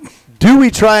Herman, do we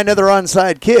try another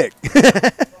onside kick?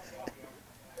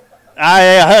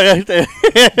 I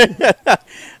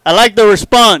like the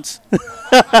response.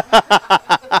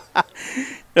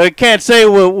 I can't say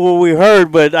what we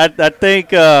heard, but I think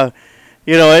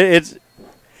it's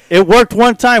It worked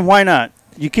one time. Why not?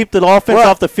 You keep the offense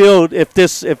off the field if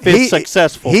it's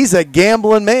successful. He's a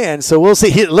gambling man, so we'll see.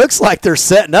 It looks like they're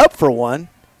setting up for one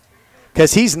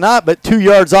because he's not but 2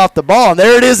 yards off the ball. And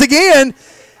there it is again.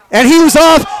 And he was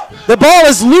off. The ball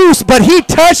is loose, but he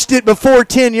touched it before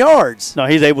 10 yards. No,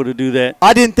 he's able to do that.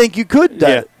 I didn't think you could.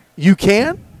 You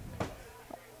can?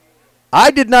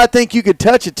 I did not think you could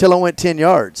touch it till it went 10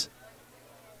 yards.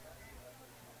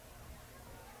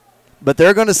 But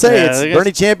they're going to say it's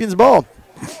Boerne-Champion's ball.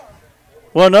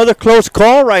 Well, another close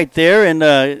call right there. And,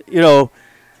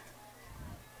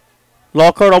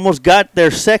 Lockhart almost got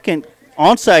their second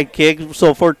onside kick.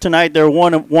 So for tonight, they're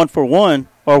one for one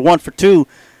or 1 for 2.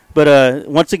 But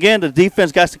once again, the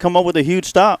defense got to come up with a huge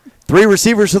stop. 3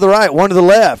 receivers to the right, 1 to the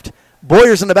left.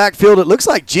 Boyer's in the backfield. It looks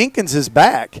like Jenkins is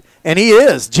back, and he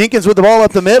is. Jenkins with the ball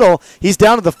up the middle. He's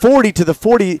down to the 40 to the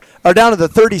 40, or down to the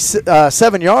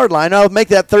 37-yard line. I'll make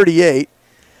that 38.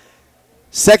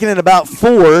 Second and about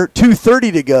 4,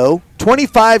 2:30 to go.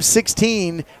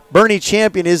 25-16.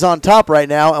 Boerne-Champion is on top right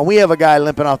now, and we have a guy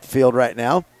limping off the field right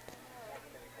now.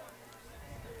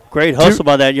 Great hustle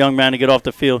by that young man to get off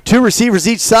the field. 2 receivers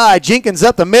each side. Jenkins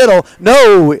up the middle.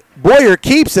 No, Boyer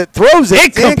keeps it, throws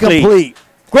it. Incomplete.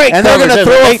 Great and coverage. They're going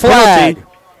to throw a flag.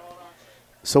 Penalty.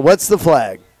 So what's the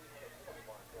flag?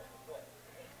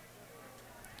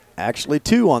 Actually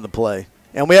 2 on the play.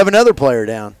 And we have another player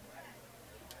down.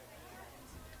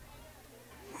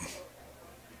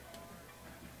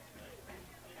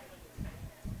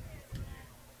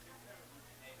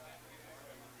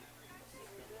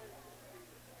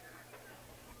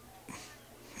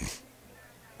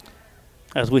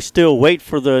 As we still wait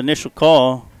for the initial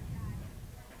call.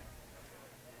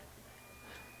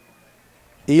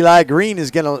 Eli Green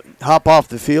is going to hop off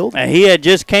the field. And he had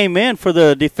just came in for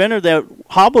the defender that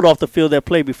hobbled off the field that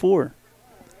play before.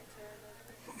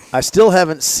 I still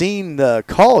haven't seen the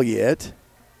call yet.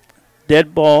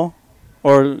 Dead ball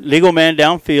or legal man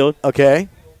downfield. Okay.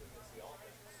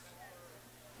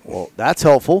 Well, that's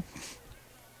helpful.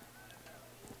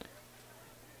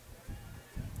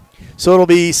 So it'll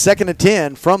be 2nd and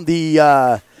 10 from the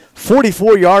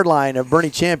 44-yard line of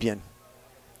Boerne-Champion.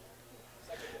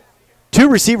 2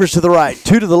 receivers to the right,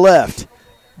 2 to the left.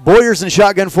 Boyer's in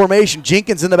shotgun formation.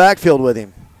 Jenkins in the backfield with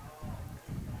him.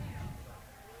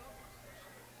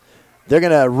 They're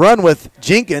going to run with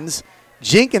Jenkins.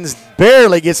 Jenkins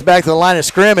barely gets back to the line of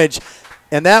scrimmage.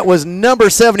 And that was number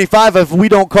 75, if we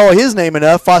don't call his name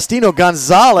enough, Faustino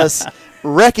Gonzalez,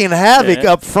 wrecking havoc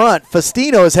up front.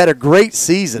 Faustino has had a great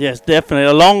season. Yes, definitely.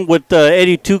 Along with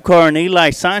Eddie Tukar and Eli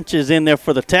Sanchez in there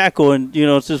for the tackle. And,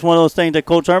 it's just one of those things that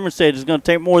Coach Herman said it's going to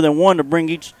take more than one to bring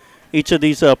each of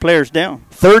these players down.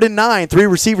 3rd and 9, 3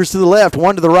 receivers to the left,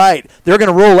 1 to the right. They're going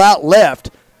to roll out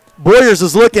left. Boyers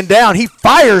is looking down. He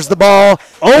fires the ball,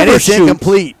 and it's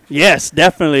incomplete. Yes,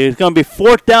 definitely. It's going to be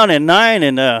 4th down and 9.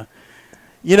 And,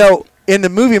 in the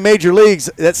movie Major Leagues,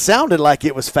 that sounded like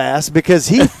it was fast because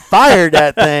he fired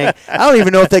that thing. I don't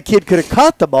even know if that kid could have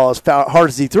caught the ball as hard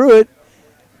as he threw it.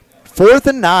 4th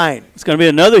and 9. It's going to be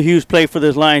another huge play for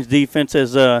this Lions defense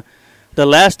as the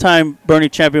last time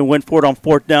Boerne-Champion went for it on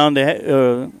 4th down,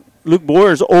 Luke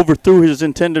Boyers overthrew his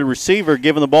intended receiver,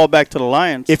 giving the ball back to the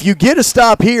Lions. If you get a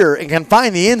stop here and can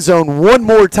find the end zone one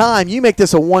more time, you make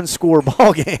this a 1-score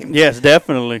ball game. Yes,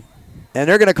 definitely. And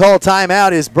they're going to call a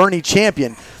timeout as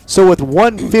Boerne-Champion. So with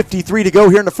 1:53 to go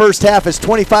here in the first half, it's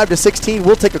 25-16.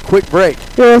 We'll take a quick break.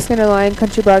 You're listening to Lion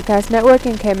Country Broadcast Network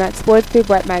and KMAX Sports through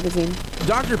Vype Magazine.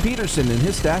 Dr. Peterson and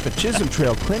his staff at Chisholm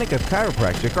Trail Clinic of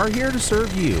Chiropractic are here to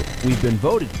serve you. We've been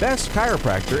voted Best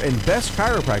Chiropractor and Best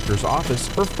Chiropractor's Office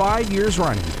for 5 years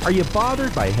running. Are you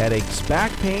bothered by headaches,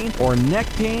 back pain, or neck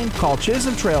pain? Call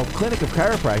Chisholm Trail Clinic of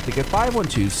Chiropractic at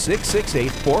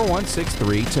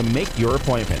 512-668-4163 to make your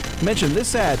appointment. Mention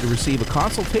this ad to receive a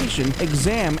consultation,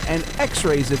 exam, and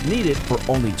x-rays if needed for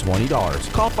only $20.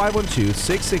 Call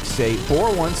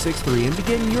 512-668-4163 and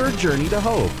begin your journey to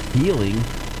hope, healing,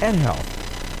 and health.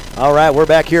 All right, we're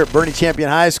back here at Boerne-Champion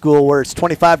High School where it's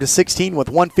 25-16 with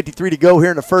 1:53 to go here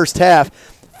in the first half.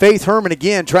 Faith Herman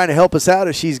again trying to help us out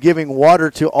as she's giving water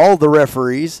to all the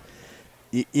referees.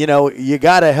 You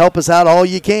got to help us out all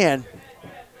you can.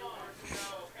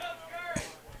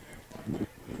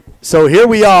 So here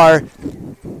we are.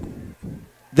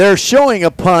 They're showing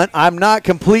a punt. I'm not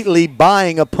completely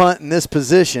buying a punt in this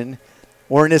position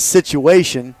or in this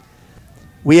situation.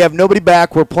 We have nobody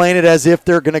back. We're playing it as if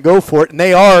they're going to go for it, and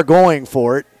they are going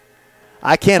for it.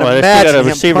 I can't imagine they got a him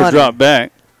receiver punting. drop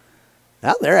back.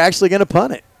 Now they're actually going to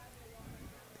punt it.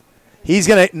 He's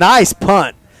going to nice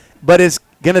punt, but it's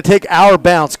going to take our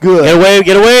bounce. Good. Get away,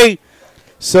 get away.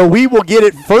 So we will get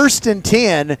it 1st and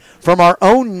 10 from our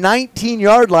own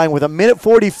 19-yard line with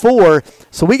 1:44.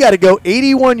 So we got to go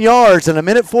 81 yards in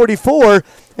 1:44.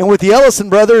 And with the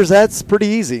Ellison brothers, that's pretty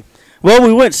easy. Well,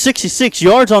 we went 66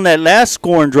 yards on that last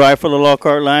scoring drive for the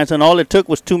Lockhart Lions, and all it took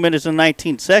was 2 minutes and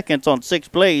 19 seconds on 6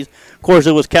 plays. Of course,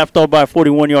 it was capped off by a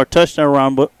 41-yard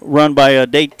touchdown run by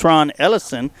Datron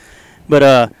Ellison.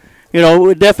 But,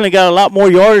 we definitely got a lot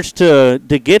more yardage to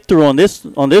get through on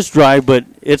this drive, but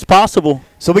it's possible.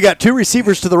 So we got 2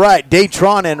 receivers to the right,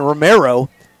 Datron and Romero.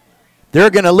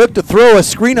 They're going to look to throw a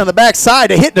screen on the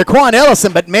backside to hit Daquan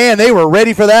Ellison, but, man, they were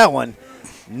ready for that one.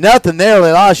 Nothing there.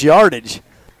 They lost yardage.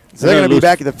 So they're going to be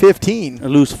back at the 15.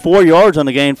 Lose 4 yards on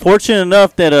the game. Fortunate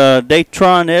enough that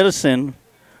Datron Edison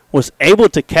was able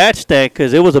to catch that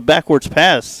because it was a backwards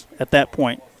pass at that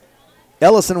point.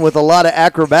 Ellison with a lot of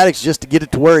acrobatics just to get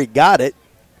it to where he got it.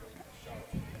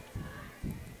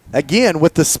 Again,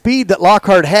 with the speed that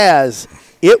Lockhart has,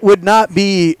 it would not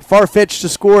be far-fetched to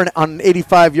score on an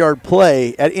 85-yard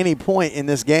play at any point in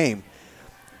this game.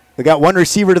 We got 1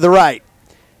 receiver to the right.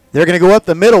 They're going to go up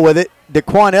the middle with it.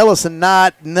 Daquan Ellison,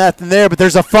 nothing there, but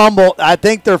there's a fumble. I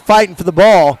think they're fighting for the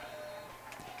ball.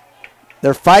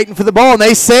 They're fighting for the ball, and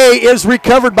they say it's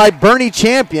recovered by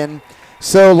Boerne-Champion.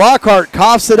 So Lockhart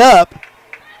coughs it up,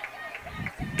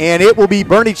 and it will be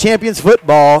Boerne-Champion's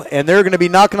football, and they're going to be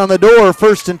knocking on the door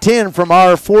 1st and 10 from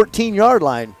our 14-yard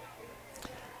line.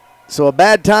 So a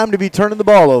bad time to be turning the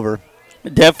ball over.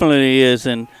 It definitely is,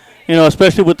 and,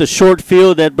 especially with the short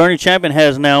field that Boerne-Champion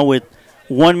has now with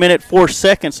 1 minute, 4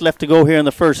 seconds left to go here in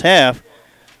the first half.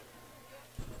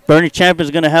 Boerne-Champion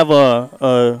is going to have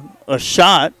a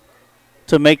shot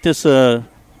to make this a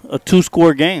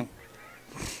 2-score game.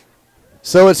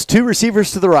 So it's 2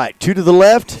 receivers to the right, 2 to the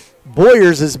left.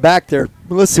 Boyers is back there.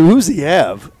 Let's see, who's he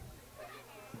have?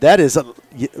 That is a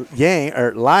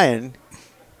Lion.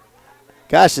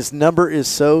 Gosh, this number is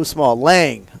so small.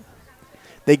 Lang.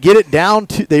 They get it down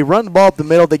to. They run the ball up the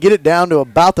middle. They get it down to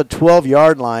about the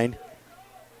 12-yard line.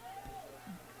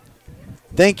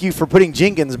 Thank you for putting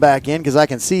Jenkins back in because I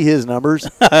can see his numbers.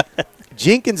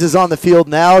 Jenkins is on the field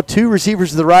now. 2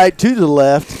 receivers to the right, 2 to the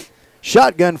left.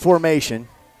 Shotgun formation.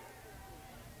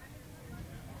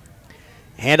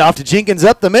 Hand off to Jenkins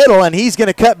up the middle, and he's going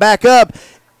to cut back up.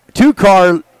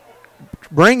 2-car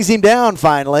brings him down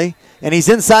finally, and he's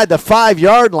inside the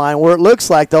 5-yard line where it looks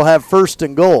like they'll have 1st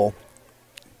and goal.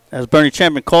 As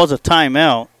Boerne-Champion calls a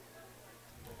timeout.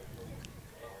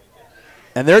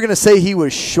 And they're going to say he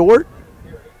was short.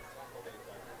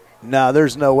 No,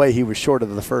 there's no way he was short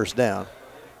of the 1st down.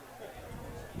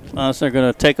 So they're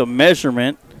going to take a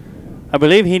measurement. I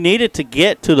believe he needed to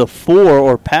get to the 4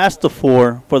 or past the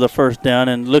 4 for the 1st down,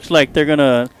 and looks like they're going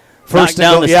to knock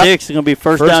down the sticks. It's going to be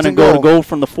first down and goal to go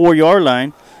from the 4-yard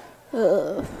line.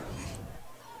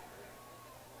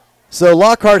 So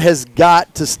Lockhart has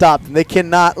got to stop them. They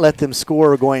cannot let them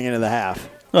score going into the half.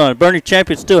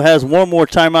 Boerne-Champion still has one more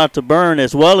timeout to burn,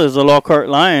 as well as the Lockhart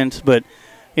Lions, but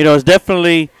it's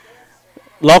definitely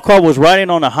Lockhart was riding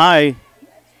on a high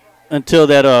until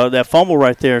that fumble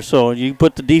right there. So you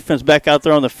put the defense back out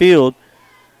there on the field.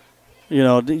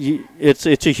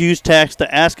 It's a huge task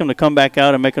to ask them to come back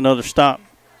out and make another stop,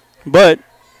 but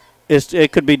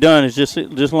it could be done. It's just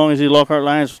as long as the Lockhart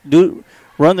Lions do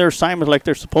run their assignments like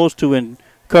they're supposed to and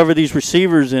cover these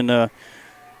receivers and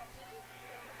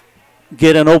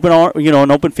get an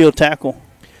open field tackle.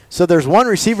 So there's 1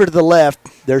 receiver to the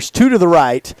left. There's 2 to the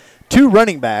right, 2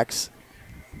 running backs,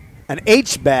 an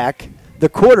H-back, the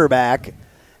quarterback,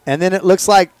 and then it looks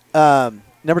like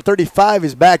number 35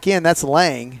 is back in. That's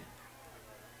Lang.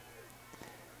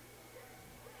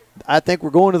 I think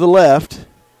we're going to the left.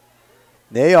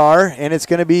 They are, and it's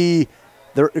going to be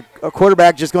a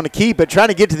quarterback just going to keep it, trying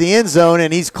to get to the end zone,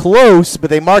 and he's close, but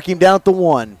they mark him down at the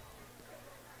 1.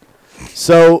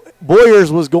 So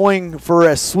Boyers was going for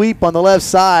a sweep on the left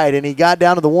side, and he got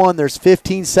down to the 1. There's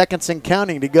 15 seconds and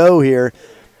counting to go here.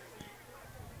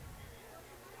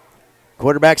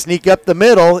 Quarterback sneak up the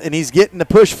middle, and he's getting the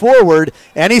push forward,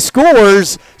 and he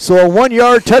scores. So a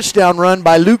 1-yard touchdown run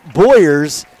by Luke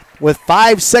Boyers with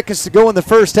 5 seconds to go in the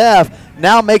first half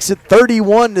now makes it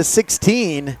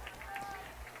 31-16.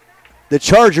 The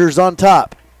Chargers on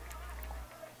top.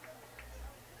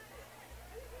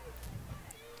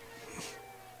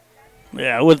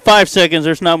 Yeah, with 5 seconds,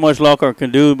 there's not much Lockhart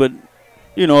can do, but,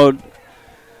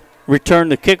 return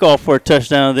the kickoff for a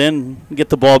touchdown, then get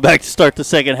the ball back to start the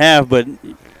second half. But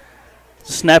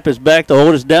snap is back, the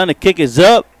hold is down, the kick is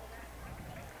up,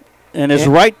 and it's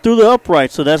right through the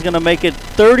upright. So that's going to make it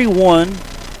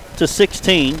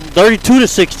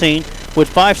 32-16, with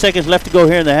 5 seconds left to go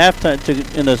here in the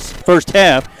halftime, in the first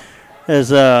half,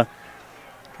 as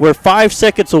we're 5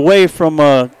 seconds away from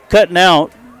cutting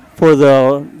out for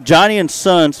the Johnny and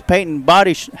Sons Paint and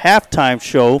Body halftime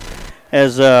show.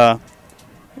 As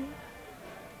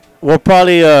we'll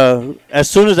probably, as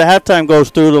soon as the halftime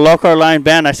goes through, the Lockhart Line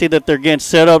band, I see that they're getting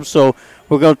set up, so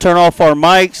we're going to turn off our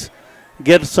mics,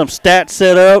 get some stats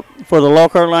set up for the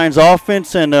Lockhart Line's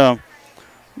offense, and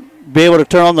be able to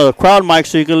turn on the crowd mic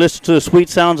so you can listen to the sweet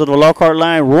sounds of the Lockhart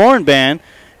Line roaring band.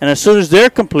 And as soon as they're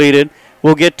completed,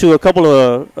 we'll get to a couple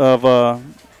of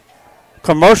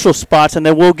commercial spots, and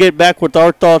then we'll get back with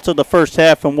our thoughts of the first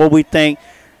half and what we think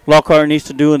Lockhart needs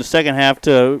to do in the second half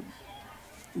to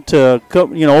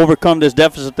overcome this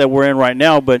deficit that we're in right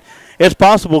now. But it's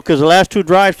possible because the last 2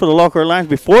 drives for the Lockhart Lions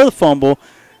before the fumble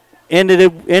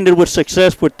ended with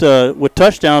success with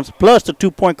touchdowns plus the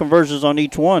 2-point conversions on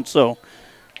each one. So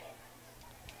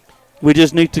we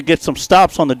just need to get some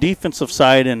stops on the defensive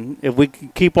side, and if we can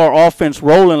keep our offense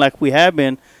rolling like we have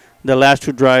been the last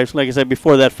 2 drives, like I said,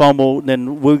 before that fumble,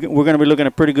 then we're going to be looking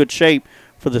at pretty good shape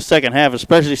for the second half,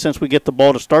 especially since we get the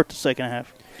ball to start the second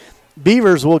half.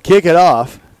 Beavers will kick it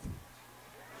off.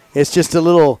 It's just a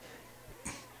little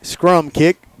scrum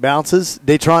kick, bounces.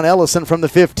 Datron Ellison from the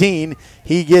 15.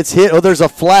 He gets hit. Oh, there's a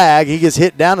flag. He gets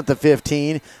hit down at the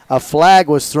 15. A flag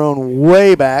was thrown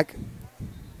way back.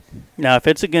 Now, if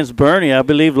it's against Boerne, I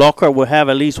believe Lockhart will have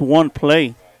at least one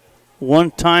play.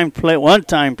 One-time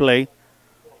play.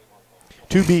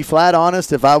 To be flat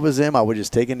honest, if I was him, I would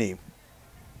just take a knee.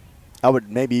 I would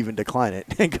maybe even decline it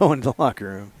and go into the locker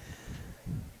room.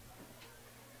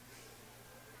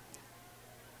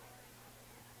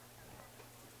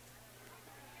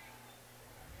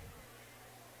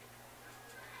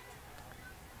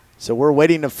 So we're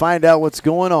waiting to find out what's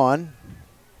going on.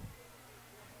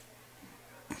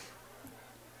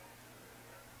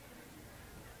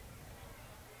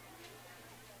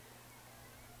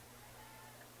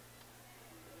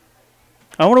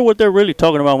 I wonder what they're really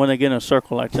talking about when they get in a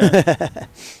circle like that.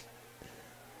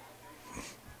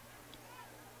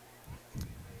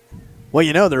 Well,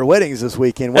 you know, there are weddings this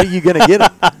weekend. What are you going to get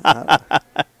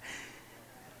them?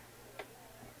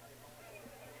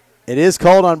 It is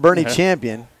called on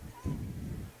Boerne-Champion.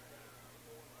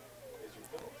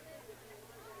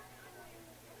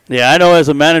 Yeah, I know as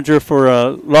a manager for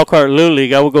Lockhart Little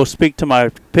League, I would go speak to my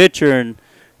pitcher, and,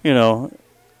 you know,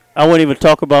 I wouldn't even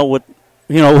talk about what's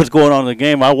going on in the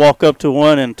game. I walk up to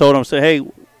one and told him, say, hey,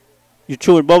 you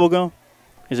chewing bubble gum?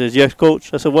 He says, yes,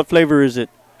 coach. I said, what flavor is it?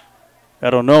 I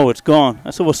don't know. It's gone.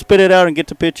 I said, well, spit it out and get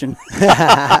to pitching.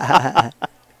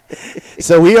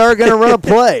 So we are going to run a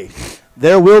play.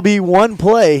 There will be one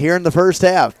play here in the first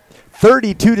half.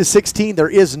 32-16. There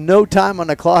is no time on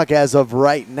the clock as of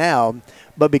right now.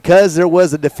 But because there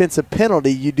was a defensive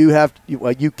penalty, you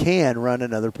can run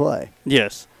another play.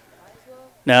 Yes.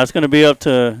 Now it's going to be up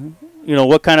to,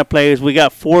 what kind of plays. We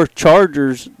got 4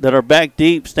 Chargers that are back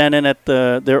deep, standing at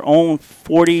their own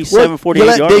 47, 48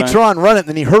 yard line. You let Datron run it, and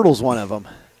then he hurdles one of them.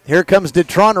 Here comes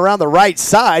Datron around the right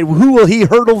side. Who will he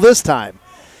hurdle this time?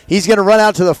 He's going to run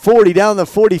out to the 40, down the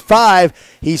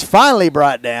 45. He's finally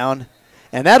brought down,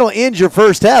 and that'll end your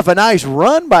first half. A nice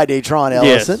run by Datron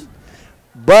Ellison. Yes.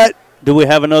 But do we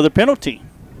have another penalty?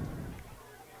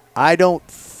 I don't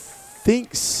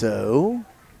think so.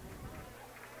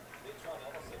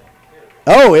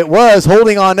 Oh, it was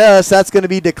holding on us. That's going to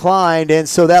be declined, and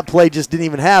so that play just didn't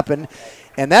even happen.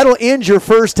 And that'll end your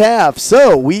first half.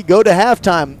 So we go to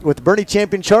halftime with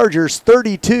Boerne-Champion Chargers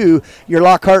 32, your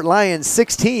Lockhart Lions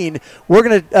 16. We're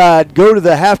going to go to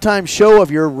the halftime show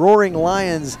of your Roaring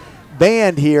Lions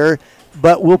band here,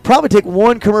 but we'll probably take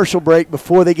one commercial break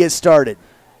before they get started.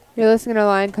 You're listening to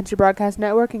Lion Country Broadcast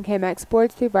Network and KMAX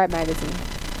Sports through Vype Magazine.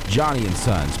 Johnny &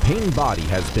 Sons Paint and Body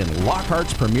has been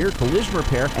Lockhart's premier collision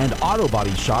repair and auto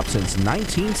body shop since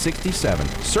 1967.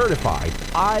 Certified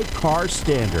I-CAR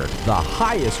standard, the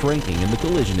highest ranking in the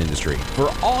collision industry.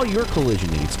 For all your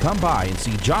collision needs, come by and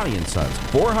see Johnny & Sons,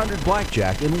 400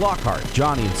 Blackjack in Lockhart.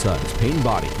 Johnny & Sons Paint and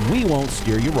Body. We won't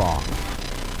steer you wrong.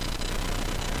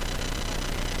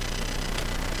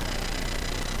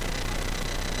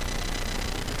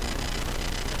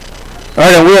 All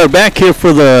right, and we are back here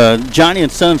for the Johnny &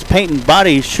 Sons Paint and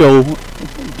Body show,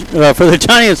 for the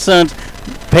Johnny & Sons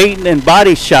Paint and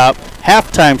Body Shop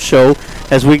halftime show,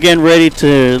 as we're getting ready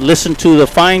to listen to the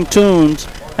fine tunes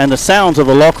and the sounds of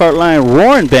the Lockhart Lion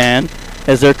Roaring Band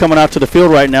as they're coming out to the field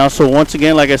right now. So once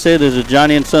again, like I said, there's a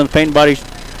Johnny & Sons Paint and Body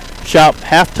Shop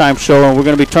halftime show, and we're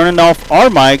going to be turning off our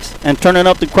mics and turning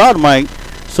up the crowd mic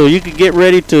so you can get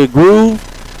ready to groove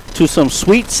to some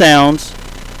sweet sounds.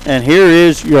 And here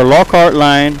is your Lockhart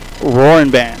Line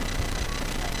Roaring Band.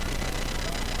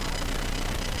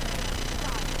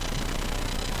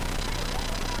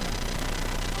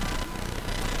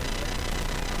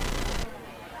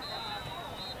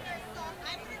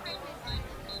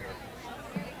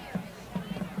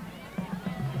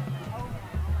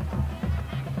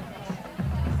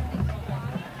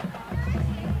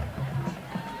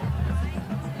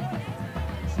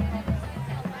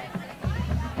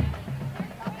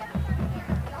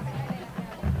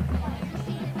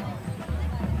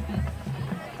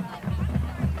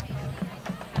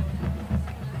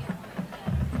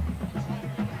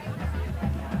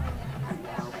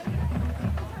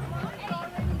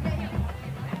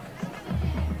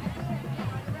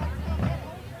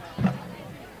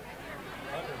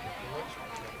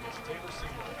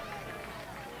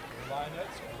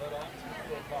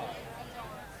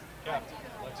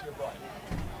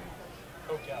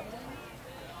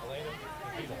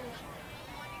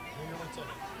 Junior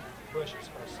Lieutenant Precious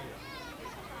Garcia.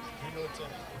 Junior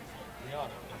Lieutenant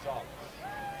Rihanna Gonzalez.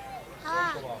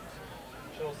 Social Officer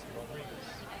Chelsea Rodriguez.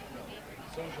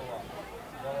 Social Officer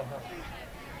Bella Herman.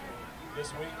 This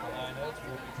week, the Lionettes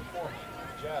will be performing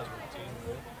the jazz routine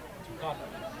with Tucano.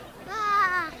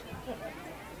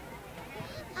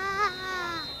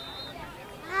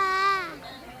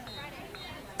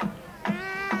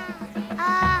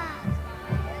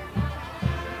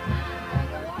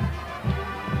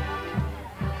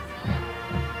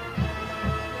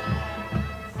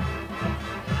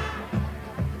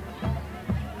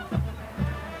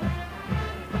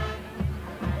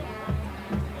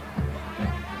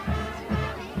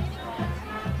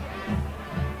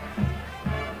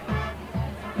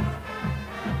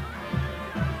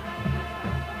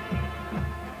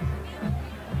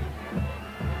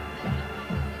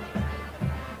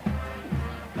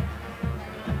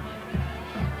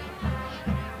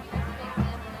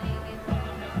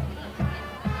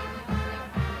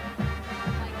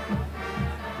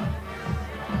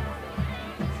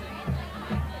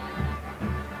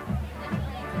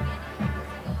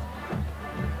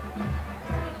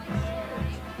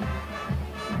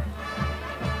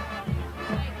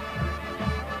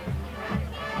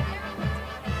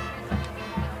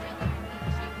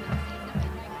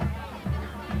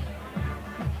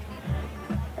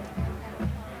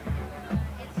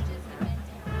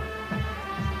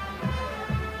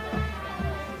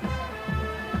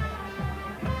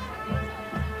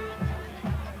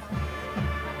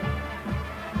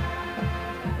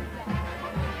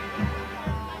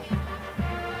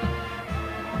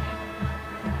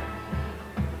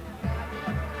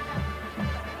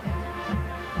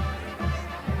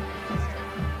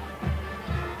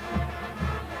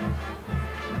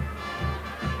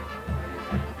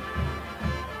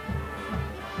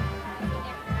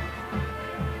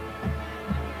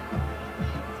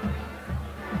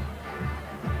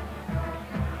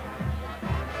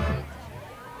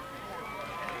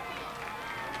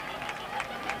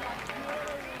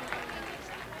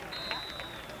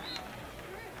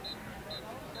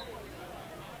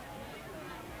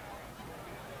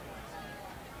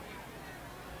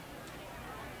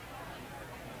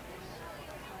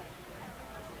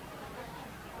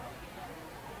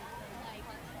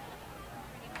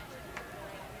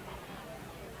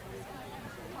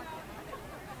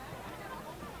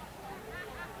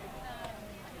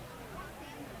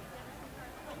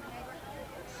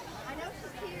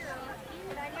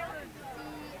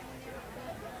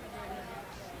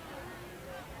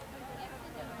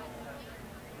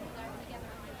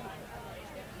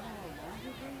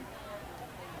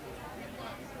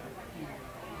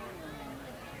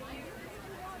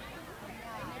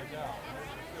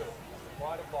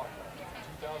 Pride of Lockhart,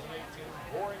 2018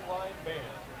 Roaring Lion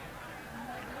Band.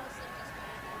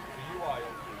 The UIL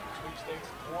Sweepstakes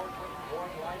award-winning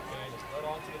Roaring Lion Band is led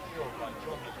onto the field by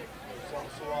drum major Marcelo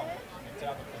Serrano and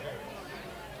Tabitha Harris.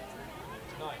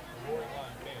 Tonight, the Roaring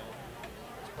Lion Band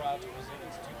is proud to present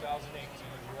its 2018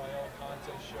 UIL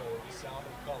contest show, The Sound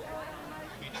of Color,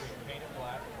 featuring Painted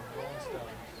Black from Rolling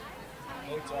Stones,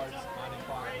 Mozart's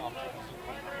 95 Novels,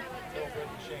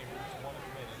 Philbritton Chambers, One of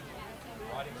Many,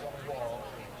 Writings on the Wall,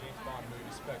 James Bond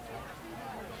movie Spectre,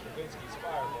 Stravinsky's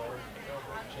Firebird,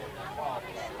 Philbritton Chambers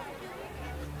Wildflower.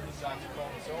 The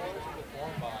saxophone solos are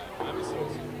performed by Amy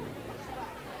Sosa.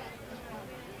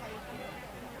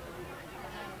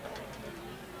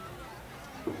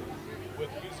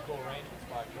 With musical arrangements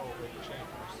by Philbritton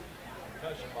Chambers,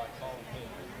 percussion by Colin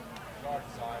Miller, guitar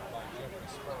design by Jeffrey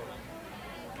Sperling,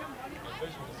 and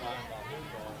visual design by Lou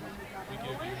Dawn, we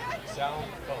give you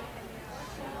Sound of Color.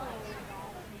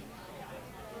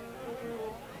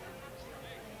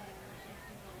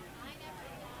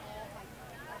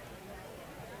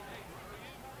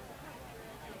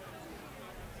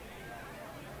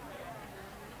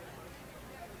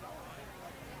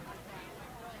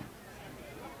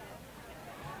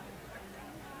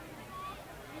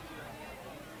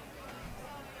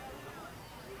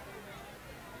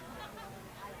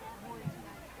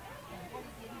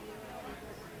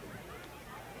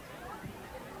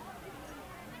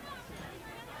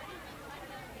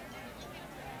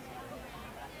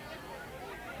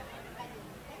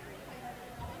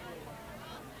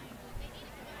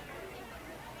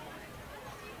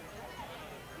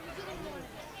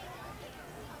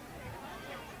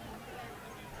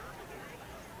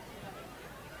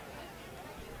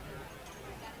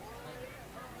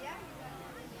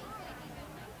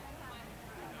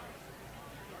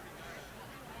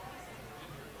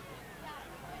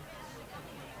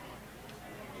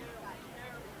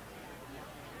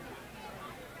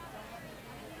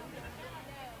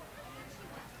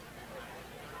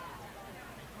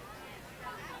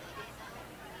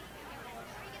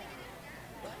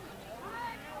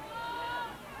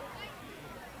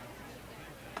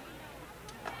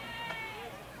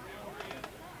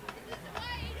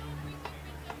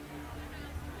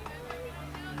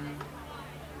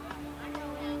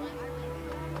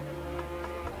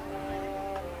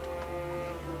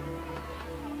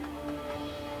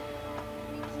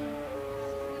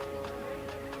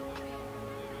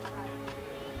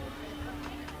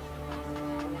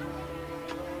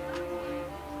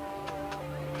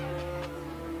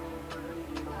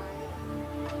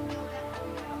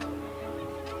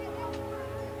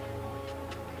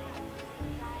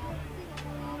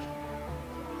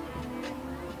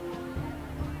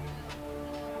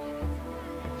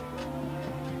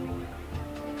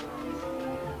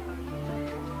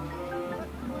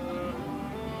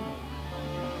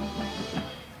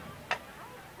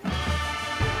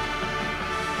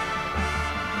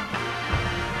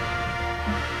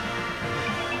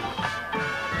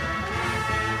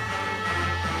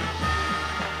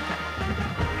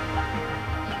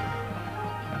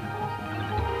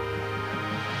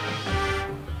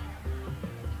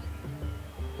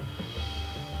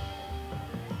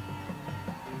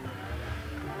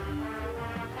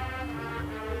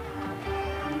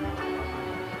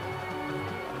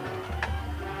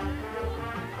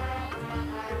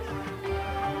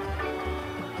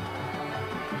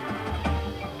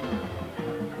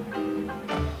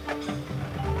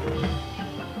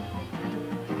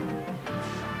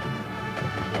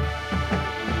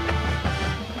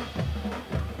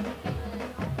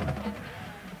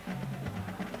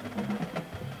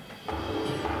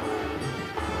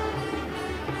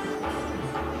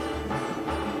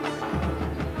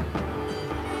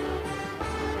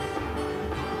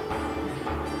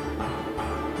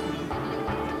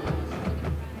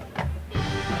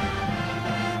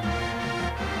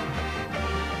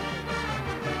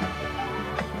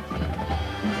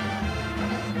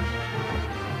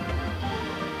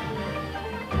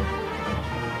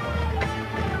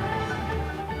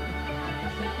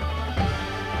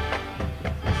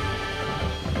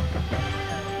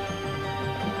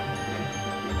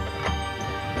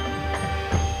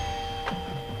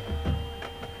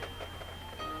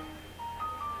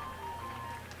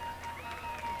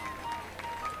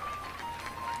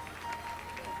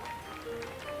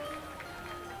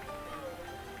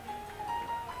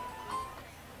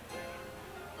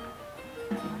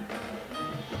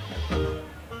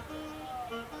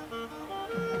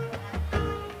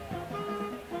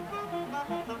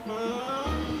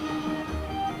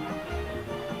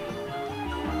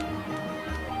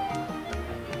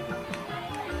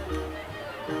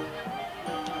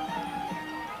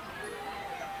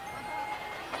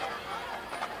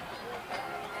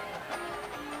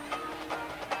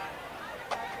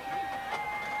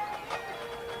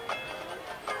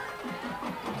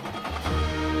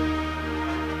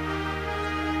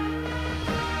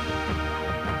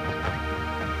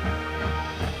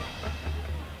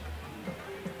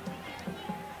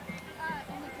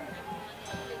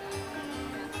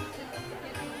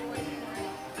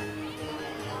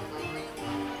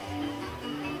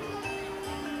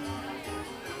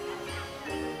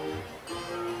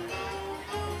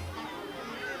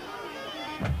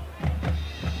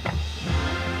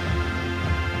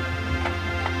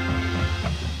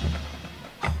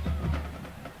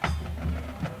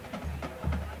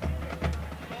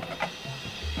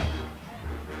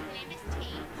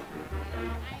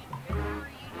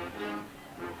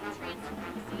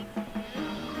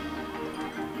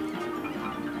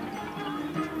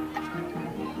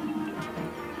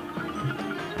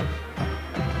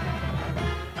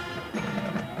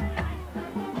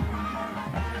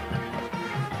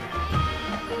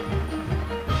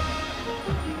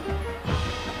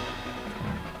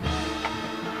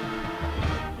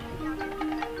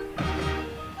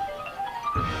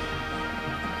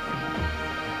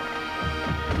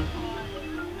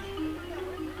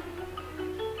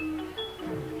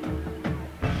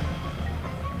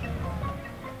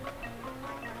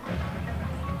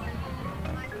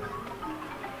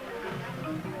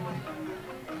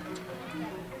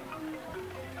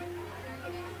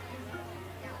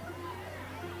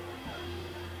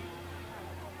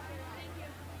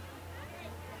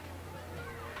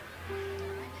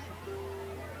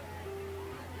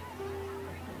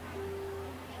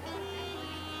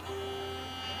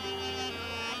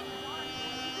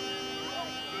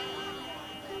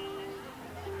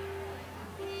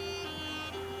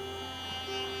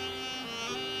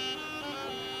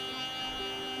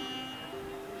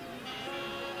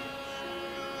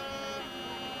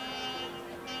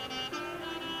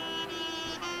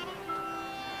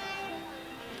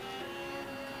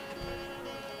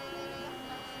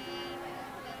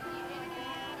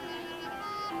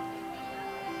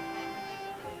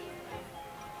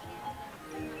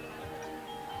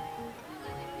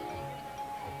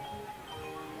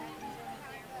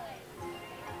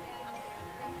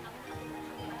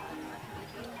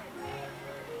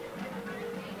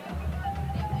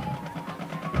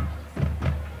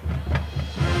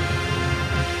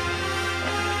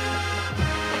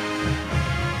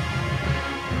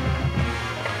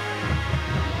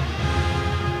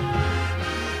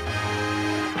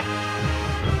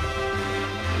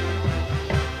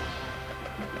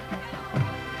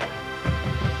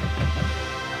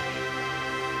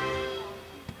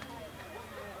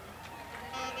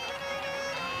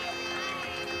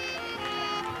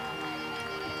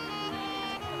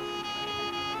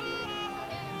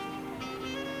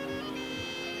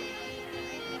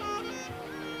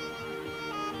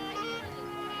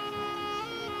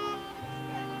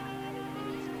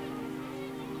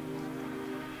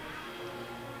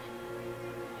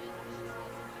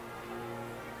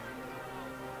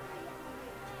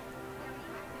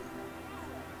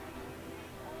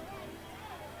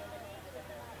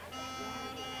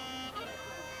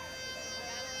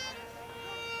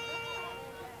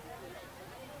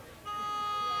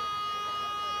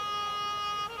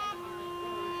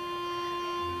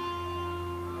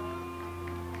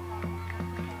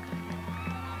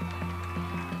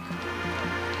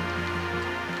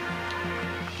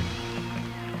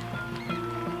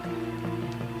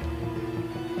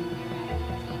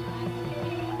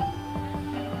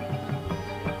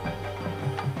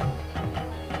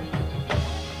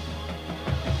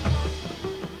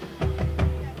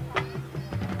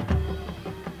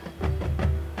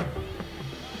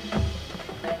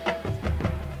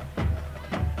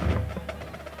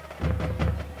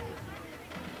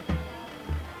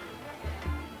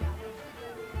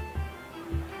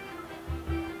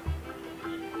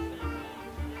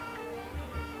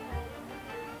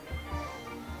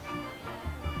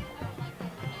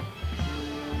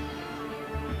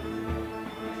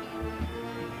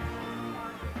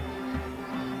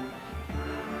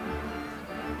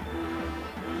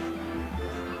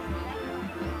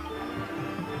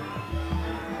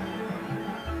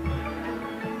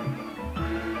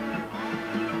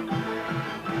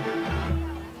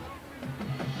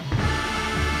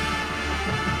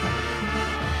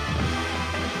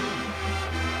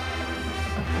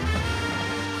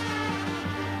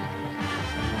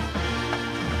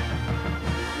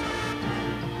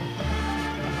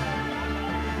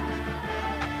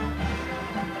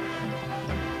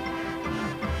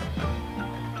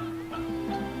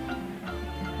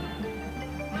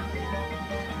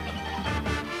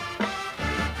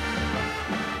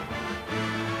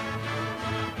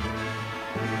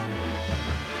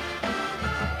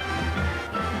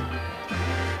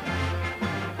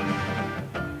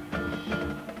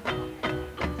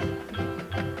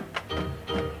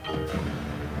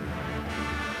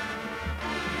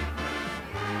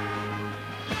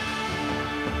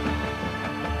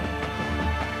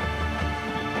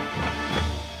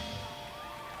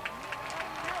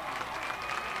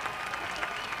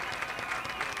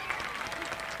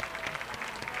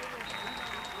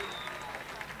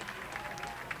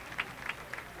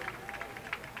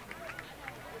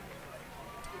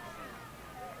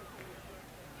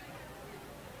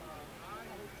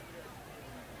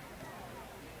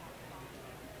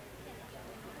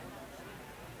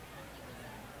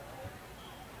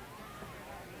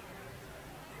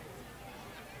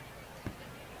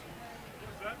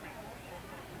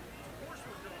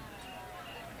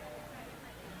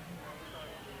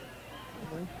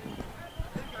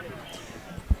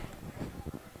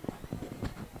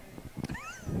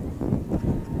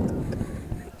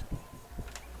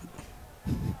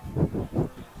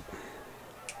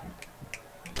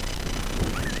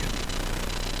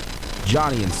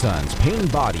 Johnny & Sons Paint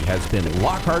and Body has been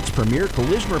Lockhart's premier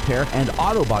collision repair and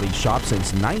auto body shop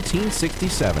since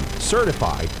 1967.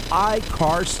 Certified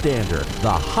I-CAR standard,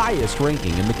 the highest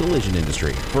ranking in the collision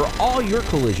industry. For all your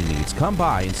collision needs, come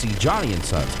by and see Johnny &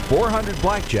 Sons, 400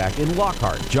 Blackjack in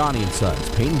Lockhart. Johnny & Sons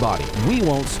Paint and Body. We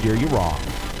won't steer you wrong.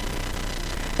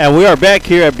 And we are back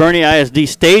here at Boerne ISD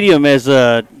Stadium as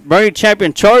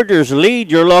Boerne-Champion Chargers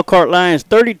lead your Lockhart Lions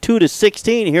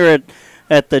 32-16 here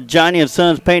at the Johnny &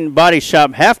 Sons Paint and Body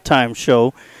Shop halftime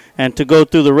show. And to go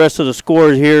through the rest of the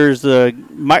scores, here's the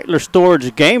Meitler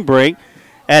Storage game break.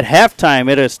 At halftime,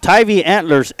 it is Tivy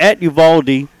Antlers at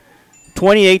Uvalde,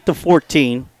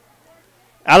 28-14.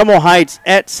 Alamo Heights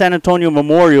at San Antonio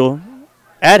Memorial.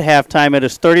 At halftime, it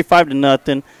is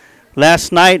 35-0.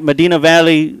 Last night, Medina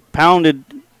Valley pounded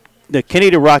the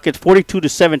Kennedy Rockets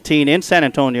 42-17 in San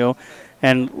Antonio.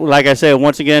 And like I said,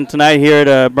 once again, tonight here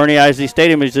at Boerne ISD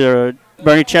Stadium is the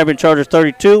Boerne-Champion Chargers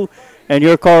 32 and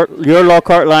your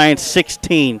Lockhart Lions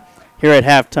 16 here at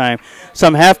halftime.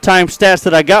 Some halftime stats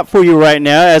that I got for you right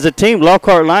now. As a team,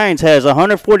 Lockhart Lions has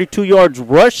 142 yards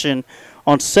rushing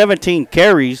on 17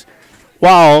 carries,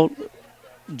 while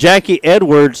Jackie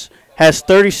Edwards has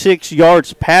 36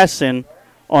 yards passing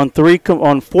on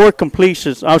 5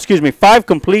 completions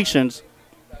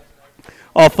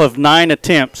off of 9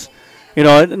 attempts. You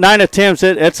know, 9 attempts,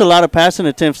 it's a lot of passing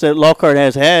attempts that Lockhart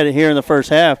has had here in the first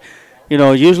half. You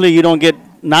know, usually you don't get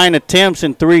 9 attempts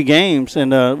in 3 games,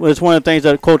 and it's one of the things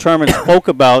that Coach Herman spoke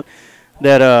about,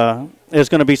 that there's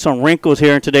going to be some wrinkles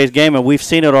here in today's game, and we've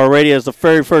seen it already as the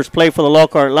very first play for the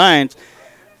Lockhart Lions.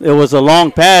 It was a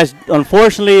long pass.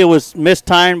 Unfortunately, it was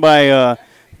mistimed by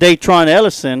Daytron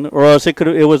Ellison, or else it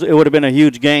would have been a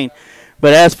huge gain.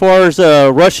 But as far as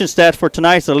rushing stats for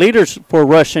tonight, the leaders for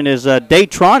rushing is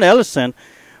Daytron Ellison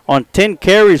on 10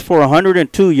 carries for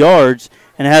 102 yards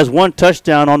and has 1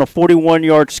 touchdown on a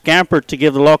 41-yard scamper to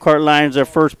give the Lockhart Lions their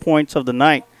first points of the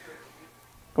night,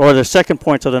 or their second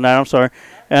points of the night, I'm sorry.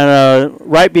 And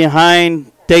right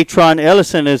behind Daytron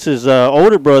Ellison is his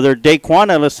older brother,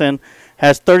 Daquan Ellison,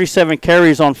 has 37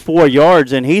 carries on 4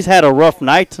 yards, and he's had a rough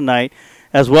night tonight,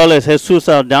 as well as Jesus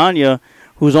Aldana,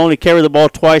 who's only carried the ball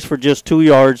twice for just 2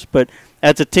 yards. But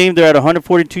as a team, they're at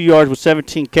 142 yards with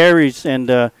 17 carries. And,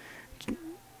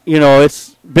 you know,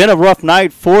 it's been a rough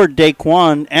night for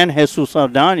Daquan and Jesus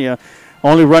Aldana.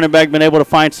 Only running back been able to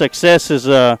find success is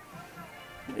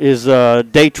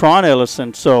Daytron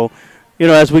Ellison. So, you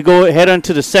know, as we head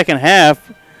into the second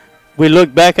half, we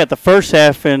look back at the first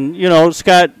half. And, you know,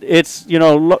 Scott, it's, you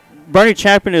know,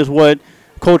 Boerne-Champion is what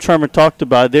Coach Herman talked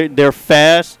about. They're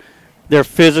fast, they're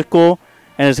physical,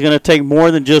 and it's going to take more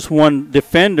than just one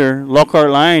defender, Lockhart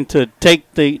Lion, to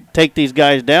take these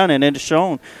guys down, and it's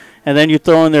shown. And then you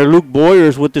throw in there Luke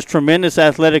Boyers with this tremendous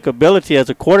athletic ability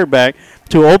as a quarterback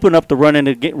to open up the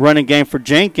running game for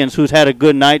Jenkins, who's had a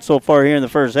good night so far here in the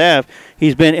first half.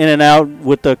 He's been in and out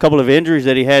with a couple of injuries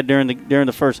that he had during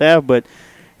the first half. But,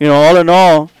 you know, all in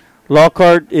all,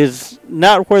 Lockhart is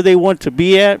not where they want to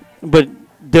be at, but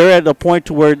they're at a point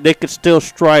to where they could still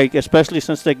strike, especially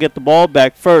since they get the ball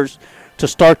back first to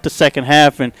start the second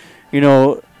half. And, you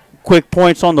know, quick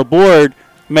points on the board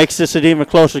makes this an even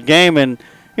closer game. And,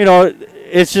 you know,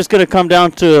 it's just going to come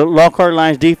down to Lockhart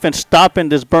Lions defense stopping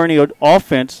this Boerne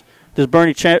offense, this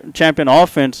Boerne-Champion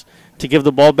offense, to give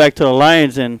the ball back to the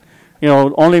Lions. And, you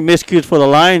know, only miscues for the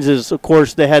Lions is, of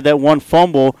course, they had that one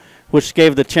fumble, which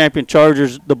gave the Champion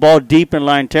Chargers the ball deep in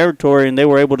line territory, and they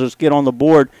were able to just get on the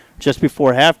board just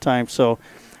before halftime. So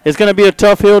it's going to be a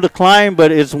tough hill to climb,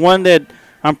 but it's one that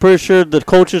I'm pretty sure the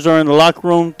coaches are in the locker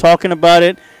room talking about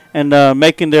it and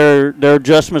making their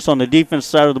adjustments on the defense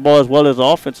side of the ball as well as the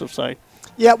offensive side.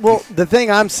 Yeah, well, the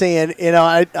thing I'm seeing, you know,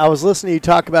 I was listening to you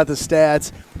talk about the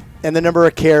stats and the number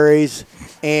of carries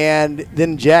and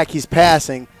then Jackie's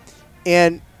passing.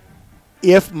 And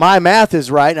if my math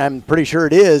is right, and I'm pretty sure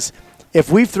it is,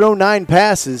 if we've thrown 9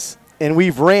 passes and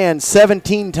we've ran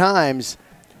 17 times,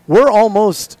 we're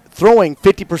almost throwing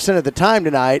 50% of the time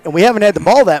tonight, and we haven't had the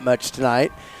ball that much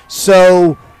tonight.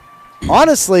 So,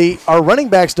 honestly, our running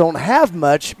backs don't have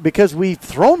much because we've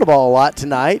thrown the ball a lot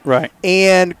tonight. Right.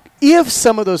 And if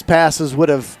some of those passes would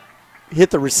have hit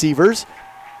the receivers,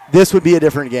 this would be a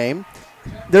different game.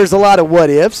 There's a lot of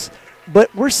what-ifs,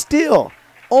 but we're still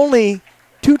only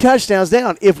 2 touchdowns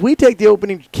down. If we take the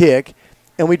opening kick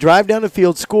and we drive down the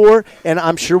field, score, and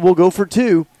I'm sure we'll go for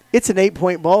 2, it's an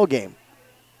 8-point ball game.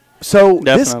 So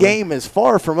this Definitely. game is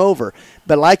far from over.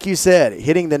 But like you said,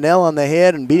 hitting the nail on the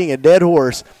head and beating a dead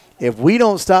horse, if we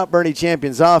don't stop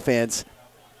Boerne-Champion's offense,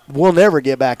 we'll never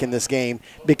get back in this game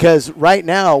because right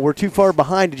now we're too far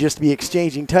behind to just be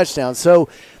exchanging touchdowns. So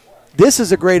this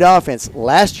is a great offense.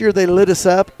 Last year they lit us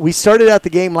up. We started out the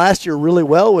game last year really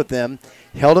well with them,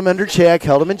 held them under check,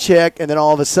 held them in check, and then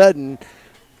all of a sudden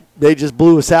they just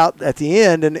blew us out at the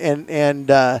end.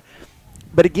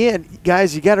 But again,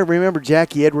 guys, you got to remember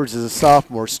Jackie Edwards is a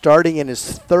sophomore starting in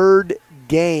his 3rd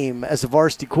game as a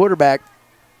varsity quarterback.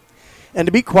 And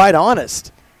to be quite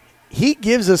honest, he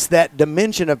gives us that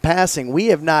dimension of passing we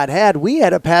have not had. We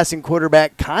had a passing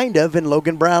quarterback kind of in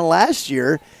Logan Brown last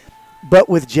year, but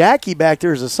with Jackie back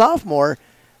there as a sophomore,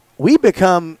 we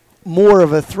become more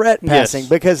of a threat passing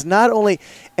because not only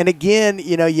 – and again,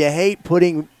 you hate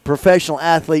putting professional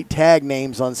athlete tag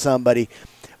names on somebody.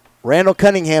 Randall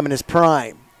Cunningham in his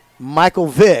prime, Michael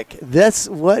Vick. That's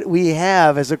what we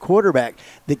have as a quarterback.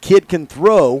 The kid can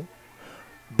throw,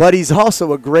 but he's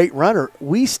also a great runner.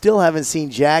 We still haven't seen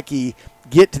Jackie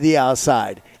get to the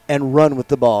outside and run with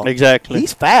the ball. Exactly.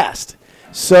 He's fast.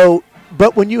 So,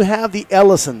 but when you have the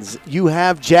Ellisons, you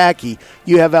have Jackie,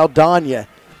 you have Aldana.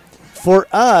 For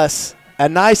us, a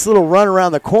nice little run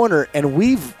around the corner, and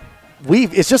we've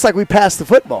it's just like we passed the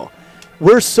football.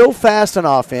 We're so fast on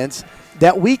offense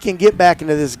that we can get back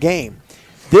into this game.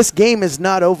 This game is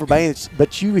not over by any,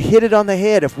 but you hit it on the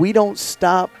head. If we don't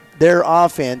stop their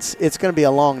offense, it's going to be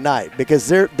a long night because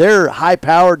they're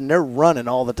high-powered and they're running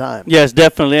all the time. Yes,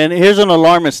 definitely. And here's an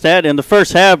alarming stat. In the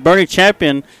first half,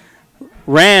 Boerne-Champion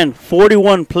ran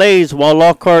 41 plays while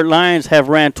Lockhart Lions have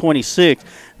ran 26.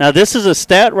 Now, this is a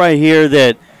stat right here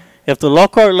that if the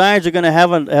Lockhart Lions are going to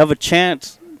have a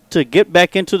chance to get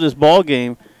back into this ball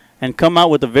game and come out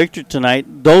with a victory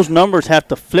tonight, those numbers have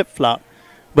to flip-flop.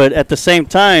 But at the same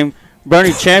time,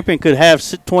 Boerne-Champion could have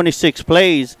 26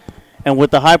 plays, and with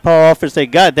the high-power offense they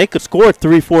got, they could score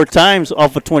 3-4 times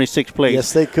off of 26 plays.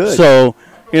 Yes, they could. So,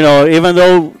 even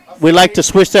though we like to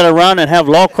switch that around and have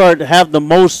Lockhart have the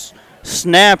most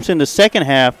snaps in the second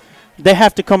half, they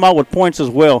have to come out with points as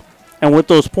well. And with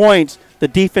those points, the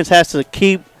defense has to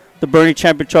keep the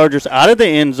Boerne-Champion Chargers out of the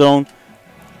end zone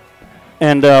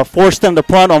and force them to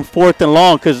punt on 4th and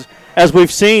long, because as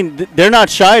we've seen, they're not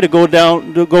shy to go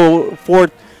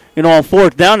forth, on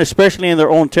 4th down, especially in their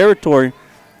own territory.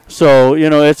 So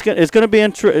it's going to be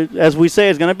as we say,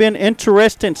 it's going to be an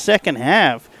interesting second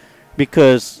half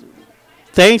because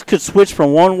things could switch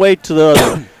from one way to the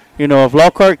other. If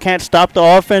Lockhart can't stop the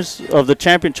offense of the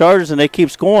Champion Chargers and they keep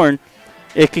scoring,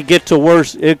 it could get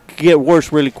worse. It could get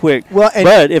worse really quick.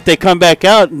 But if they come back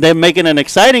out, they're making an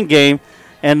exciting game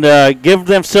and give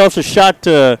themselves a shot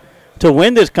to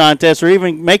win this contest or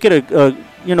even make it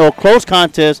a close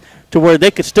contest to where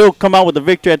they could still come out with a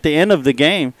victory at the end of the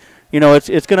game.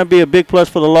 It's going to be a big plus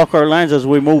for the Lockhart Lions as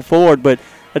we move forward. But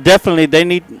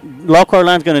definitely, Lockhart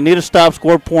Lions going to need to stop,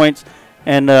 score points,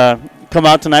 and come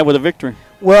out tonight with a victory.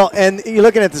 Well, and you're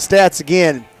looking at the stats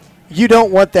again. You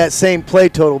don't want that same play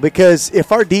total because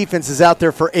if our defense is out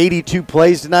there for 82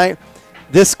 plays tonight,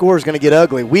 this score is going to get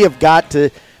ugly. We have got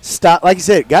to stop, like you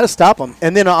said, got to stop them.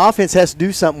 And then our offense has to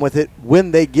do something with it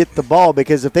when they get the ball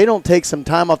because if they don't take some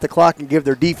time off the clock and give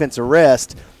their defense a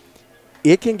rest,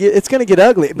 it's going to get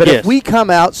ugly. But if we come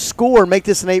out, score, make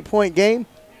this an 8-point game,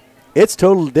 it's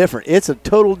totally different. It's a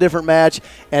total different match,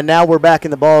 and now we're back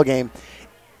in the ball game.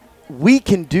 We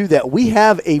can do that. We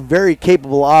have a very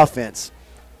capable offense.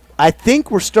 I think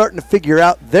we're starting to figure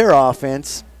out their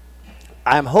offense.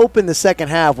 I'm hoping the second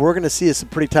half we're going to see a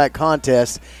pretty tight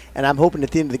contest, and I'm hoping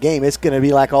at the end of the game it's going to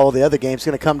be like all the other games. It's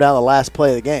going to come down to the last play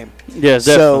of the game. Yes,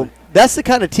 so that's the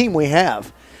kind of team we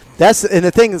have. And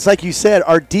the thing is, like you said,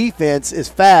 our defense is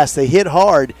fast. They hit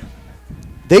hard.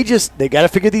 They got to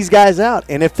figure these guys out.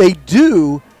 And if they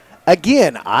do,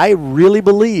 again, I really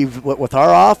believe with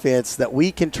our offense that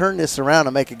we can turn this around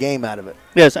and make a game out of it.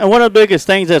 Yes, and one of the biggest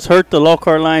things that's hurt the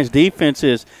Lockhart Lions defense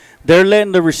is they're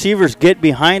letting the receivers get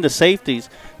behind the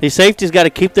safeties. The safeties got to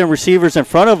keep their receivers in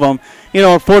front of them.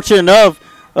 Unfortunately enough,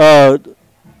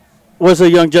 was a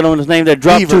young gentleman's name that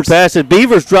dropped two passes.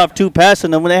 Beavers dropped 2 passes,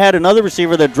 and then when they had another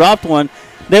receiver that dropped one,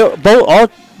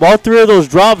 all 3 of those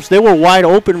drops, they were wide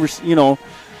open,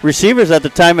 receivers at the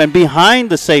time and behind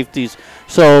the safeties.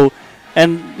 So,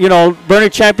 and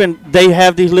Boerne-Champion, they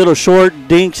have these little short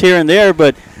dinks here and there,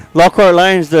 but Lockhart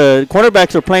Lions, the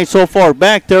cornerbacks are playing so far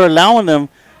back, they're allowing them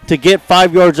to get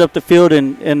 5 yards up the field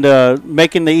and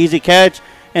making the easy catch,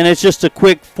 and it's just a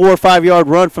quick 4 or 5 yard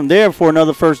run from there for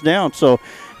another first down. So,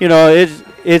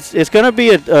 it's going to be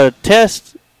a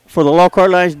test for the Lockhart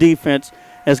Lions defense.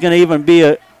 It's going to even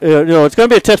be it's going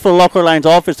to be a test for the Lockhart Lions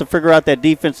offense to figure out that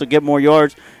defense to get more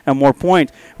yards and more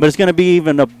points. But it's going to be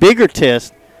even a bigger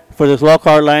test for this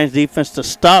Lockhart Lions defense to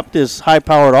stop this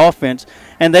high-powered offense.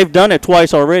 And they've done it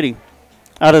twice already.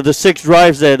 Out of the 6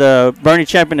 drives that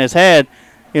Boerne-Champion has had,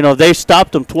 they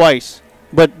stopped them twice.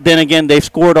 But then again, they've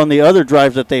scored on the other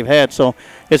drives that they've had. So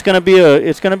it's going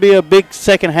to be a big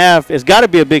second half. It's got to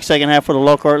be a big second half for the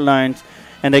Lockhart Lions,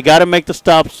 and they got to make the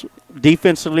stops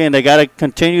defensively, and they got to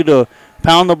continue to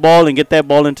pound the ball and get that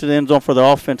ball into the end zone for the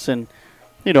offense, and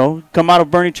come out of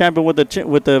Boerne-Champion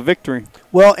with the victory.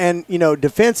 Well, and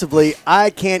defensively, I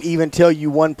can't even tell you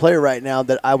one player right now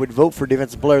that I would vote for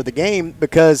defensive player of the game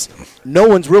because no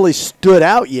one's really stood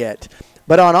out yet.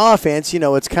 But on offense,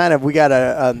 it's kind of we got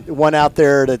a one out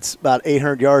there that's about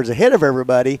 800 yards ahead of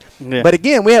everybody. Yeah. But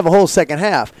again, we have a whole second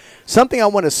half. Something I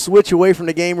want to switch away from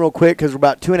the game real quick because we're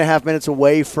about 2.5 minutes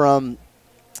away from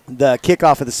the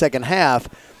kickoff of the second half.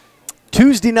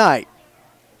 Tuesday night,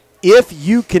 if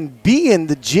you can be in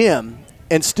the gym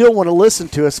and still want to listen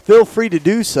to us, feel free to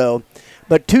do so.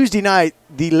 But Tuesday night,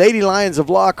 the Lady Lions of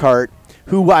Lockhart,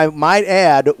 who I might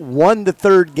add won the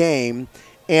 3rd game,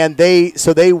 and they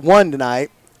won tonight.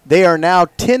 They are now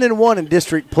 10-1 in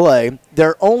district play.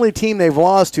 Their only team they've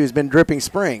lost to has been Dripping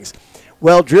Springs.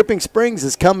 Well, Dripping Springs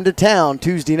is coming to town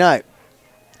Tuesday night.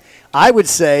 I would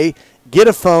say get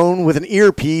a phone with an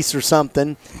earpiece or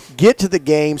something, get to the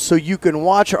game so you can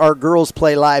watch our girls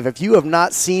play live. If you have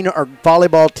not seen our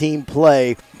volleyball team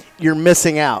play, you're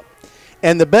missing out.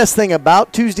 And the best thing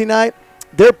about Tuesday night,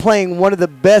 they're playing one of the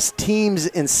best teams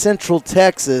in Central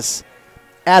Texas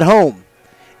at home.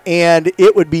 And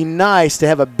it would be nice to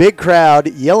have a big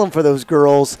crowd yelling for those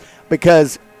girls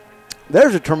because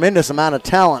there's a tremendous amount of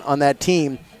talent on that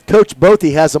team. Coach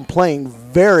Bothy has them playing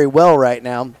very well right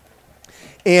now.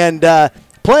 And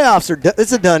playoffs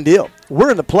it's a done deal.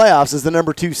 We're in the playoffs as the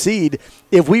number 2 seed.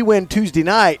 If we win Tuesday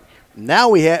night, now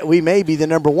we may be the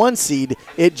number 1 seed.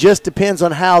 It just depends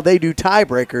on how they do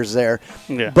tiebreakers there.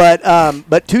 Yeah.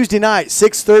 But Tuesday night,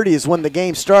 6:30 is when the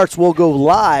game starts. We'll go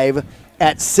live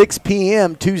at 6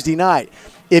 p.m. Tuesday night.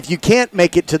 If you can't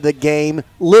make it to the game,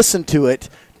 listen to it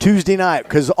Tuesday night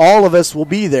because all of us will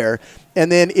be there.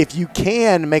 And then if you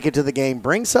can make it to the game,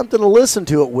 bring something to listen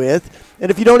to it with. And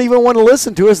if you don't even want to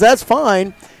listen to us, that's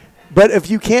fine. But if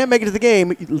you can't make it to the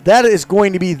game, that is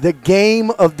going to be the game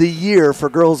of the year for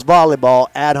girls volleyball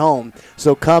at home.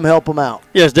 So come help them out.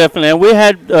 Yes, definitely. And we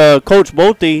had Coach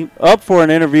Bothy up for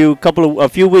an interview a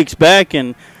few weeks back.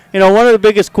 And, one of the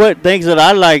biggest things that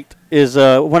I liked is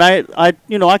when I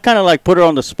kind of like put her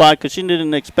on the spot because she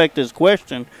didn't expect this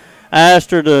question. I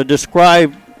asked her to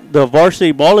describe the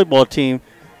varsity volleyball team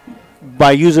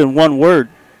by using one word,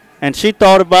 and she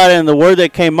thought about it, and the word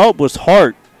that came up was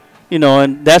heart.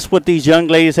 And that's what these young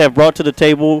ladies have brought to the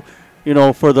table,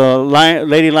 for the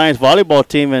Lady Lions volleyball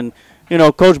team. And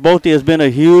Coach Bothy has been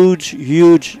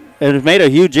and has made a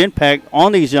huge impact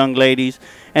on these young ladies,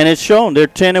 and it's shown. They're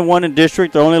 10-1 in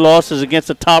district. Their only loss is against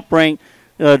the top-ranked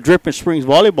Dripping Springs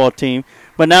volleyball team,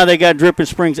 but now they got Dripping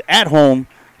Springs at home,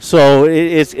 so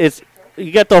it's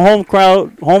you got the home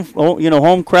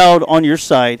crowd on your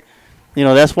side.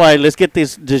 That's why let's get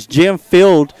this gym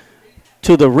filled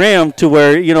to the rim to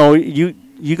where you're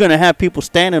going to have people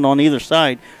standing on either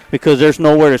side because there's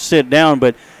nowhere to sit down.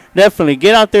 But definitely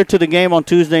get out there to the game on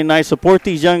Tuesday night. Support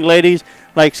these young ladies.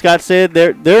 Like Scott said,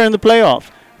 they're in the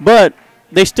playoffs, but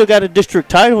they still got a district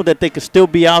title that they could still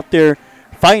be out there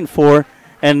fighting for.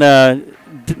 And and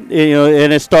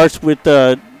it starts with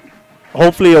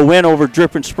hopefully a win over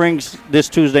Dripping Springs this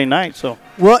Tuesday night. So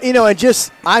well,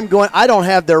 I don't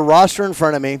have their roster in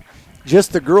front of me.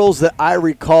 Just the girls that I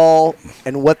recall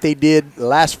and what they did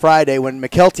last Friday when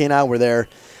McKelty and I were there.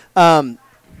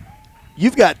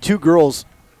 You've got 2 girls,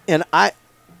 and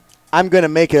I'm going to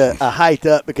make a height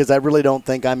up because I really don't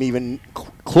think I'm even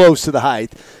close to the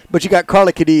height. But you got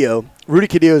Carla Cadillo, Rudy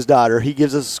Cadillo's daughter. He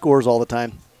gives us scores all the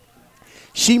time.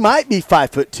 She might be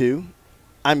 5'2".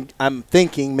 I'm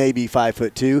thinking maybe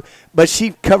 5'2", but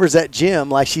she covers that gym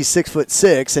like she's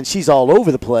 6'6", and she's all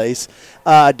over the place,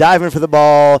 diving for the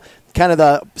ball, kind of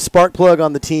the spark plug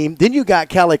on the team. Then you got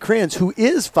Callie Krenz, who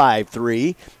is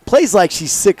 5'3", plays like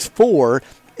she's 6'4",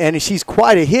 and she's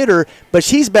quite a hitter, but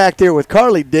she's back there with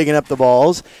Carly digging up the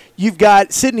balls. You've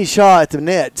got Sydney Shaw at the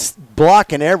net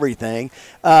blocking everything.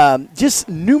 Just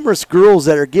numerous girls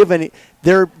that are giving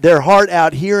their heart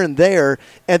out here and there.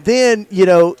 And then,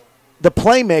 the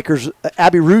playmakers,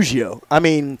 Abby Ruggio. I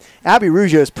mean, Abby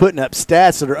Ruggio is putting up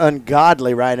stats that are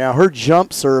ungodly right now. Her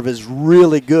jump serve is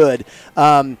really good.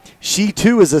 She,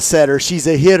 too, is a setter. She's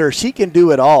a hitter. She can do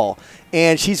it all.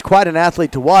 And she's quite an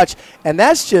athlete to watch. And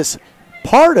that's just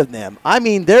part of them. I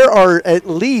mean, there are at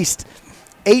least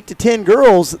 8 to 10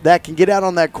 girls that can get out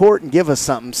on that court and give us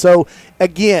something. So,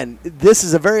 again, this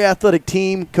is a very athletic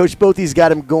team. Coach Bothy's got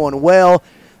them going well.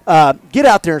 Get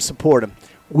out there and support them.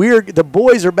 The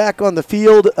boys are back on the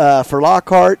field for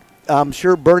Lockhart. I'm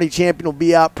sure Boerne-Champion will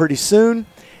be out pretty soon,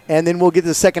 and then we'll get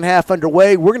the second half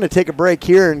underway. We're going to take a break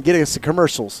here and get us some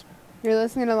commercials. You're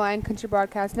listening to Lion Country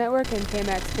Broadcast Network and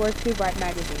KMAX Sports 2 Vype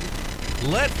Magazine.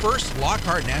 Let First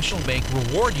Lockhart National Bank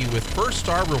reward you with First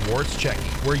Star Rewards Checking,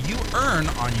 where you earn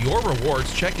on your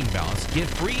rewards checking balance, get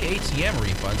free ATM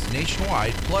refunds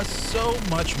nationwide, plus so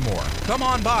much more. Come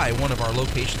on by one of our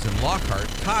locations in Lockhart,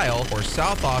 Kyle, or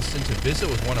South Austin to visit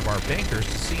with one of our bankers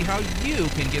to see how you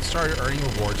can get started earning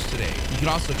rewards today. You can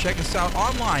also check us out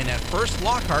online at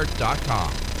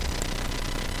firstlockhart.com.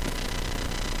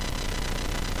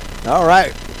 All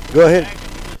right, go ahead.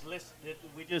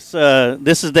 This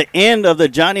is the end of the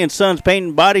Johnny and Sons Paint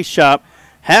and Body Shop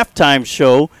halftime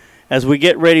show as we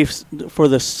get ready for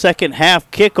the second half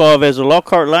kickoff, as the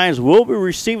Lockhart Lions will be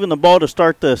receiving the ball to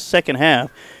start the second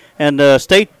half. And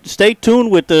stay tuned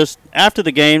with us after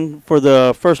the game for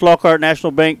the First Lockhart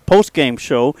National Bank post-game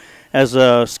show, as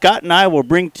Scott and I will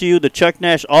bring to you the Chuck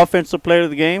Nash Offensive Player of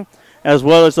the Game, as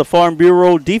well as the Farm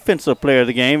Bureau Defensive Player of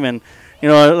the Game. And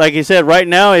like he said, right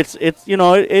now it's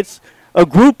a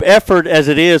group effort as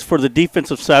it is for the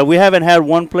defensive side. We haven't had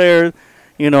one player,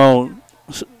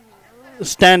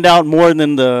 stand out more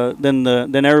than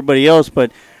everybody else,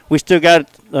 but we still got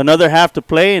another half to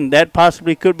play, and that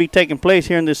possibly could be taking place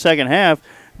here in this second half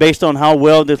based on how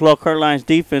well this Lockhart Lions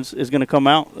defense is going to come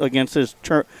out against this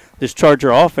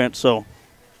Charger offense. So,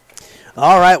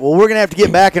 all right, well, we're going to have to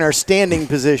get back in our standing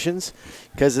positions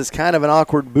because it's kind of an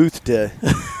awkward booth to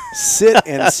sit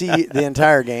and see the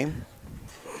entire game.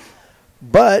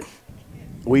 But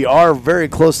we are very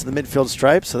close to the midfield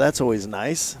stripe, so that's always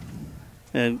nice.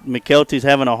 And McKelty's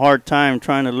having a hard time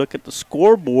trying to look at the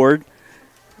scoreboard.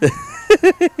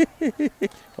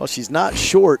 Well, she's not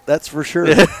short, that's for sure.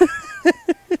 It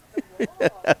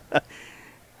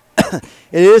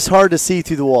is hard to see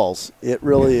through the walls. It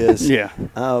really is. Yeah.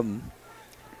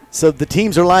 So the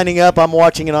teams are lining up. I'm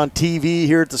watching it on TV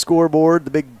here at the scoreboard,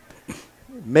 the big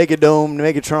Megadome,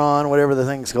 Megatron, whatever the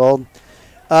thing's called.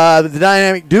 The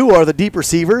dynamic duo are the deep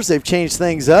receivers. They've changed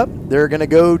things up. They're going to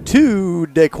go to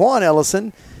Daquan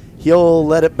Ellison. He'll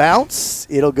let it bounce.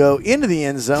 It'll go into the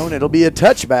end zone. It'll be a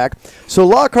touchback. So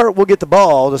Lockhart will get the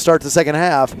ball to start the second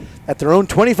half at their own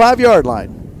 25-yard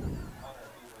line.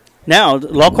 Now,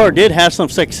 Lockhart did have some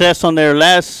success on their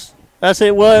last, not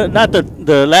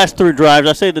the last 3 drives.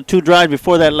 I say the 2 drives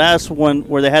before that last one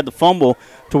where they had the fumble,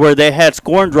 to where they had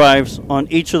scoring drives on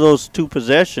each of those 2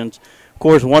 possessions. Of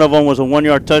course, one of them was a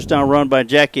 1-yard touchdown run by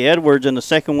Jackie Edwards, and the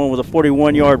second one was a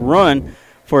 41-yard run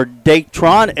for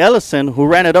Datron Ellison, who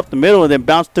ran it up the middle and then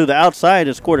bounced to the outside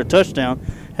and scored a touchdown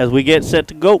as we get set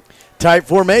to go. Tight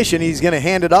formation. He's going to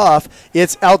hand it off.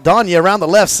 It's Aldania around the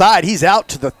left side. He's out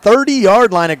to the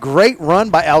 30-yard line. A great run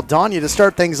by Aldania to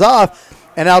start things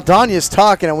off, and Aldania's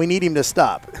talking, and we need him to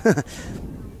stop.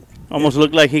 Almost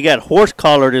looked like he got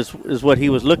horse-collared is what he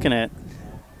was looking at.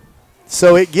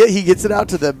 So he gets it out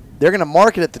to they're going to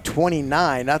mark it at the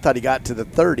 29. I thought he got to the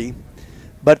 30.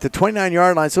 But the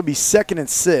 29-yard line, so it'll be 2nd and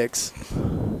 6.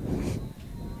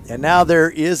 And now there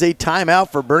is a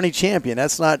timeout for Boerne-Champion.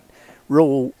 That's not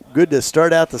real good to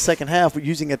start out the second half with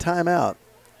using a timeout.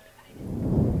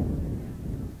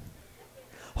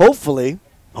 Hopefully,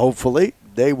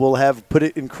 they will have put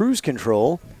it in cruise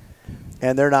control,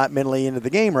 and they're not mentally into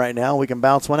the game right now. We can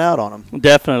bounce one out on them.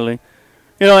 Definitely.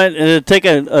 And to take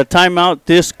a timeout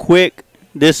this quick,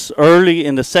 this early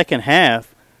in the second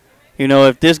half,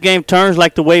 if this game turns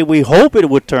like the way we hope it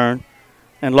would turn,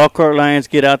 and Lockhart Lions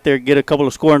get out there, get a couple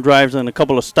of scoring drives and a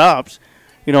couple of stops,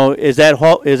 is that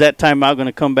timeout going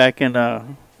to come back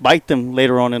and bite them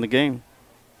later on in the game?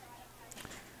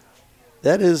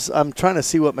 That is, I'm trying to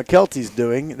see what McKelty's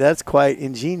doing. That's quite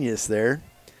ingenious there.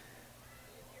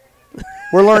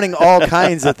 We're learning all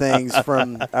kinds of things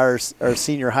from our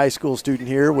senior high school student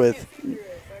here with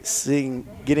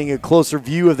getting a closer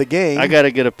view of the game. I got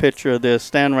to get a picture of this.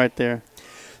 Stand right there.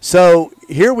 So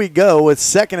here we go with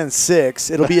 2nd and 6.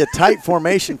 It'll be a tight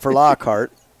formation for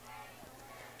Lockhart.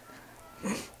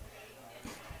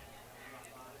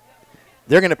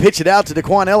 They're going to pitch it out to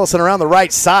Daquan Ellison around the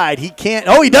right side. He can't.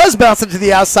 Oh, he does bounce it to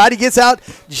the outside. He gets out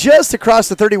just across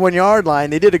the 31-yard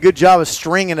line. They did a good job of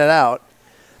stringing it out.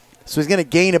 So he's going to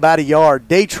gain about a yard.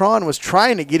 Datron was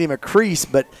trying to get him a crease,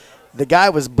 but the guy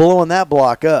was blowing that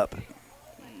block up.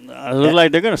 It looked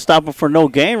like they're going to stop him for no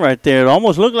gain right there. It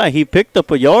almost looked like he picked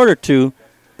up a yard or two.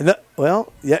 No,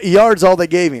 well, yeah, a yard's all they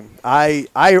gave him. I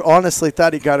honestly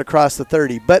thought he got across the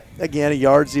 30, but again, a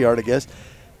yard's a yard, I guess.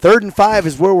 3rd and 5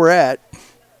 is where we're at.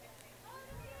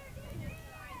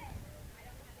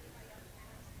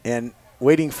 And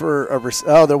waiting for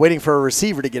they're waiting for a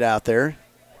receiver to get out there.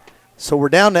 So we're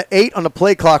down to 8 on the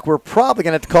play clock. We're probably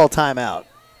going to have to call timeout.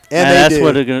 And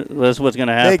that's what's going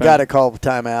to happen. They got to call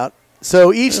timeout.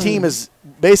 So each team has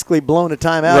basically blown a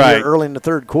timeout here early in the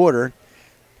 3rd quarter.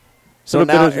 So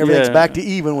now everything's back to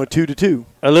even with 2-2.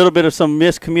 A little bit of some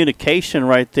miscommunication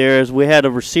right there as we had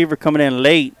a receiver coming in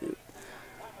late.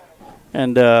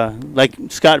 And like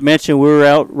Scott mentioned, we were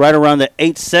out right around the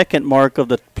 8-second mark of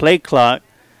the play clock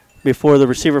before the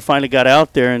receiver finally got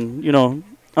out there. And, you know,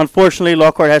 unfortunately,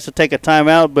 Lockhart has to take a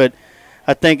timeout, but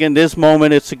I think in this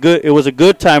moment it was a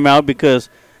good timeout because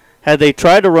had they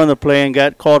tried to run the play and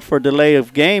got called for a delay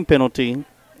of game penalty,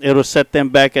 it would set them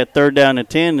back at 3rd down and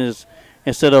 10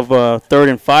 instead of 3rd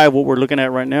and 5, what we're looking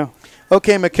at right now.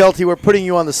 Okay, McKelty, we're putting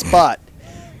you on the spot.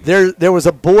 There was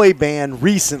a boy band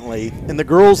recently, and the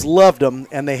girls loved them,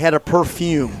 and they had a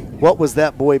perfume. What was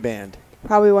that boy band?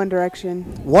 Probably One Direction.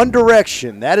 One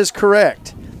Direction. That is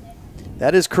correct.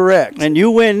 That is correct. And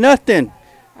you win nothing.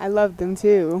 I love them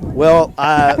too. Well,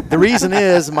 the reason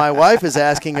is my wife is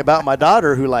asking about my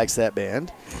daughter who likes that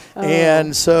band. Oh.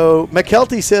 And so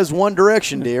McKelty says One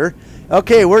Direction, dear.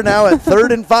 Okay, we're now at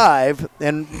 3rd and 5,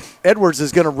 and Edwards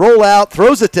is going to roll out,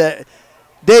 throws it to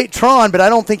Datron, but I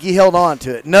don't think he held on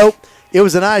to it. Nope. It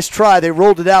was a nice try. They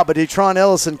rolled it out, but Datron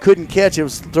Ellison couldn't catch it. It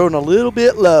was thrown a little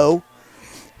bit low.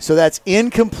 So that's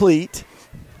incomplete.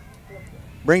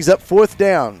 Brings up 4th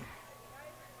down.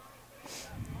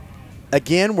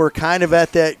 Again, we're kind of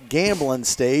at that gambling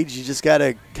stage. You just got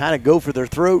to kind of go for their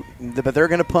throat, but they're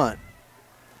going to punt.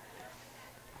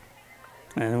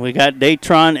 And we got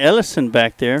Datron Ellison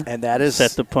back there. And that is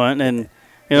set the punt. And,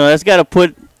 you know, that's got to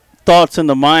put thoughts in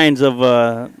the minds of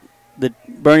the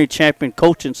Boerne-Champion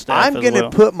coaching staff. I'm going to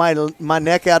put my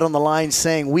neck out on the line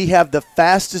saying we have the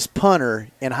fastest punter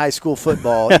in high school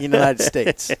football in the United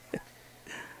States.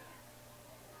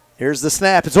 Here's the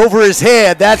snap. It's over his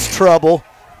head. That's trouble.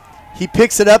 He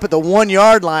picks it up at the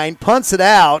 1-yard line, punts it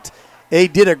out. They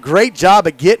did a great job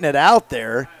of getting it out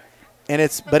there,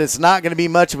 but it's not going to be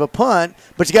much of a punt.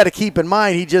 But you got to keep in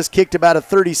mind he just kicked about a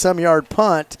 30-some-yard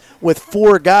punt with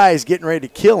 4 guys getting ready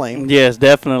to kill him. Yes,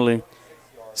 definitely.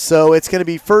 So it's going to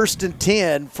be 1st and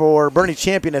 10 for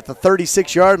Boerne-Champion at the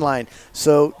 36-yard line.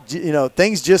 So, you know,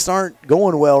 things just aren't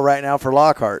going well right now for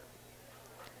Lockhart.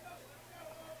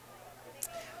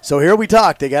 So here we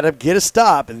talk. They got to get a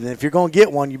stop, and if you're going to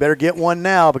get one, you better get one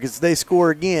now because if they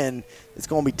score again, it's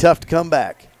going to be tough to come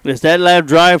back. Yes, that last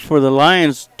drive for the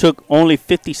Lions took only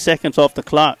 50 seconds off the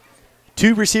clock.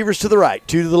 2 receivers to the right,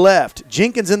 2 to the left.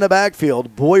 Jenkins in the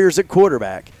backfield, Boyers at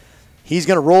quarterback. He's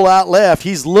going to roll out left.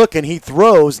 He's looking. He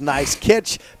throws. Nice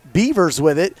catch. Beavers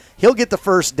with it. He'll get the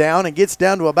 1st down and gets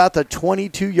down to about the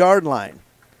 22-yard line.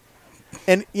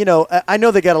 And, you know, I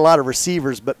know they got a lot of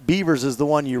receivers, but Beavers is the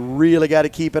one you really got to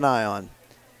keep an eye on.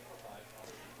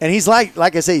 And he's like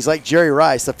I say, he's like Jerry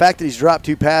Rice. The fact that he's dropped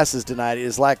 2 passes tonight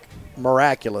is like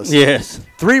miraculous. Yes.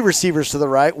 3 receivers to the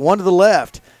right, 1 to the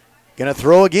left. Going to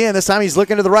throw again. This time he's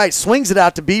looking to the right. Swings it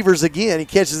out to Beavers again. He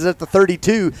catches it at the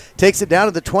 32, takes it down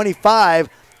to the 25,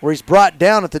 where he's brought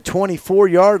down at the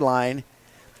 24-yard line.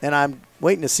 And I'm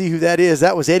waiting to see who that is.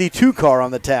 That was Eddie Tukar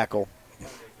on the tackle.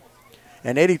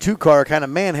 And Eddie Tukar kind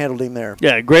of manhandled him there.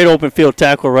 Yeah, great open field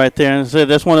tackle right there. And so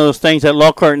that's one of those things that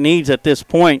Lockhart needs at this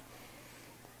point,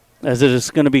 as it is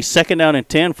going to be 2nd down and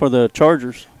 10 for the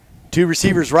Chargers. 2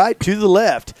 receivers right, 2 to the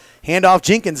left. Handoff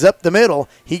Jenkins up the middle.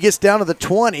 He gets down to the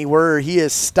 20 where he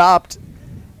is stopped.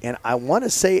 And I want to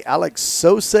say Alex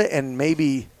Sosa and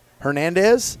maybe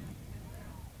Hernandez.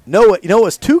 No, it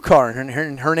was Tukar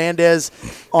and Hernandez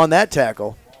on that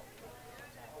tackle.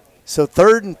 So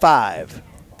 3rd and 5.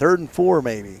 3rd and 4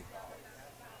 maybe.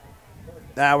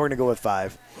 We're going to go with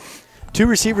 5. 2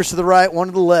 receivers to the right, 1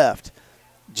 to the left.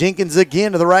 Jenkins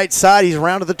again to the right side. He's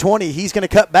around to the 20. He's going to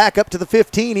cut back up to the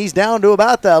 15. He's down to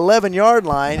about the 11-yard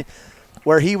line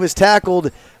where he was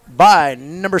tackled by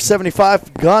number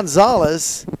 75,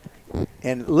 Gonzalez.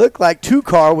 And it looked like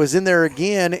Tukar was in there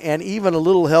again, and even a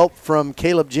little help from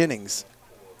Caleb Jennings.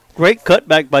 Great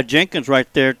cutback by Jenkins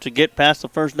right there to get past the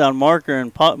 1st down marker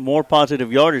and more positive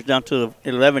yardage down to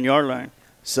the 11-yard line.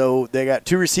 So they got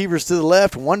 2 receivers to the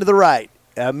left, 1 to the right.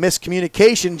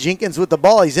 Miscommunication. Jenkins with the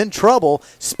ball. He's in trouble.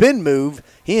 Spin move.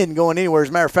 He isn't going anywhere. As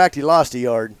a matter of fact, he lost a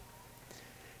yard.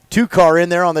 Tukar in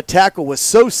there on the tackle with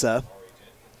Sosa.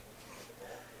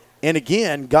 And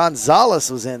again, Gonzalez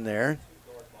was in there.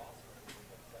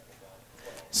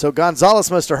 So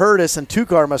Gonzalez must have heard us and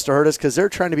Tukar must have heard us because they're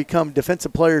trying to become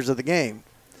defensive players of the game.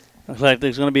 Looks like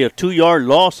there's going to be a 2-yard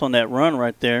loss on that run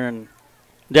right there, and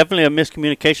definitely a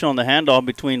miscommunication on the handoff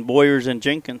between Boyers and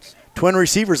Jenkins. Twin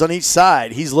receivers on each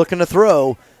side. He's looking to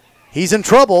throw. He's in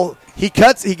trouble. He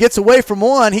cuts. He gets away from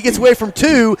one. He gets away from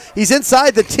two. He's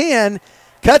inside the 10,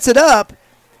 cuts it up,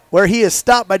 where he is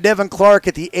stopped by Devin Clark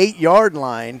at the 8-yard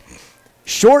line,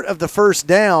 short of the first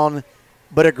down,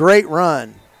 but a great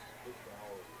run.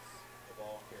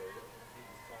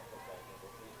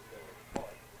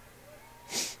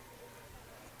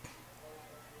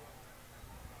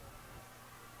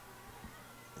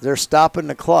 They're stopping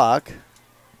the clock.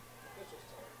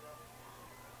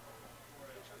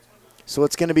 So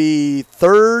it's going to be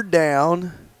 3rd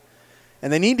down,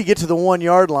 and they need to get to the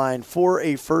 1-yard line for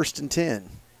a 1st and 10.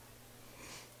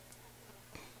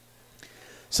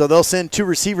 So they'll send 2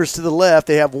 receivers to the left.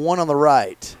 They have 1 on the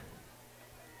right.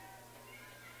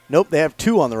 Nope, they have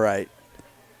 2 on the right.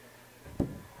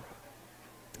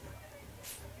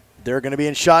 They're going to be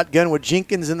in shotgun with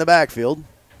Jenkins in the backfield.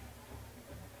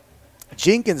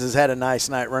 Jenkins has had a nice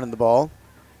night running the ball.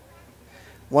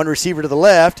 1 receiver to the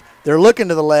left. They're looking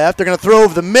to the left. They're going to throw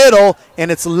over the middle,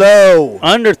 and it's low.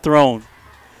 Underthrown.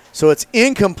 So it's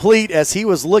incomplete as he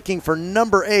was looking for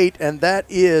number 8, and that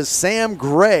is Sam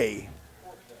Gray.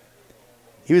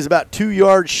 He was about 2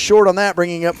 yards short on that,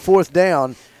 bringing up 4th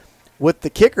down. With the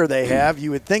kicker they have,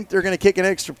 you would think they're going to kick an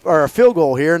extra or a field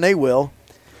goal here, and they will.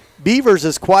 Beavers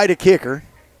is quite a kicker.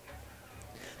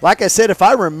 Like I said, if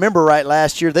I remember right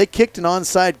last year, they kicked an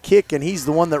onside kick, and he's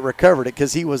the one that recovered it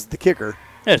because he was the kicker.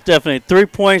 Yes, definitely. 3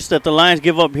 points that the Lions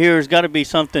give up here has got to be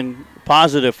something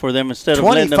positive for them instead of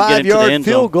letting them get into the end zone. 25-yard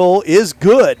field goal is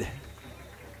good.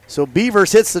 So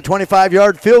Beavers hits the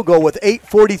 25-yard field goal with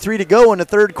 8:43 to go in the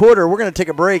 3rd quarter. We're going to take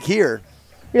a break here.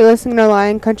 You're listening to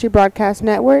Lion Country Broadcast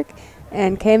Network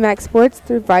and KMAX Sports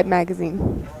through Vype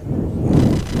Magazine.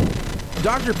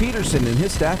 Dr. Peterson and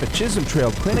his staff at Chisholm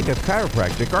Trail Clinic of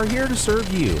Chiropractic are here to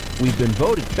serve you. We've been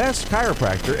voted Best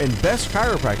Chiropractor and Best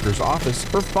Chiropractor's Office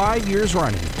for 5 years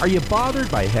running. Are you bothered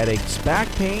by headaches, back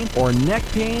pain, or neck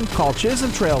pain? Call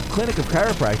Chisholm Trail Clinic of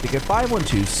Chiropractic at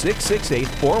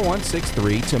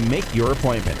 512-668-4163 to make your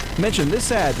appointment. Mention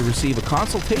this ad to receive a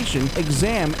consultation,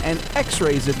 exam, and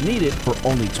x-rays if needed for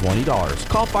only $20.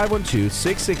 Call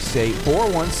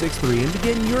 512-668-4163 and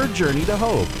begin your journey to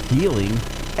hope, healing,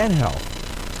 and health.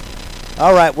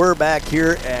 All right, we're back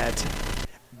here at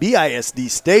BISD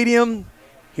Stadium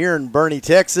here in Boerne,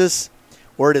 Texas,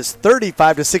 where it is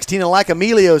 35-16. And like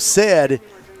Emilio said,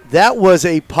 that was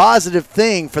a positive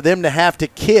thing for them to have to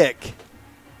kick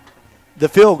the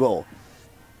field goal.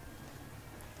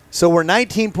 So we're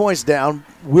 19 points down.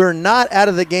 We're not out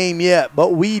of the game yet,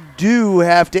 but we do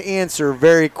have to answer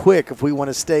very quick if we want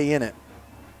to stay in it.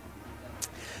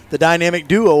 The dynamic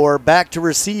duo are back to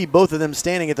receive, both of them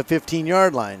standing at the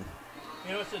 15-yard line.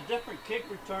 You know, it's a different kick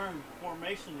return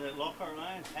formation that Lockhart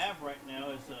Lions have right now.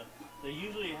 They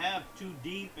usually have 2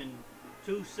 deep and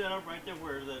 2 set up right there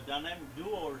where the dynamic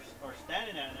duo are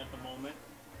standing at the moment.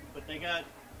 But they got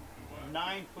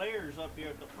 9 players up here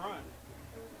at the front.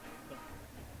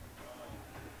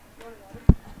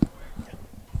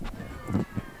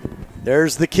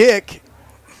 There's the kick.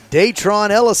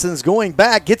 Datron Ellison's going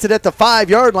back, gets it at the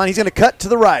 5-yard line. He's going to cut to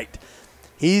the right.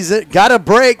 He's got a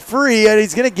break free, and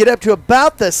he's going to get up to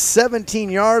about the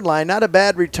 17-yard line. Not a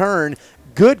bad return.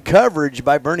 Good coverage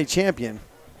by Boerne-Champion.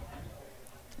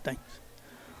 Thanks.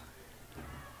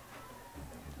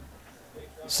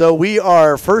 So we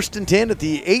are 1st and 10 at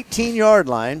the 18-yard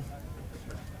line.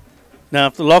 Now,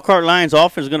 if the Lockhart Lions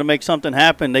offense is going to make something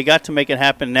happen, they got to make it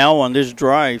happen now on this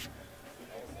drive.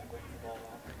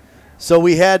 So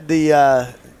we had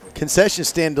the concession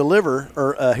stand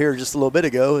deliver here just a little bit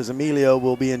ago, as Emilio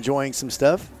will be enjoying some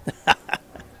stuff.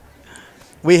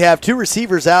 We have 2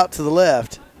 receivers out to the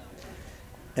left,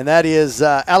 and that is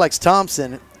Alex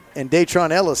Thompson and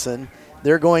Datron Ellison.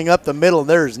 They're going up the middle.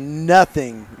 There's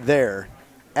nothing there,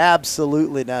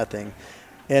 absolutely nothing.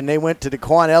 And they went to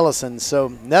DeQuan Ellison, so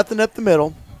nothing up the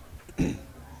middle.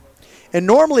 And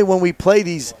normally when we play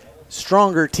these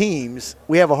stronger teams,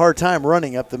 we have a hard time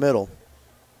running up the middle.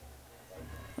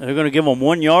 They're going to give them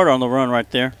 1 yard on the run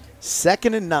right there.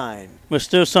 2nd and 9. But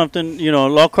still something, you know,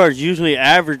 Lockhart's usually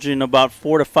averaging about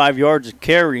 4 to 5 yards of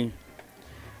carry.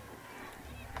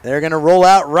 They're going to roll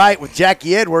out right with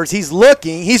Jackie Edwards. He's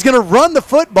looking. He's going to run the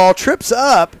football, trips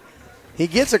up. He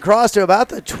gets across to about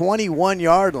the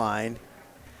 21-yard line.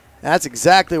 That's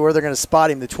exactly where they're going to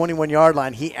spot him, the 21-yard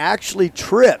line. He actually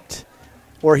tripped,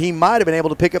 or he might have been able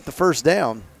to pick up the 1st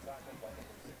down.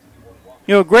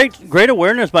 You know, great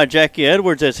awareness by Jackie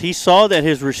Edwards as he saw that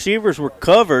his receivers were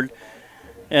covered.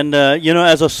 And, you know,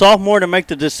 as a sophomore to make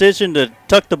the decision to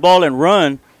tuck the ball and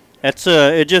run, that's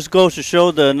it just goes to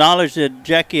show the knowledge that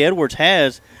Jackie Edwards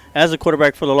has as a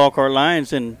quarterback for the Lockhart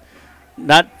Lions and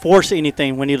not force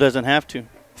anything when he doesn't have to.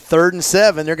 3rd and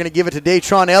 7. They're going to give it to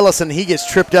Datron Ellison. He gets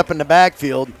tripped up in the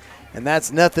backfield, and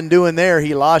that's nothing doing there.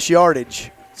 He lost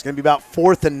yardage. It's going to be about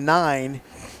 4th and 9.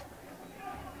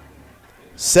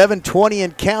 7:20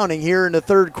 and counting here in the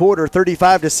 3rd quarter,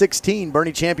 35-16.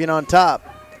 Boerne-Champion on top.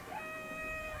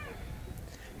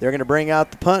 They're going to bring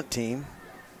out the punt team.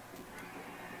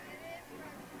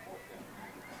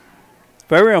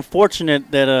 Very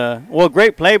unfortunate that, well,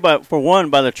 great play by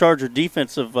the Charger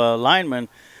defensive lineman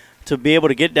to be able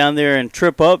to get down there and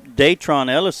trip up Datron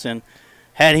Ellison.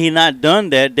 Had he not done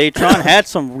that, Datron had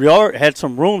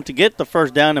some room to get the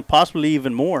first down and possibly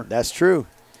even more. That's true.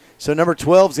 So number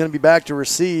 12 is going to be back to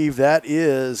receive. That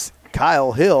is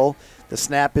Kyle Hill. The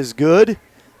snap is good.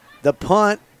 The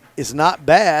punt is not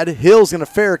bad. Hill's going to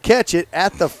fair catch it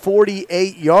at the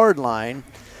 48-yard line.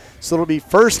 So it'll be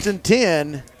 1st and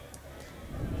 10.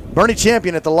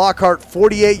 Boerne-Champion at the Lockhart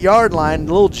 48-yard line.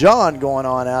 Little John going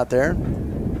on out there.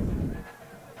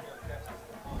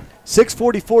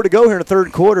 6:44 to go here in the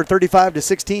 3rd quarter,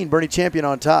 35-16. Boerne-Champion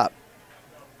on top.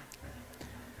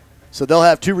 So they'll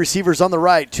have 2 receivers on the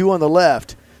right, 2 on the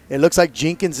left. It looks like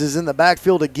Jenkins is in the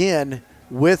backfield again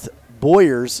with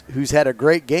Boyers, who's had a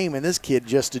great game, and this kid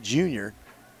just a junior.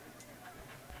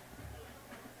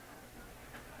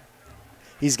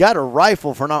 He's got a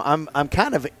rifle for now. I'm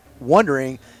kind of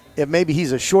wondering if maybe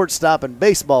he's a shortstop in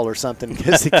baseball or something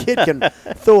because the kid can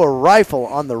throw a rifle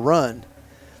on the run.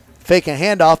 Fake a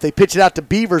handoff. They pitch it out to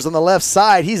Beavers on the left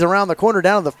side. He's around the corner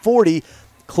down to the 40,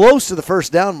 close to the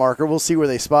first down marker. We'll see where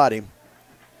they spot him.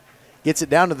 Gets it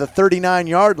down to the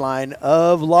 39-yard line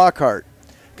of Lockhart.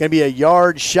 Going to be a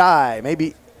yard shy,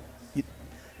 maybe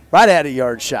right at a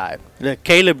yard shy.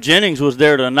 Caleb Jennings was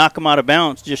there to knock him out of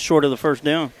bounds just short of the first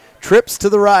down. Trips to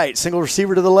the right, single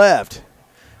receiver to the left.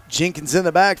 Jenkins in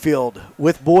the backfield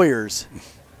with Boyers.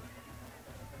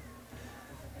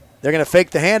 They're going to fake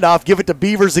the handoff, give it to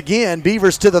Beavers again.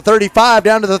 Beavers to the 35,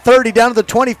 down to the 30, down to the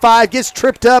 25, gets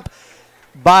tripped up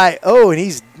by, and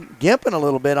he's gimping a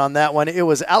little bit on that one. It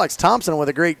was Alex Thompson with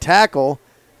a great tackle.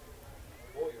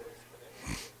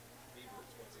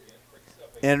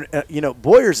 And,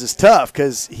 Boyers is tough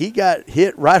because he got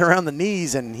hit right around the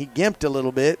knees and he gimped a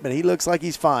little bit, but he looks like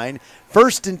he's fine.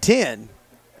 1st and 10.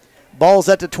 Ball's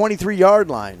at the 23-yard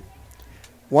line.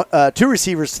 2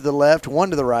 receivers to the left, 1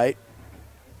 to the right.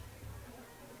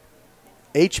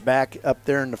 H-back up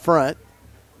there in the front.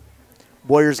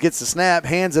 Boyers gets the snap,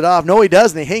 hands it off. No, he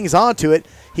doesn't. He hangs on to it.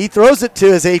 He throws it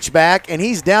to his H-back, and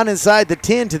he's down inside the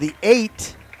 10 to the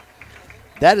 8.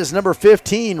 That is number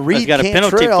 15, Reed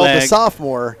Cantrell, the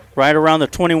sophomore. Right around the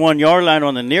 21-yard line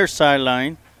on the near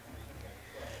sideline.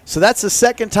 So that's the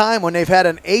second time when they've had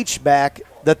an H-back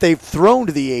that they've thrown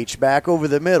to the H-back over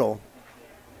the middle.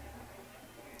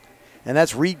 And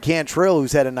that's Reed Cantrell,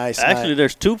 who's had a nice night. Actually,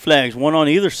 there's 2 flags, one on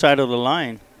either side of the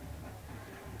line.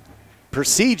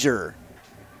 Procedure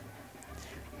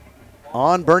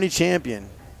on Boerne-Champion.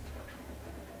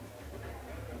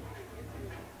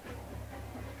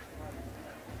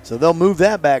 So they'll move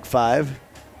that back 5.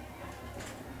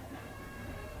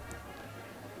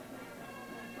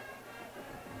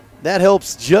 That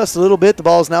helps just a little bit. The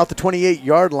ball is now at the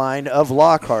 28-yard line of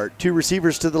Lockhart. 2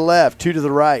 receivers to the left, 2 to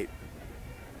the right.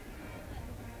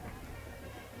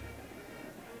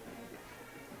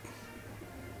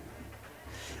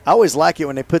 I always like it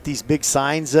when they put these big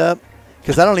signs up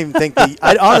because I don't even think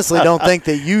I honestly don't think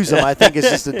they use them. I think it's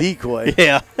just a decoy.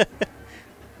 Yeah.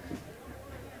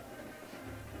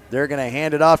 They're going to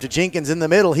hand it off to Jenkins in the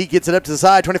middle. He gets it up to the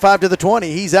side, 25 to the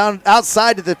 20. He's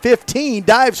outside to the 15,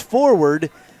 dives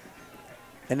forward,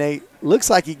 and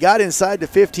looks like he got inside the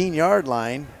 15-yard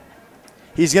line.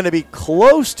 He's going to be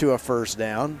close to a first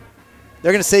down.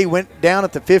 They're going to say he went down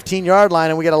at the 15-yard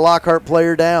line, and we got a Lockhart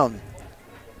player down.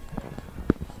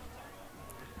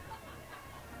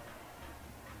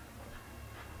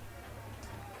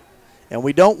 And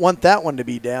we don't want that one to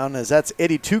be down, as that's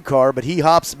Eddie Tukar, but he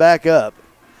hops back up.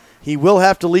 He will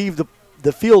have to leave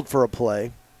the field for a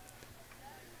play.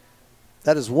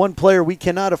 That is one player we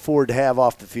cannot afford to have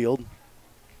off the field.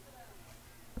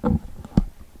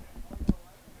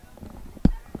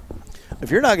 If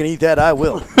you're not going to eat that, I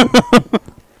will.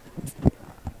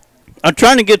 I'm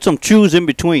trying to get some chews in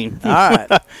between. All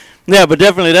right. Yeah, but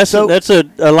definitely that's a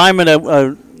lineman, a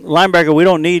linebacker we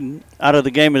don't need out of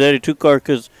the game with Eddie Tukar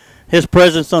because his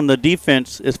presence on the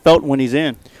defense is felt when he's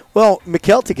in. Well,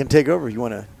 McKelty can take over if you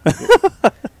want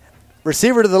to.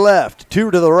 Receiver to the left,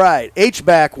 2 to the right.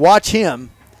 H-back, watch him.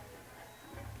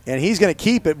 And he's going to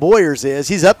keep it. Boyers is.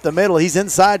 He's up the middle. He's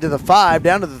inside to the 5,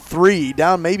 down to the 3,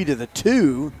 down maybe to the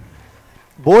 2.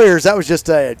 Boyers, that was just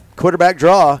a quarterback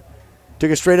draw.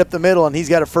 Took it straight up the middle, and he's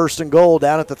got a 1st and goal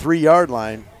down at the 3-yard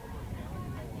line.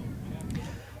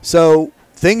 So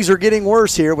things are getting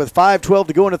worse here with 5:12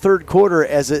 to go in the third quarter,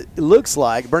 as it looks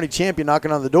like. Boerne-Champion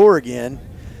knocking on the door again.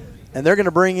 And they're going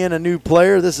to bring in a new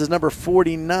player. This is number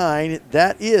 49.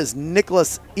 That is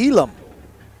Nicholas Elam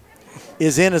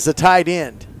is in as a tight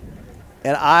end.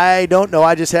 And I don't know.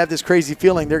 I just have this crazy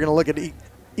feeling they're going to look at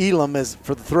Elam as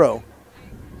for the throw.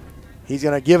 He's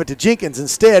going to give it to Jenkins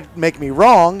instead, make me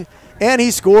wrong, and he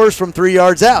scores from 3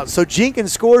 yards out. So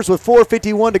Jenkins scores with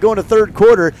 4:51 to go in the third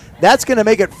quarter. That's going to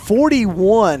make it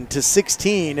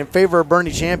 41-16 in favor of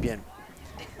Boerne-Champion.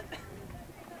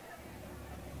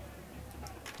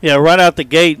 Yeah, right out the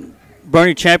gate,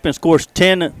 Boerne-Champion scores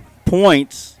 10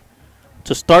 points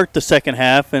to start the second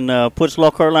half and puts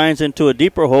Lockhart Lions into a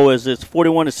deeper hole as it's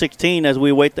 41-16 as we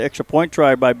await the extra point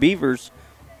try by Beavers,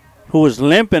 who was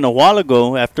limping a while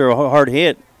ago after a hard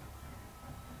hit.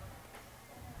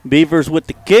 Beavers with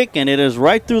the kick, and it is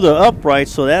right through the upright,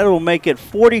 so that will make it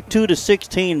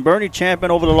 42-16.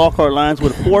 Boerne-Champion over the Lockhart Lions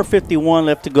with 4:51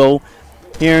 left to go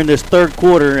here in this third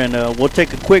quarter, and we'll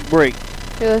take a quick break.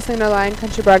 You're listening to Lion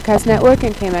Country Broadcast Network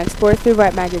and KMAX Sports through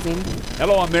Vype Magazine.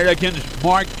 Hello, Americans.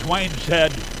 Mark Twain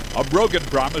said, a broken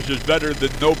promise is better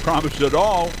than no promise at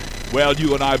all. Well,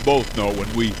 you and I both know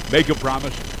when we make a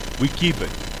promise, we keep it.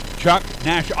 Chuck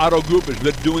Nash Auto Group has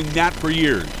been doing that for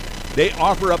years. They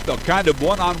offer up the kind of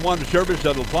one-on-one service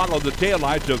that'll follow the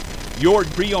taillights of your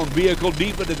pre-owned vehicle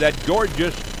deep into that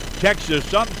gorgeous Texas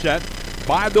sunset.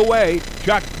 By the way,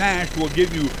 Chuck Nash will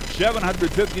give you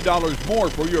 $750 more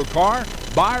for your car,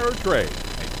 buy or trade.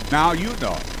 Now you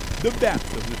know the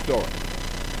depth of the story.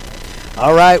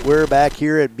 All right, we're back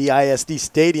here at BISD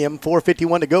Stadium.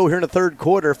 4:51 to go here in the third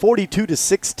quarter.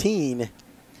 42-16.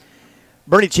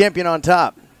 Boerne-Champion on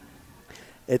top.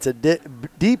 It's a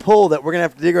deep hole that we're going to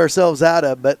have to dig ourselves out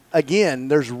of. But, again,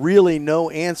 there's really no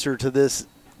answer to this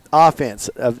offense,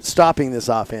 of stopping this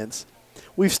offense.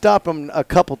 We've stopped them a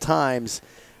couple times,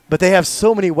 but they have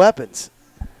so many weapons.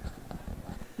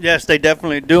 Yes, they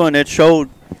definitely do, and it showed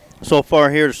so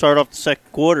far here to start off the second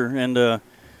quarter. And,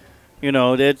 you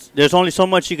know, there's only so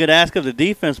much you could ask of the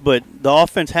defense, but the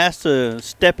offense has to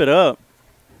step it up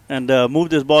and move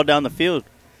this ball down the field.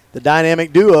 The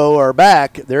dynamic duo are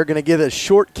back. They're going to give a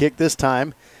short kick this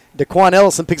time. Daquan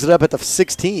Ellison picks it up at the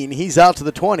 16. He's out to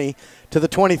the 20, to the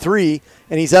 23,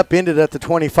 and he's upended at the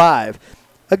 25.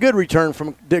 A good return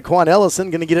from Daquan Ellison,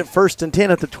 going to get it 1st and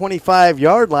 10 at the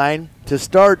 25-yard line to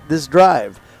start this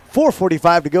drive.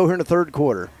 4:45 to go here in the third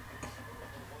quarter.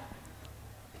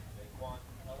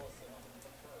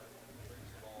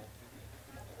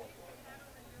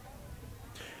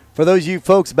 For those of you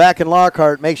folks back in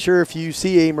Lockhart, make sure if you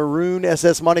see a maroon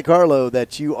SS Monte Carlo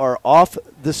that you are off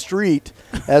the street,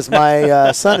 as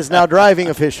my son is now driving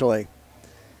officially.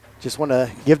 Just want to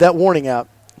give that warning out.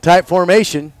 Tight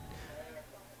formation.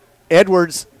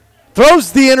 Edwards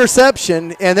throws the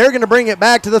interception, and they're going to bring it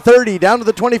back to the 30, down to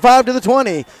the 25, to the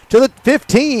 20, to the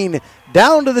 15,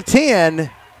 down to the 10.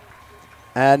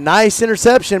 A nice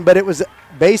interception, but it was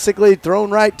basically thrown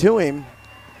right to him.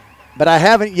 But I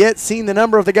haven't yet seen the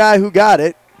number of the guy who got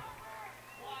it.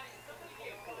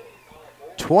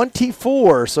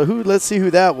 24. So let's see who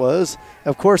that was.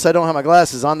 Of course, I don't have my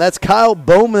glasses on. That's Kyle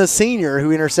Bowman Sr.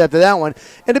 who intercepted that one.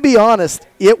 And to be honest,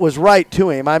 it was right to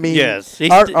him. I mean, yes,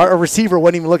 our receiver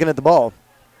wasn't even looking at the ball.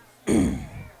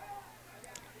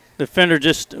 Defender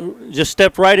just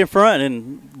stepped right in front,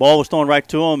 and the ball was thrown right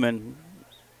to him. And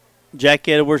Jack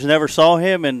Edwards never saw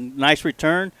him, and nice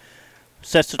return.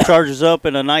 Sets the Chargers up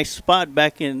in a nice spot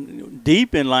back in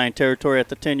deep in line territory at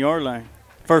the 10-yard line.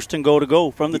 1st and goal to go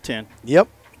from the 10. Yep.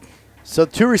 So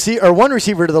one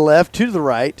receiver to the left, 2 to the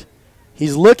right.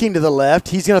 He's looking to the left.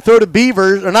 He's going to throw to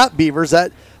Beavers, or not Beavers.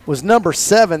 That was number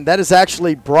 7. That is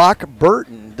actually Brock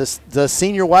Burton, the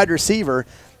senior wide receiver.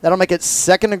 That'll make it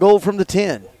 2nd and goal from the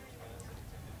 10.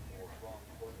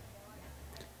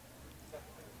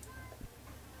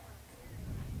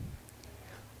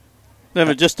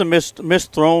 Just a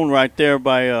missed thrown right there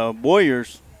by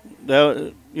Boyers.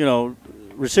 That, you know,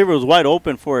 receiver was wide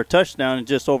open for a touchdown and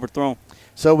just overthrown.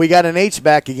 So we got an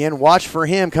H-back again. Watch for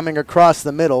him coming across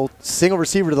the middle. Single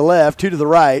receiver to the left, 2 to the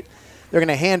right. They're going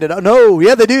to hand it. Oh, no,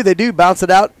 yeah, they do. They do bounce it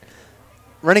out.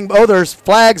 There's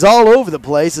flags all over the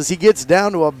place as he gets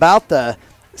down to about the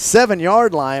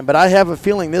 7-yard line, but I have a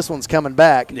feeling this one's coming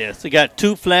back. Yes, they got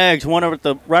 2 flags, one over at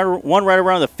the one right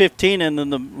around the 15, and then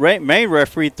the main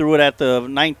referee threw it at the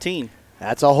 19.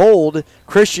 That's a hold.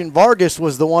 Christian Vargas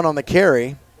was the one on the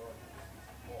carry.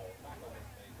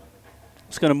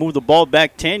 It's going to move the ball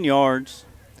back 10 yards.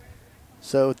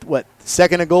 So, what,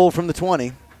 second and goal from the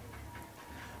 20.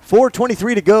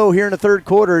 4:23 to go here in the third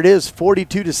quarter. It is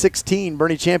 42-16,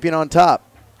 Boerne-Champion on top.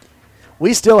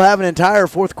 We still have an entire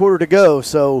fourth quarter to go,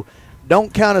 so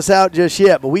don't count us out just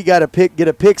yet, but we got to get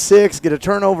a pick six, get a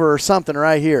turnover or something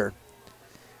right here.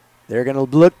 They're going to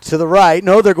look to the right.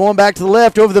 No, they're going back to the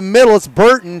left. Over the middle, it's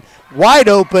Burton. Wide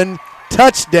open,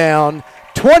 touchdown,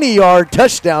 20-yard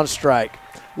touchdown strike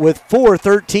with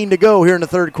 4:13 to go here in the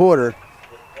third quarter.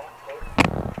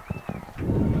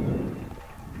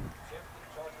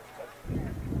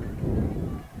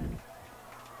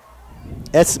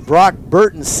 That's Brock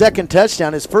Burton's second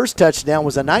touchdown. His first touchdown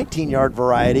was a 19-yard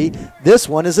variety. This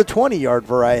one is a 20-yard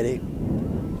variety.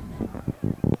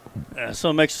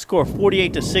 So it makes the score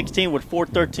 48-16 with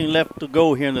 4:13 left to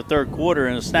go here in the third quarter.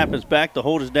 And the snap is back. The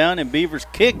hold is down, and Beavers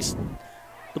kicks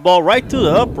the ball right through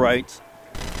the uprights.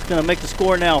 It's going to make the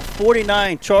score now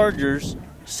 49 Chargers,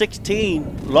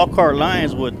 16 Lockhart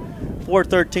Lions with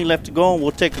 4:13 left to go, and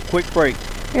we'll take a quick break.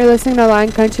 You're listening to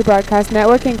Lion Country Broadcast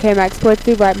Network and KMAX Sports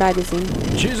through Vype Magazine.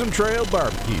 Chisholm Trail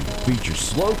Barbecue features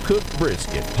slow-cooked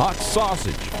brisket, hot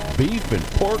sausage, beef, and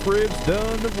pork ribs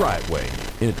done the right way.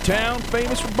 In a town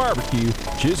famous for barbecue,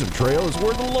 Chisholm Trail is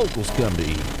where the locals come to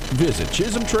eat. Visit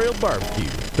Chisholm Trail Barbecue,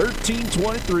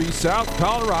 1323 South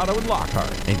Colorado in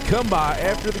Lockhart, and come by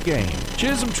after the game.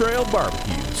 Chisholm Trail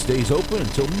Barbecue stays open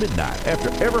until midnight after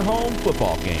every home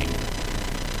football game.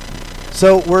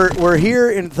 So we're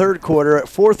here in the third quarter at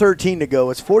 4:13 to go.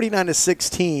 It's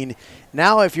 49-16.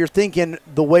 Now, if you're thinking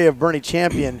the way of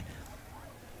Boerne-Champion,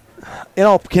 in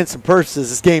all intents and purposes,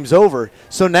 this game's over.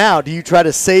 So now, do you try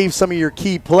to save some of your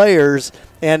key players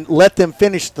and let them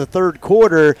finish the third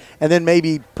quarter, and then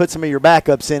maybe put some of your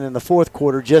backups in the fourth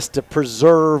quarter just to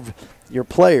preserve your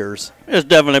players? It's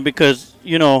definitely because,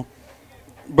 you know,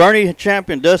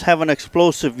 Boerne-Champion does have an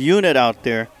explosive unit out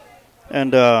there,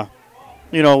 and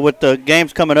you know, with the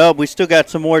games coming up, we still got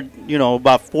some more, you know,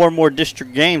 about 4 more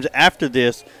district games after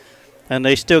this. And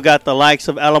they still got the likes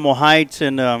of Alamo Heights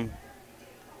and,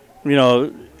 you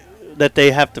know, that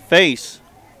they have to face.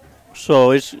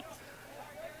 So it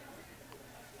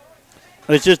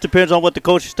just depends on what the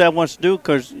coaching staff wants to do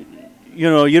because, you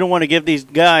know, you don't want to give these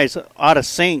guys out of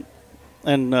sync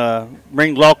and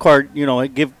bring Lockhart, you know,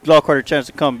 give Lockhart a chance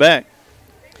to come back.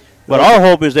 But our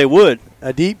hope is they would.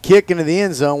 A deep kick into the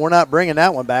end zone. We're not bringing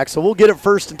that one back. So we'll get it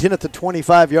 1st and 10 at the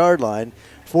 25-yard line.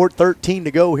 4:13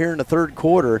 to go here in the third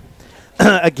quarter.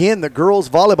 Again, the girls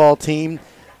volleyball team,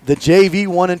 the JV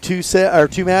 1 and 2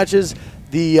 2 matches.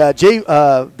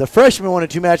 The freshmen won in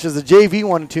 2 matches. The JV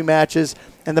won in 2 matches.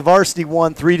 And the varsity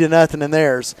won 3-0 in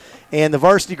theirs. And the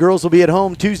varsity girls will be at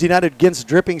home Tuesday night against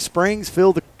Dripping Springs.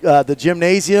 Fill the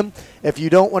gymnasium. If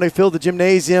you don't want to fill the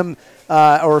gymnasium,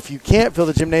 or if you can't fill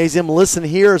the gymnasium, listen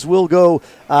here as we'll go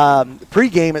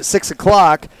pregame at 6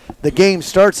 o'clock. The game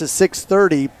starts at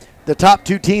 6:30. The top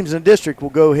 2 teams in the district will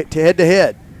go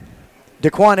head-to-head.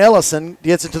 Daquan Ellison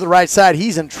gets it to the right side.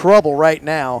 He's in trouble right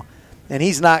now, and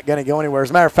he's not going to go anywhere.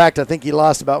 As a matter of fact, I think he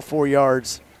lost about 4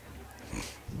 yards.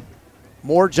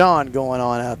 More John going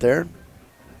on out there.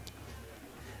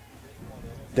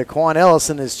 Daquan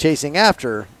Ellison is chasing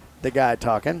after the guy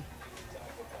talking.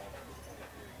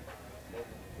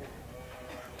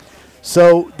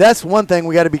 So that's one thing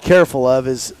we got to be careful of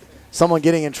is someone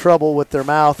getting in trouble with their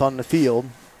mouth on the field.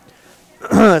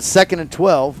 2nd and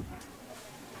 12.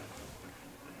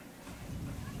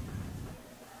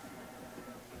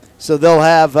 So they'll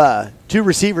have 2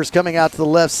 receivers coming out to the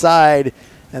left side,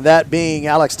 and that being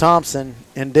Alex Thompson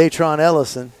and Datron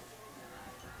Ellison.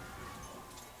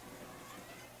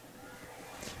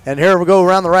 And here we go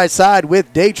around the right side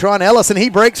with Datron Ellison. He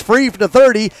breaks free from the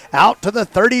 30, out to the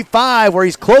 35, where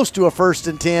he's close to a 1st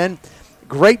and 10.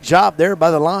 Great job there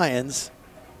by the Lions.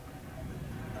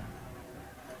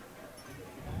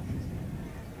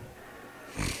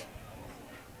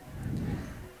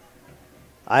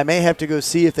 I may have to go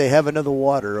see if they have another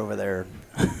water over there.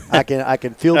 I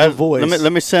can feel the voice.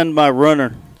 Let me send my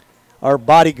runner. Our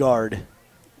bodyguard.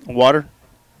 Water?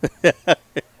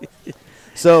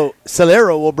 So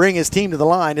Solero will bring his team to the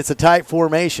line. It's a tight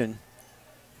formation.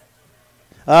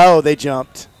 Oh, they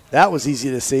jumped. That was easy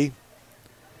to see.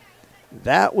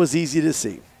 That was easy to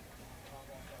see.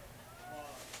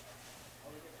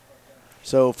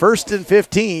 So 1st and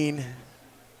 15.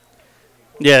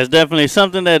 Yeah, it's definitely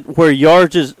something that where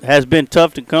yards has been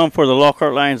tough to come for the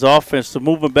Lockhart Lions offense. So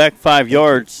moving back 5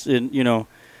 yards, and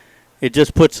it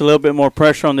just puts a little bit more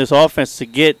pressure on this offense to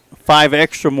get 5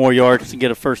 extra more yards to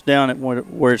get a first down at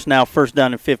where it's now first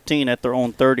down and 15 at their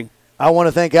own 30. I want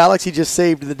to thank Alex. He just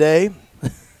saved the day.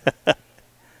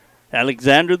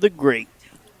 Alexander the Great.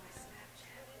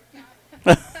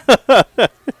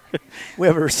 We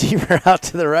have a receiver out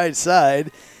to the right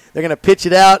side. They're going to pitch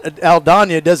it out.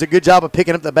 Aldana does a good job of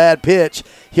picking up the bad pitch.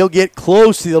 He'll get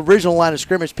close to the original line of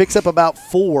scrimmage, picks up about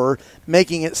 4,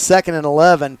 making it 2nd and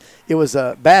 11. It was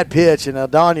a bad pitch, and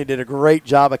Aldana did a great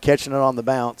job of catching it on the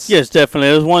bounce. Yes, definitely.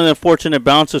 It was one of the fortunate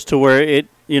bounces to where it,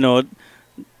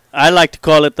 I like to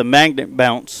call it the magnet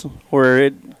bounce, where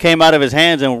it came out of his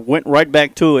hands and went right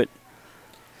back to it.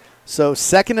 So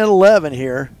 2nd and 11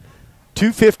 here.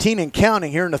 2:15 and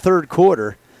counting here in the third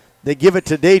quarter. They give it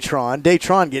to Datron.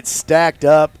 Datron gets stacked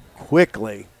up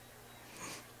quickly.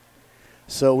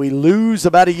 So we lose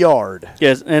about a yard.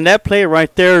 Yes, and that play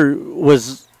right there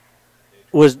was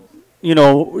in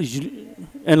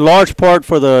large part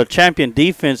for the Champion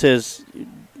defense as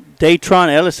Datron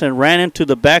Ellison ran into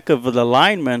the back of the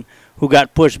lineman who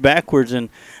got pushed backwards. And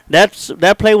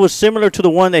that play was similar to the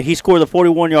one that he scored the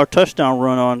 41-yard touchdown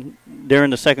run on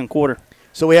during the second quarter.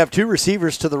 So we have 2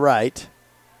 receivers to the right.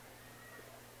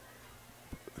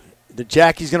 The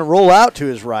Jackie's going to roll out to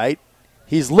his right.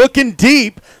 He's looking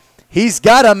deep. He's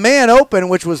got a man open,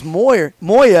 which was Moya,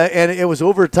 and it was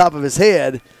over the top of his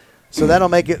head. So that'll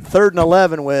make it 3rd and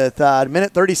 11 with a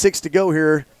minute 36 to go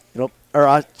here.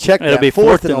 I'll check that. It'll be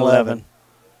 4th and 11.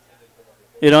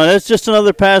 That's just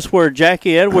another pass where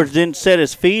Jackie Edwards didn't set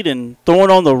his feet and throwing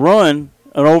on the run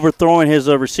and overthrowing his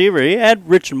receiver. He had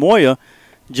Richard Moya,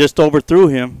 just overthrew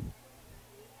him.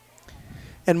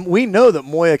 And we know that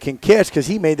Moya can catch because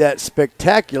he made that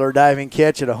spectacular diving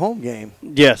catch at a home game.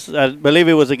 Yes, I believe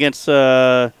it was against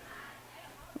Travis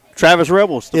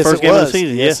Rebels, the first game of the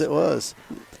season. Yes, it was.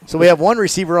 So we have 1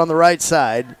 receiver on the right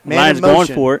side. Man Lions in motion.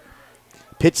 going for it.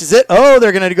 Pitches it. Oh,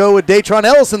 they're going to go with Datron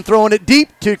Ellison throwing it deep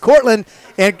to Cortland,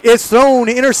 and it's thrown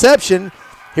interception.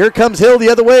 Here comes Hill the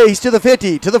other way. He's to the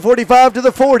 50, to the 45, to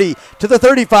the 40, to the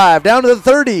 35, down to the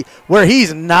 30, where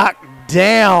he's knocked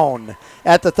down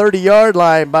at the 30-yard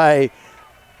line by,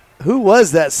 who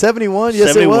was that, 71?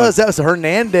 Yes, 71. It was. That was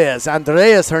Hernandez,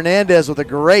 Andreas Hernandez with a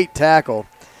great tackle.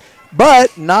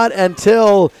 But not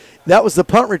until that was the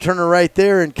punt returner right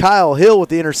there, and Kyle Hill with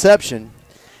the interception.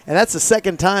 And that's the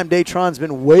second time Datron's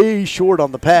been way short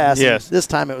on the pass. Yes. This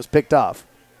time it was picked off.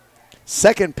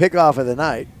 Second pickoff of the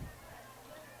night.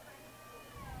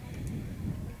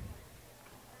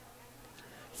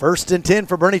 First and 10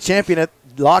 for Boerne-Champion at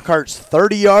Lockhart's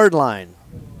 30-yard line.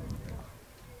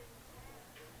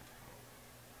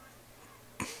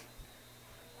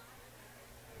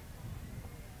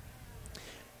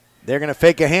 They're going to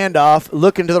fake a handoff.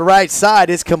 Looking to the right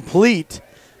side. It's complete.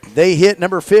 They hit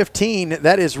number 15.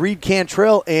 That is Reed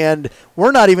Cantrell. And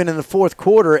we're not even in the fourth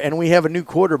quarter, and we have a new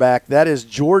quarterback. That is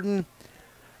Jordan.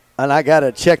 And I got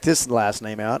to check this last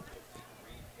name out.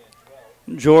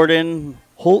 Jordan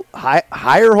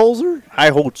Hierholzer?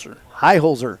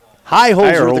 Highholzer,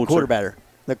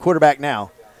 the quarterback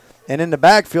now. And in the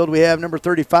backfield, we have number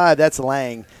 35. That's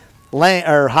Lang.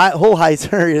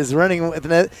 Holheiser is running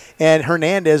with it, and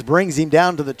Hernandez brings him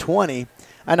down to the 20.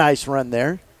 A nice run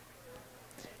there.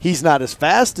 He's not as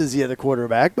fast as the other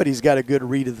quarterback, but he's got a good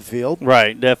read of the field.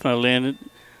 Right, definitely. And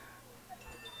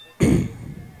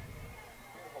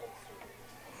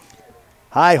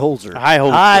Highholzer. I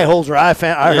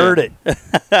heard it.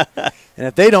 And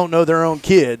if they don't know their own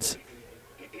kids.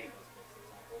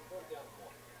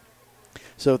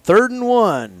 So 3rd and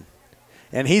 1.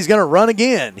 And he's going to run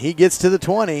again. He gets to the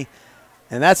 20.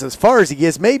 And that's as far as he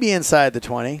gets, maybe inside the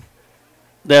 20.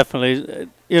 Definitely.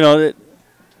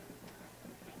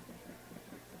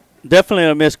 Definitely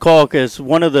a missed call because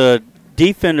one of the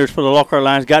defenders for the Lockhart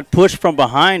Lions got pushed from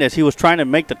behind as he was trying to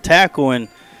make the tackle and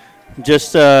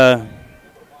just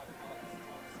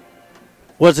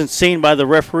wasn't seen by the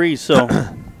referee. So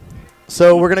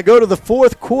we're going to go to the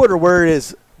fourth quarter where it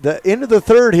is the end of the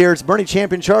third here. It's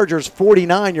Boerne-Champion Chargers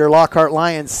 49, your Lockhart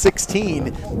Lions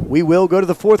 16. We will go to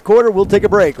the fourth quarter. We'll take a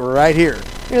break right here.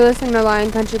 You're listening to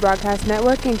Lion Country Broadcast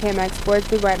Network and KMX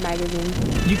Sports with Vype Magazine.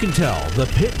 You can tell the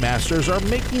Pitmasters are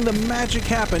making the magic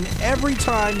happen every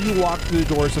time you walk through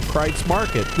the doors of Kreitz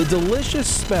Market. The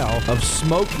delicious smell of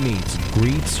smoked meats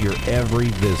greets your every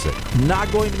visit.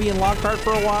 Not going to be in Lockhart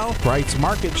for a while? Kreitz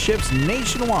Market ships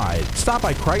nationwide. Stop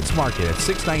by Kreitz Market at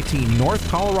 619 North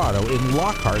Colorado in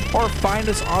Lockhart or find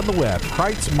us on the web,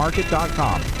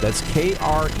 KreitzMarket.com. That's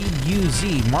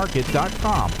Kreuz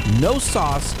market.com. No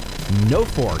sauce, No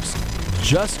forks,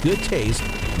 just good taste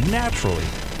naturally.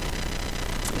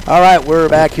 All right, we're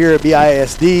back here at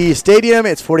BISD Stadium.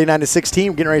 It's 49-16.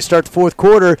 We're getting ready to start the fourth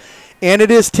quarter, and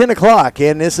it is 10 o'clock,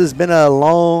 and this has been a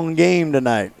long game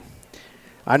tonight.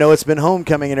 I know it's been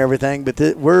homecoming and everything, but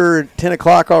we're 10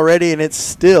 o'clock already, and it's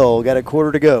still got a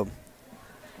quarter to go.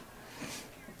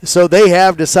 So they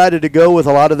have decided to go with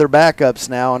a lot of their backups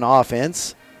now on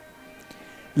offense.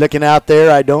 Looking out there,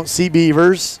 I don't see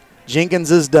Beavers.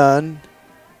 Jenkins is done.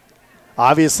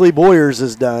 Obviously, Boyers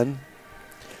is done.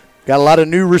 Got a lot of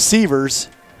new receivers.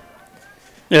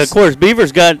 Yeah, of course,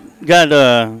 Beavers got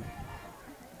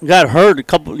hurt a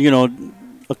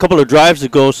couple of drives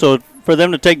ago. So for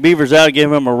them to take Beavers out,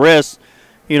 give him a rest,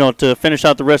 to finish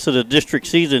out the rest of the district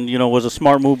season, was a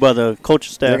smart move by the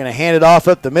coaching staff. They're going to hand it off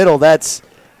up the middle. That's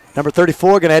number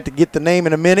 34, going to have to get the name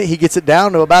in a minute. He gets it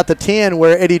down to about the 10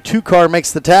 where Eddie Tukar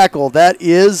makes the tackle. That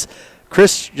is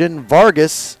Christian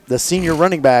Vargas, the senior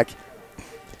running back.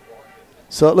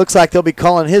 So it looks like they'll be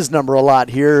calling his number a lot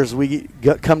here as we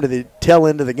come to the tail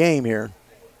end of the game here.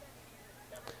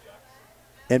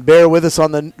 And bear with us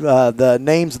on the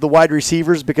names of the wide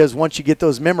receivers, because once you get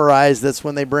those memorized, that's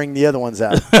when they bring the other ones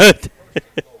out.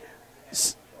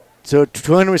 So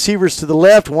 20 receivers to the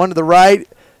left, one to the right.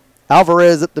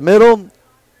 Alvarez up the middle,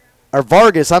 or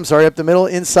Vargas, I'm sorry, up the middle,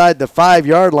 inside the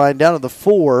 5-yard line, down to the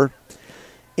 4.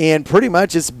 And pretty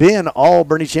much it's been all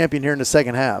Boerne-Champion here in the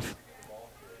second half.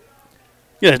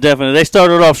 Yeah, definitely. They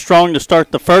started off strong to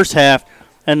start the first half,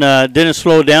 and didn't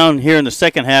slow down here in the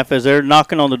second half as they're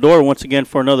knocking on the door once again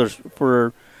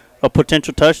for a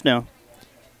potential touchdown.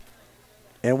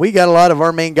 And we got a lot of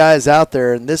our main guys out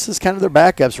there, and this is kind of their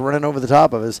backups running over the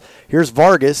top of us. Here's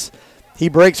Vargas. He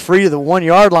breaks free to the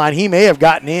 1-yard line. He may have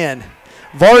gotten in.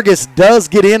 Vargas does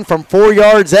get in from 4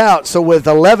 yards out, so with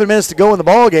 11 minutes to go in the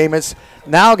ball game, it's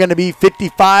now going to be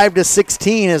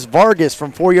 55-16 as Vargas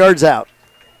from 4 yards out.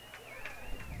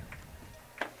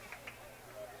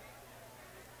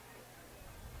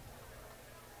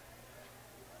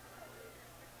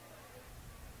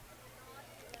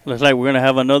 Looks like we're going to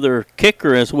have another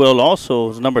kicker as well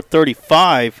also. It's number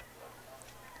 35,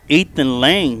 Ethan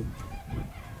Lang.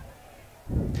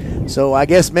 So I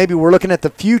guess maybe we're looking at the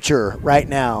future right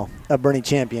now of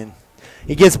Boerne-Champion.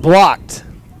 He gets blocked.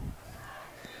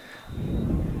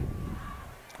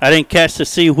 I didn't catch to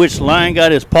see which line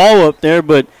got his paw up there,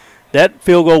 but that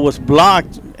field goal was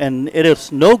blocked, and it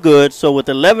is no good. So with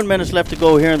 11 minutes left to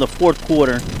go here in the fourth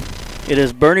quarter, it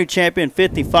is Boerne-Champion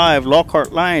 55,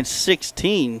 Lockhart Lions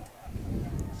 16.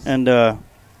 And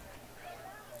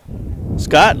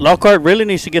Scott, Lockhart really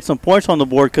needs to get some points on the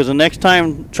board, because the next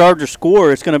time Chargers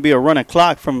score, it's going to be a running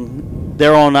clock from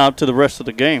there on out to the rest of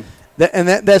the game.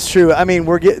 That's true. I mean,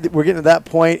 we're getting to that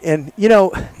point, and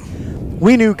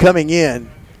we knew coming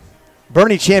in,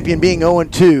 Boerne-Champion being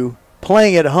 0-2,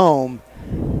 playing at home,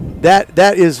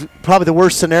 that is probably the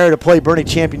worst scenario to play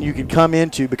Boerne-Champion you could come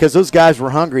into, because those guys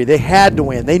were hungry. They had to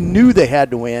win. They knew they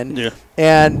had to win. Yeah.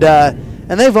 And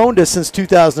they've owned us since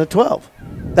 2012.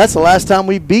 That's the last time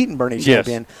we've beaten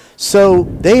Boerne-Champion. Yes. So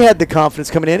they had the confidence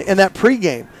coming in that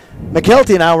pregame.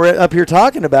 McKelty and I were up here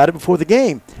talking about it before the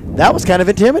game. That was kind of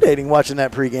intimidating watching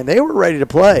that pregame. They were ready to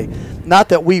play. Not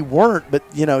that we weren't, but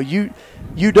you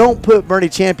don't put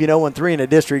Boerne-Champion 0-3 in a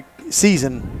district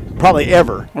season probably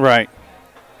ever. Right.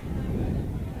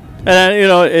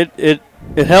 And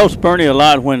it helps Boerne a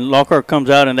lot when Lockhart comes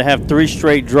out and they have 3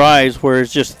 straight drives where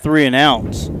it's just 3 and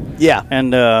outs. Yeah.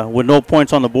 And with no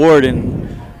points on the board, and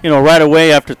right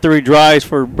away after 3 drives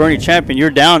for Boerne-Champion, you're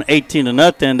down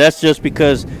 18-0. That's just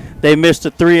because they missed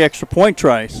the 3 extra point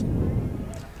tries.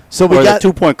 So we got the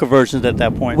 2-point conversions at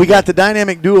that point. We got the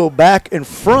dynamic duo back in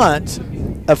front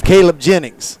of Caleb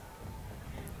Jennings.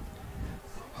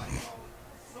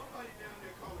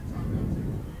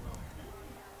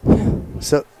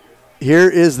 So here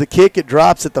is the kick. It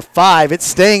drops at the 5. It's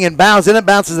staying in bounds, and it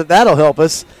bounces. That'll help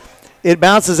us. It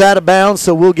bounces out of bounds,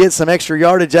 so we'll get some extra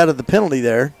yardage out of the penalty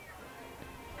there.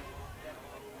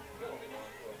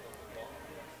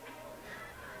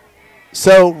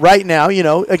 So right now,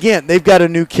 again, they've got a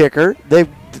new kicker.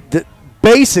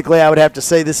 Basically, I would have to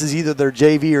say this is either their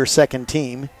JV or second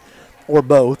team, or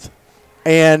both.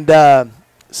 And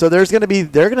so they're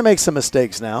going to make some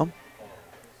mistakes now.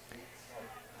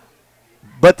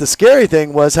 But the scary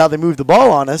thing was how they moved the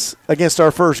ball on us against our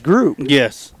first group.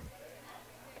 Yes.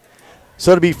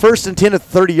 So it'll be 1st and 10 at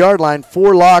the 30-yard line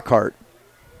for Lockhart.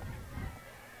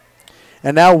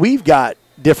 And now we've got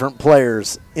different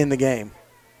players in the game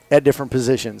at different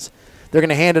positions. They're going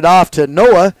to hand it off to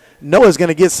Noah. Noah's going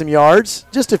to get some yards,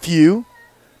 just a few.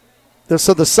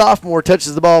 So the sophomore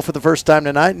touches the ball for the first time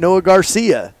tonight, Noah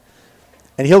Garcia.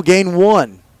 and he'll gain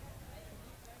 1.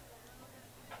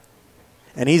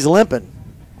 And he's limping.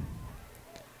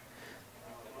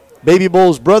 Baby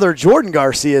Bull's brother, Jordan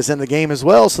Garcia, is in the game as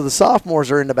well, so the sophomores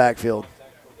are in the backfield.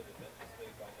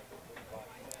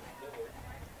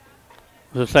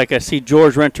 Looks like I see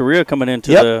George Renteria coming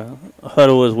into the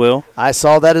huddle as well. I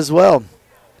saw that as well.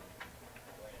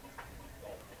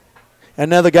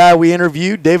 Another guy we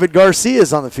interviewed, David Garcia,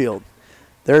 is on the field.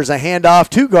 There's a handoff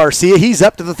to Garcia. He's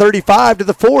up to the 35, to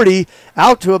the 40,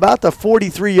 out to about the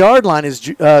 43-yard line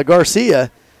is Garcia.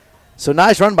 So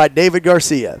nice run by David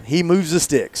Garcia. He moves the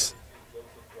sticks.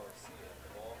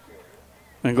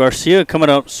 And Garcia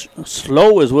coming up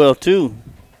slow as well, too.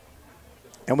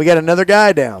 And we got another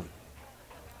guy down.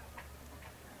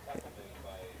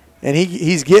 And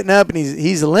he's getting up, and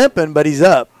he's limping, but he's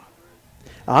up.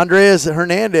 Andres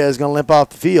Hernandez is going to limp off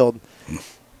the field.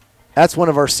 That's one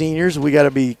of our seniors. We got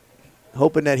to be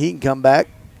hoping that he can come back.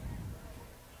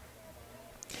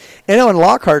 And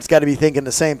Lockhart's got to be thinking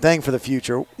the same thing for the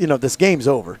future. This game's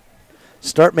over.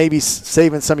 Start maybe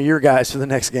saving some of your guys for the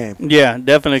next game. Yeah,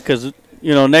 definitely, because,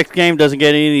 next game doesn't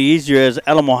get any easier as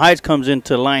Alamo Heights comes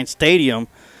into Lions Stadium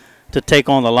to take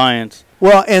on the Lions.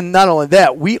 Well, and not only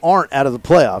that, we aren't out of the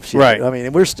playoffs yet. Right. I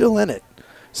mean, we're still in it.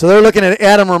 So they're looking at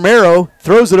Adam Romero,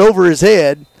 throws it over his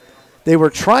head. They were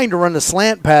trying to run the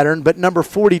slant pattern, but number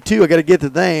 42, I got to get the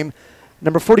name,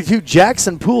 number 42,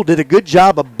 Jackson Poole, did a good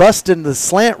job of busting the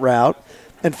slant route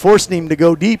and forcing him to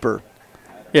go deeper.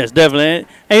 Yes, definitely.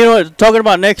 And, talking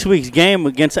about next week's game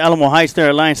against Alamo Heights there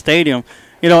at Lions Stadium,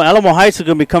 Alamo Heights are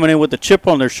going to be coming in with a chip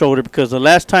on their shoulder because the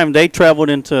last time they traveled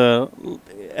to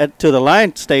the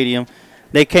Lions Stadium,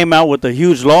 they came out with a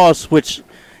huge loss, which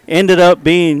ended up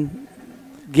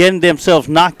getting themselves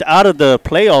knocked out of the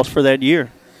playoffs for that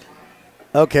year.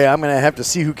 Okay, I'm going to have to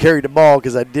see who carried the ball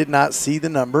because I did not see the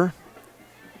number.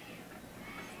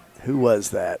 Who was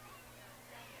that?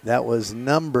 That was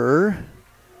number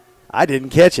 – I didn't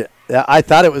catch it. I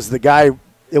thought it was the guy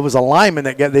 – it was a lineman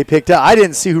that they picked up. I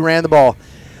didn't see who ran the ball.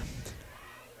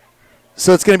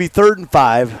 So it's going to be 3rd and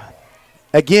 5.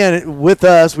 Again, with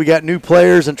us, we got new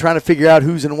players and trying to figure out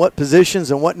who's in what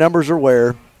positions and what numbers are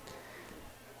where.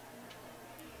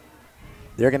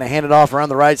 They're going to hand it off around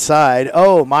the right side.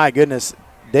 Oh, my goodness.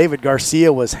 David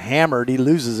Garcia was hammered. He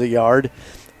loses a yard.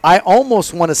 I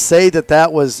almost want to say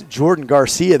that was Jordan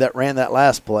Garcia that ran that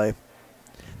last play.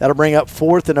 That'll bring up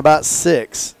 4th and about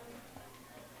 6.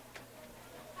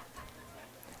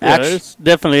 Yeah, it's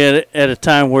definitely at a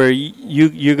time where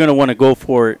you're going to want to go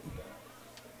for it.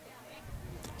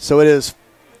 So it is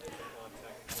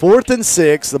 4th and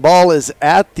 6. The ball is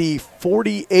at the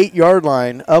 48-yard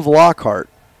line of Lockhart.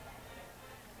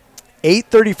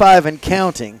 8:35 and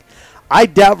counting. I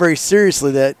doubt very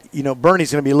seriously that,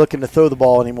 Bernie's going to be looking to throw the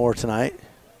ball anymore tonight.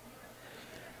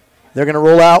 They're going to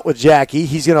roll out with Jackie.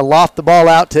 He's going to loft the ball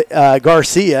out to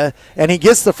Garcia, and he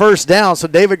gets the first down. So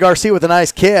David Garcia with a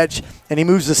nice catch, and he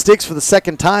moves the sticks for the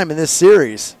second time in this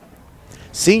series.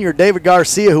 Senior David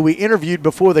Garcia, who we interviewed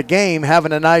before the game,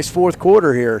 having a nice fourth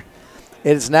quarter here.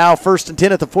 It is now 1st and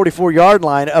 10 at the 44-yard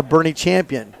line of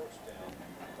Boerne-Champion.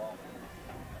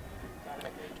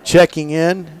 Checking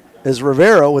in is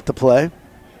Rivera with the play.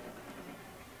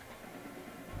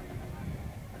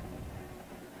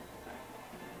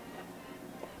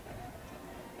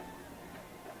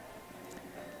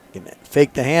 Gonna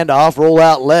fake the handoff, roll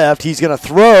out left. He's going to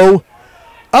throw.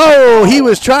 Oh, he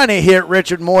was trying to hit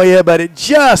Richard Moya, but it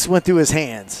just went through his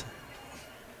hands.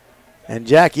 And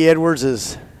Jackie Edwards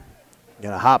is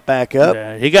going to hop back up.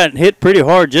 Yeah, he got hit pretty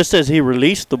hard just as he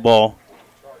released the ball.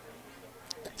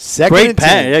 Great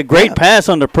pass. Yeah, great pass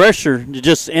under pressure,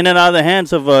 just in and out of the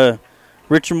hands of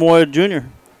Richard Moya Jr.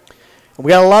 We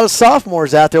got a lot of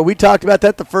sophomores out there. We talked about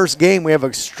that the first game. We have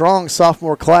a strong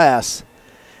sophomore class,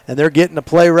 and they're getting to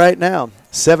play right now.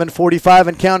 7:45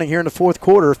 and counting here in the fourth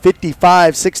quarter.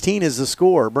 55-16 is the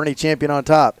score. Boerne-Champion on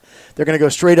top. They're going to go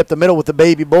straight up the middle with the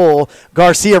Baby Bull.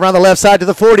 Garcia around the left side to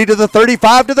the 40, to the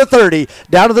 35, to the 30,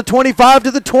 down to the 25,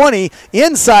 to the 20,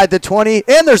 inside the 20,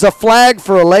 and there's a flag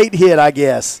for a late hit, I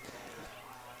guess.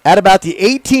 At about the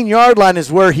 18-yard line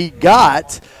is where he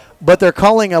got, but they're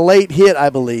calling a late hit, I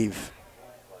believe.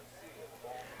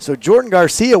 So Jordan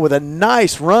Garcia with a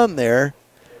nice run there.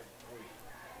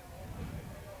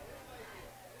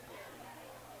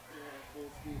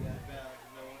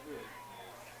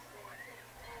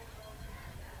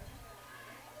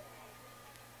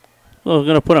 Well, we're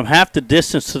going to put them half the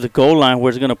distance to the goal line,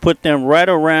 where it's going to put them right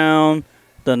around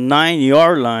the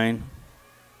 9-yard line.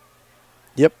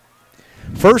 Yep.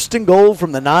 1st and goal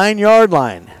from the 9-yard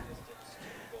line.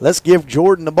 Let's give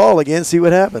Jordan the ball again, see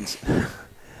what happens.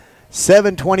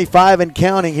 7:25 and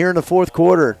counting here in the fourth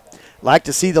quarter. Like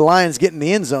to see the Lions get in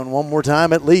the end zone one more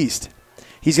time at least.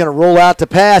 He's going to roll out to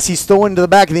pass. He's throwing to the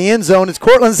back of the end zone. It's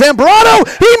Cortland Zambrano.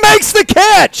 He makes the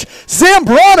catch.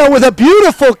 Zambrano with a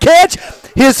beautiful catch.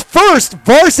 His first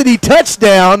varsity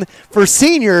touchdown for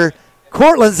senior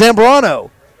Cortland Zambrano.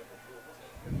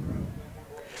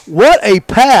 What a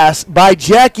pass by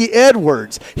Jackie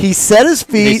Edwards. He set his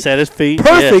feet. He set his feet.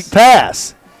 Perfect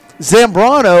pass.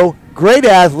 Zambrano, great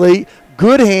athlete,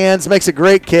 good hands, makes a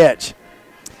great catch.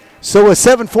 So with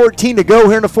 7:14 to go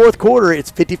here in the fourth quarter,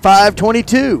 it's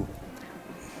 55-22.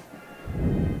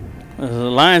 The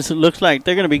Lions, it looks like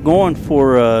they're going to be going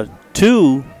for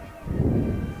 2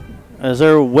 as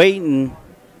they're waiting.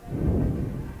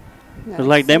 It's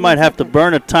like they might have to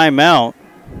burn a timeout.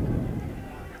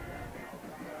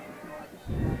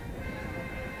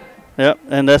 Yep,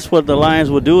 and that's what the Lions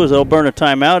will do is they'll burn a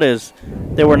timeout as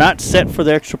they were not set for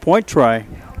the extra point try.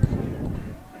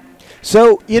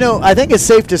 So, you know, I think it's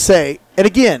safe to say, and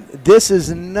again, this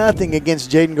is nothing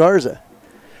against Jaden Garza,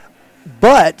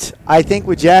 but I think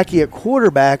with Jackie at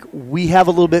quarterback, we have a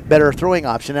little bit better throwing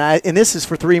option, and this is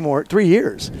for 3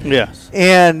 years. Yes.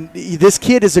 And this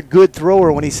kid is a good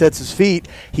thrower when he sets his feet.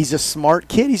 He's a smart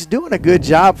kid. He's doing a good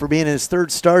job for being in his 3rd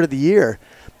start of the year,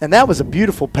 and that was a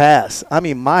beautiful pass. I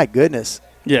mean, my goodness.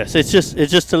 Yes, it's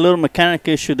just a little mechanic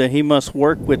issue that he must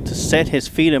work with to set his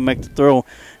feet and make the throw.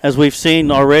 As we've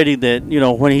seen already that, you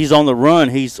know, when he's on the run,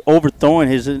 he's overthrowing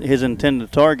his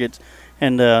intended targets.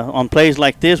 And on plays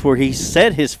like this where he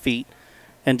set his feet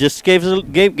and just gave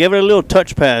it a little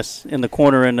touch pass in the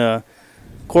corner, and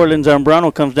Cortland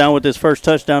Zambrano comes down with his first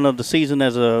touchdown of the season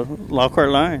as a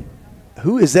Lockhart Lion.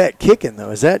 Who is that kicking,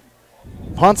 though? Is that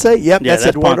Ponce? Yep, Yeah, that's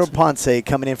Eduardo Ponce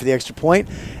coming in for the extra point.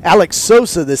 Alex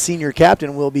Sosa, the senior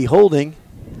captain, will be holding.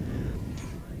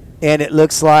 And it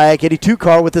looks like Eddie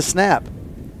Tukar with the snap.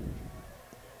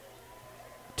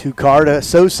 Tukar to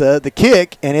Sosa, the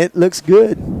kick, and it looks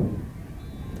good.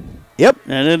 Yep.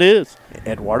 And it is.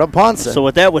 Eduardo Ponce. So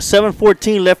with that, with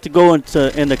 7:14 left to go in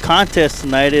the contest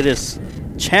tonight, it is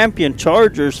Champion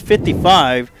Chargers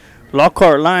 55,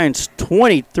 Lockhart Lions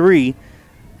 23,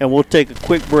 and we'll take a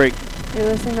quick break. You're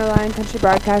listening to Lion Country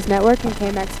Broadcast Network and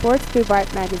KMX Sports through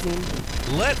Vype Magazine.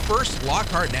 Let First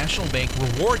Lockhart National Bank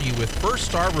reward you with First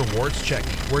Star Rewards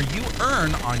Checking, where you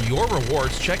earn on your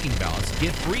rewards checking balance,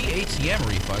 get free ATM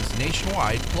refunds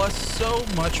nationwide, plus so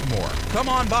much more. Come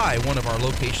on by one of our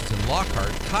locations in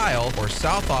Lockhart, Kyle, or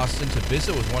South Austin to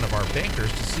visit with one of our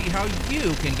bankers to see how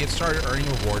you can get started earning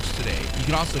rewards today. You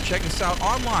can also check us out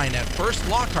online at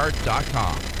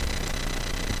firstlockhart.com.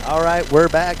 All right, we're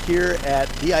back here at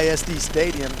DISD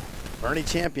Stadium,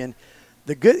 Boerne-Champion.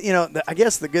 The good, you know, I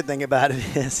guess the good thing about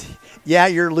it is, yeah,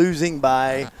 you're losing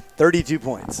by 32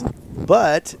 points,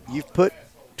 but you've put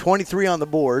 23 on the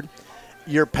board.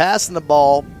 You're passing the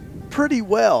ball pretty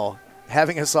well,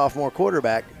 having a sophomore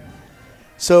quarterback.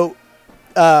 So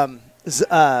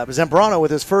Zambrano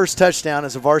with his first touchdown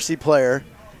as a varsity player.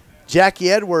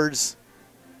 Jackie Edwards,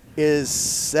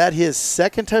 is that his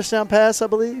 2nd touchdown pass, I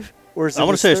believe? Or is it I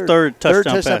want to say his third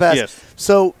touchdown pass. Yes.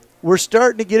 So we're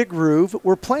starting to get a groove.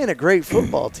 We're playing a great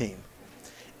football team.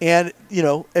 And, you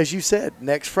know, as you said,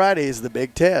 next Friday is the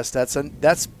big test.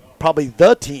 That's probably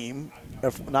the team,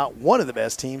 if not one of the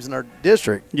best teams in our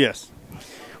district. Yes.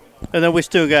 And then we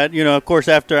still got, you know, of course,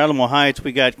 after Alamo Heights,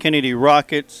 we got Kennedy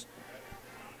Rockets.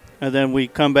 And then we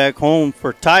come back home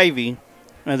for Tivy.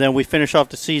 And then we finish off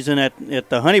the season at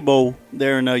the Honey Bowl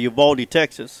there in Uvalde,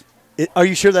 Texas. Are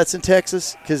you sure that's in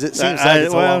Texas? Because it seems like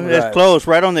it's a long drive. It's close,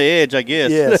 right on the edge, I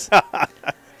guess. Yes.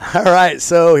 All right,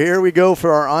 so here we go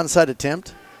for our onside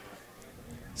attempt.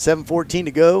 7:14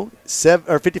 to go.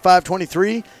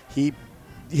 55-23. He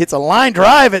hits a line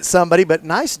drive at somebody, but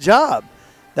nice job.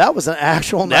 That was an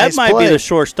actual nice play. That might be the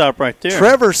shortstop right there.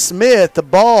 Trevor Smith, the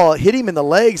ball hit him in the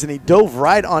legs, and he dove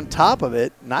right on top of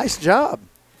it. Nice job.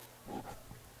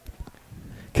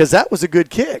 Because that was a good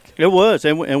kick. It was,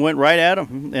 and went right at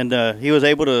him. And he was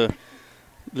able to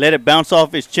let it bounce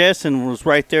off his chest and was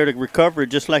right there to recover it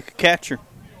just like a catcher.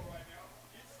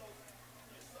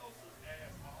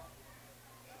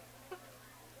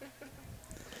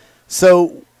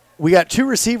 So we got 2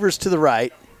 receivers to the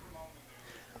right,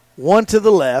 1 to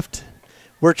the left.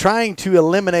 We're trying to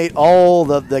eliminate all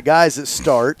the guys that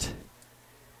start.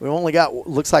 We've only got,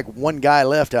 looks like 1 guy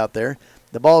left out there.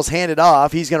 The ball's handed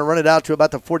off. He's going to run it out to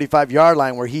about the 45-yard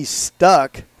line where he's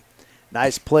stuck.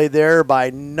 Nice play there by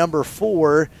number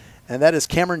 4, and that is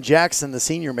Cameron Jackson, the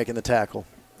senior, making the tackle.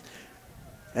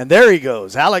 And there he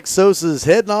goes. Alex Sosa's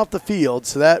heading off the field,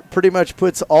 so that pretty much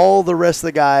puts all the rest of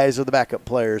the guys or the backup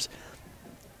players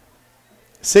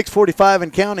 6:45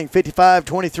 and counting,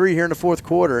 55-23 here in the fourth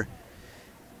quarter.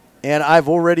 And I've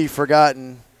already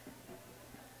forgotten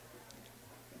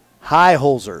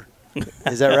Highholzer.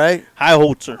 Is that right?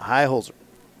 Highholzer.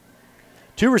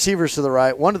 2 receivers to the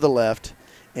right, 1 to the left.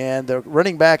 And the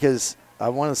running back is, I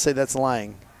want to say that's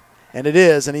Lang. And it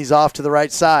is, and he's off to the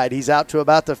right side. He's out to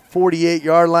about the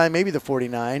 48-yard line, maybe the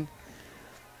 49.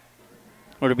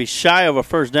 Or to be shy of a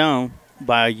first down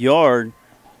by a yard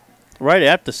right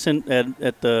at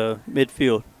the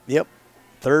midfield. Yep.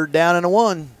 3rd down and a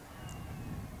 1.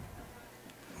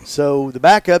 So the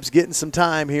backup's getting some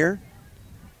time here.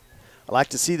 I like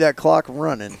to see that clock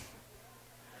running.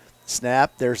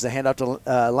 Snap. There's the handoff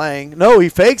to Lang. No, he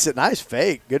fakes it. Nice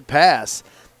fake. Good pass.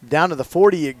 Down to the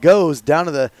 40 it goes. Down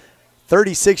to the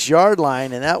 36-yard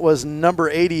line, and that was number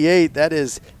 88. That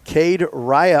is Cade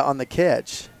Raya on the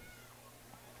catch.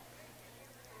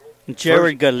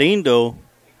 Jared Galindo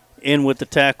in with the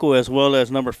tackle, as well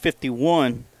as number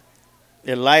 51,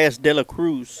 Elias De La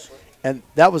Cruz. And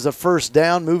that was a first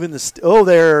down, moving the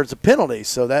there's a penalty,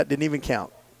 so that didn't even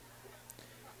count.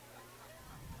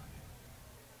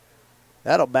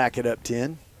 That'll back it up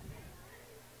 10.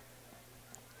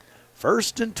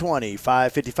 1st and 20,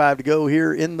 5:55 to go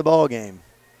here in the ball game.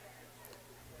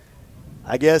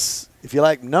 I guess if you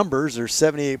like numbers, there's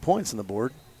 78 points on the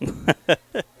board.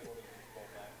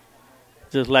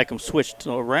 Just like them switched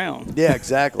around. Yeah,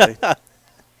 exactly.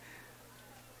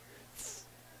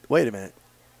 Wait a minute.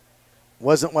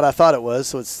 Wasn't what I thought it was,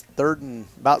 so it's 3rd and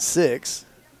about 6.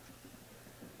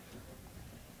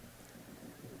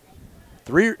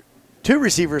 2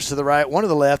 receivers to the right, 1 to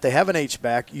the left. They have an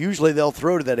H-back. Usually they'll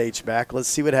throw to that H-back. Let's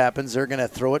see what happens. They're going to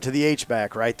throw it to the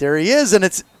H-back. Right there he is, and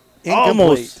it's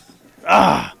incomplete.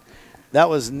 Almost. That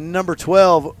was number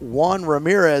 12, Juan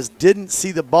Ramirez. Didn't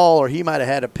see the ball, or he might have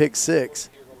had a pick 6.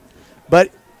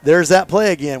 But there's that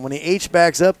play again. When the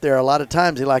H-back's up there, a lot of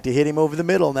times they like to hit him over the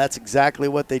middle, and that's exactly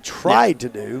what they tried to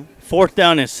do. 4th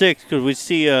down and 6, because we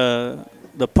see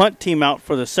the punt team out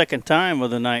for the 2nd time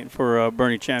of the night for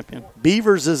Boerne-Champion.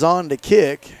 Beavers is on to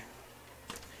kick,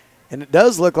 and it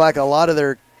does look like a lot of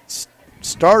their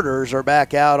starters are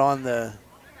back out on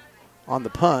the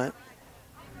punt.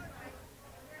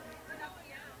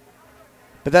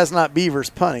 But that's not Beavers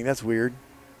punting. That's weird.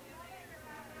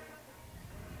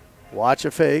 Watch a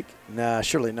fake. Nah,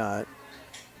 surely not.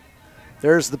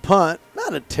 There's the punt.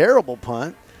 Not a terrible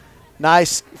punt.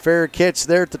 Nice fair catch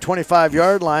there at the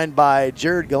 25-yard line by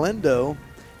Jared Galindo,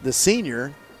 the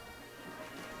senior.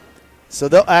 So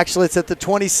it's at the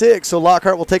 26. So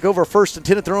Lockhart will take over 1st and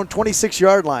 10 at their own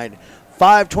 26-yard line.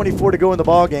 5:24 to go in the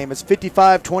ball game. It's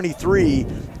 55-23.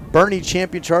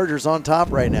 Boerne-Champion Chargers on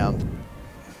top right now.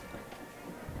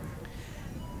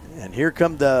 And here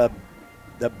come the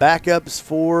backups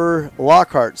for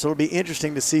Lockhart. So it'll be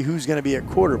interesting to see who's going to be at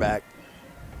quarterback.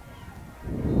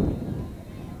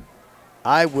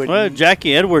 Well,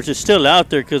 Jackie Edwards is still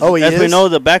out there because, as we know,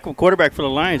 the backup quarterback for the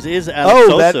Lions is Alex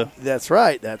Sosa. That's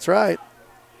right. That's right.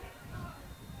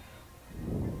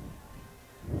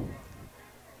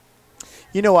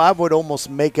 You know, I would almost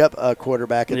make up a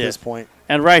quarterback at this point.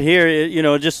 And right here,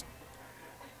 just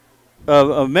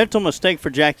a mental mistake for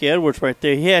Jackie Edwards right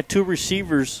there. He had 2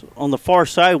 receivers on the far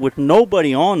side with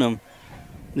nobody on them.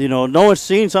 No one's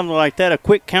seen something like that, a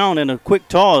quick count and a quick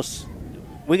toss.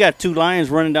 We got 2 Lions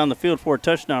running down the field for a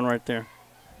touchdown right there.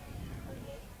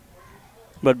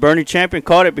 But Boerne-Champion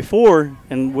caught it before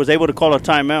and was able to call a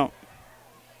timeout.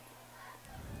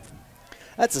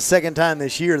 That's the 2nd time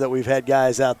this year that we've had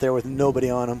guys out there with nobody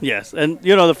on them. Yes, and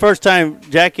the first time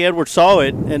Jackie Edwards saw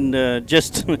it and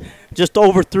just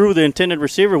overthrew the intended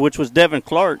receiver, which was Devin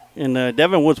Clark. And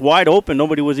Devin was wide open.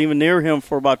 Nobody was even near him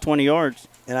for about 20 yards.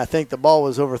 And I think the ball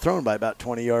was overthrown by about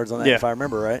 20 yards on that, if I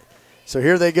remember right. So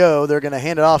here they go. They're going to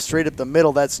hand it off straight up the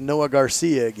middle. That's Noah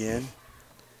Garcia again.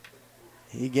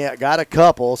 He got a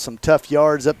couple, some tough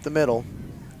yards up the middle.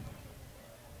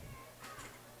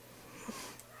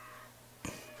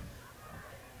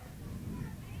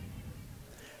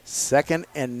 Second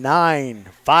and 9,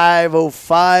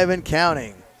 5:05 and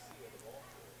counting.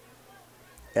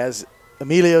 As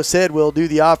Emilio said, we'll do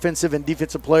the offensive and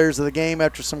defensive players of the game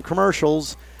after some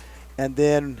commercials. And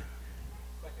then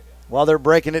while they're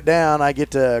breaking it down, I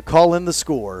get to call in the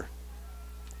score.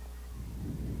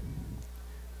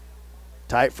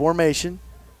 Tight formation.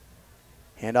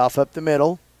 Handoff up the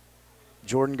middle.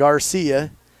 Jordan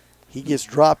Garcia. He gets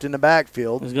dropped in the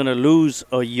backfield. He's going to lose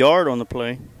a yard on the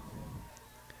play.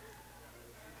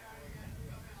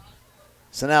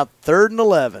 So now 3rd and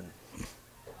 11.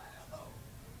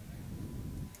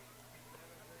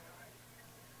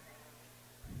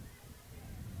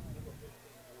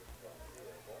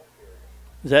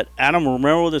 Is that Adam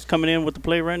Romero that's coming in with the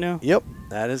play right now? Yep,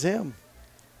 that is him.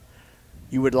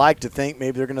 You would like to think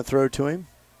maybe they're going to throw to him.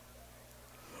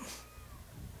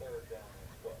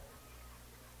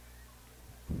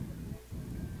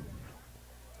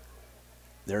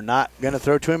 They're not going to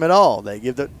throw to him at all. They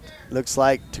give the, looks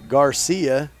like, to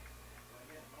Garcia.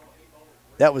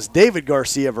 That was David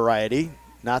Garcia variety,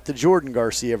 not the Jordan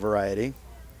Garcia variety.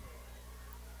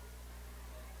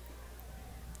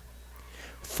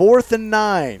 4th and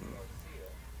 9.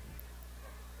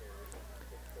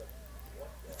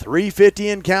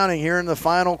 3:50 and counting here in the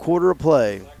final quarter of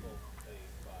play.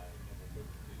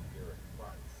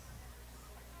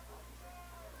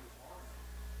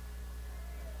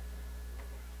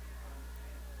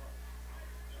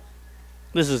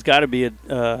 This has got to be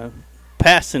a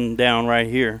passing down right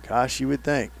here. Gosh, you would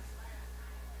think.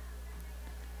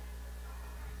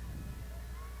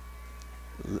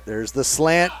 There's the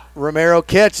slant. Romero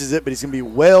catches it, but he's going to be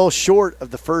well short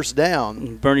of the first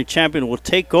down. Boerne-Champion will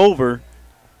take over.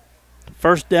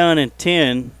 First down and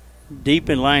 10, deep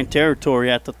in line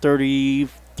territory at the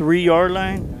 33-yard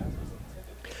line.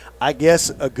 I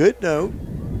guess a good note,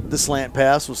 the slant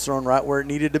pass was thrown right where it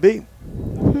needed to be.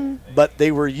 But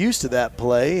they were used to that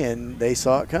play, and they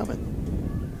saw it coming.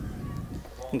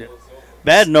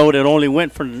 Bad note, it only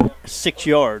went for 6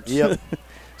 yards. Yep.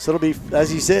 So it'll be,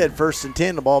 as you said, 1st and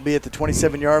 10. The ball will be at the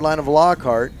 27-yard line of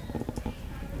Lockhart.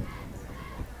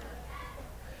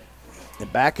 The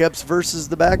backups versus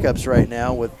the backups right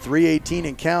now with 3:18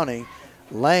 and counting.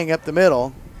 Laying up the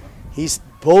middle. He's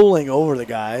bowling over the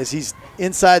guys. He's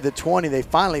inside the 20. They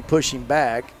finally push him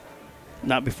back.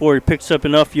 Not before he picks up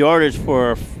enough yardage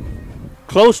for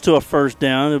close to a first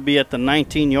down. It'll be at the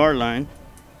 19-yard line.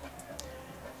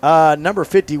 Number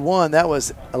 51, that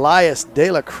was Elias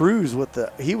De La Cruz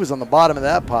he was on the bottom of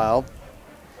that pile.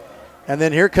 And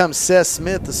then here comes Seth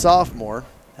Smith, the sophomore.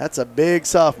 That's a big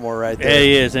sophomore right there. Yeah,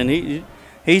 he is, and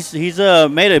he's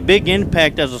made a big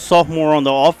impact as a sophomore on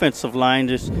the offensive line.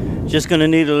 Just going to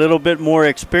need a little bit more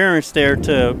experience there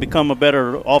to become a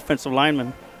better offensive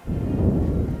lineman.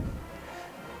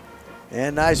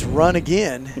 And nice run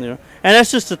again. Yeah, and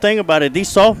that's just the thing about it. These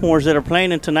sophomores that are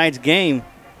playing in tonight's game,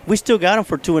 we still got them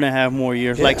for 2.5 more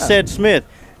years. Yeah. Like Seth Smith,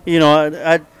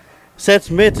 Seth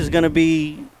Smith is going to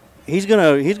be he's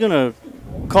gonna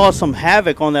cause some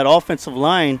havoc on that offensive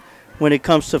line when it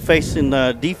comes to facing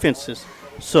defenses.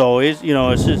 So it's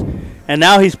just, and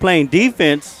now he's playing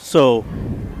defense. So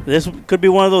this could be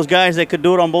one of those guys that could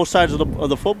do it on both sides of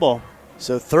the football.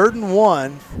 So 3rd and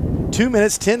 1, 2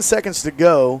 minutes 10 seconds to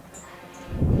go.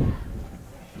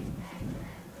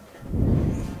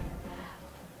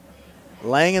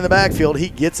 Lang in the backfield, he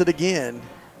gets it again.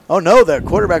 Oh no, the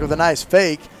quarterback with a nice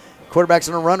fake. Quarterback's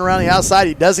going to run around the outside.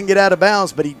 He doesn't get out of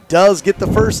bounds, but he does get the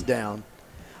first down.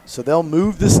 So they'll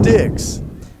move the sticks.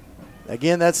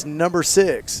 Again, that's number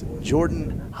 6,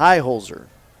 Jordan Highholzer.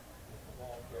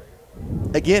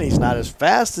 Again, he's not as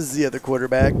fast as the other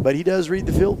quarterback, but he does read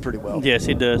the field pretty well. Yes,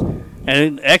 he does. And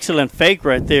an excellent fake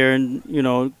right there,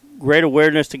 and, great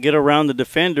awareness to get around the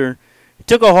defender. He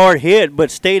took a hard hit, but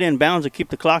stayed in bounds to keep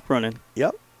the clock running.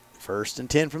 Yep. 1st and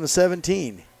 10 from the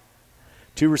 17.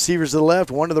 2 receivers to the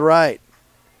left, 1 to the right.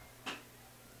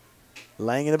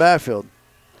 Lang in the backfield.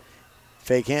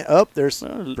 Fake hand. Oh, there's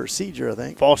procedure, I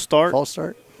think. False start. False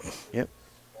start. Yep.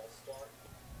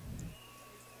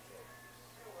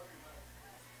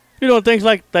 Things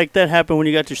like that happen when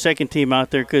you got your second team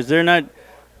out there because they're not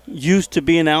used to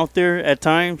being out there at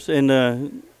times,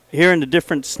 and hearing the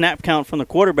different snap count from the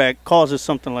quarterback causes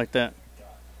something like that.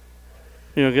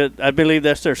 I believe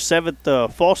that's their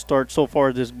 7th false start so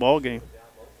far this ball game.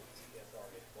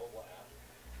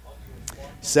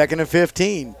 2nd and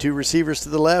 15. 2 receivers to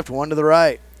the left, 1 to the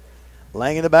right.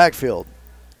 Lang in the backfield.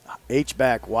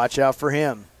 H-back, watch out for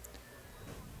him.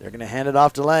 They're going to hand it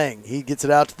off to Lang. He gets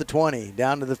it out to the 20,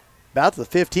 down to about the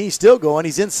 15. Still going.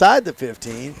 He's inside the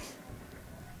 15.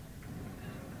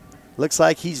 Looks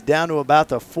like he's down to about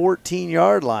the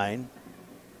 14-yard line.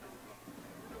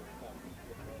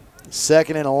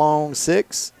 2nd and a long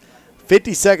 6.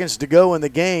 50 seconds to go in the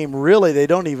game. Really, they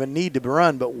don't even need to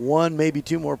run, but 1, maybe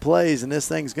 2 more plays, and this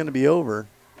thing's going to be over.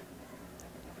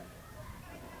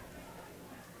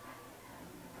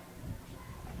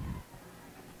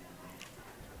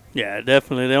 Yeah,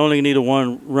 definitely. They only need to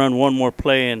run 1 more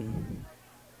play, and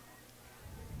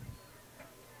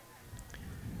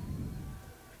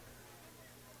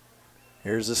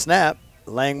here's the snap.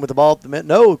 Lang with the ball at the mid.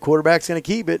 No, quarterback's going to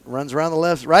keep it. Runs around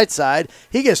the right side.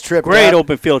 He gets tripped up. Great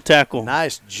open field tackle.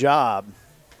 Nice job.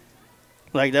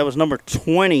 Like that was number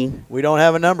 20. We don't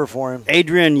have a number for him.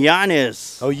 Adrian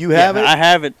Yanez. Oh, you have it? I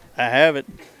have it.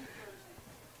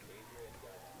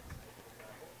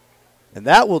 And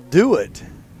that will do it.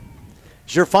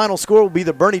 Your final score will be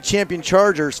the Boerne-Champion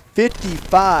Chargers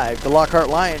 55, the Lockhart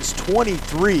Lions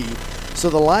 23. So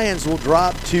the Lions will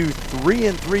drop to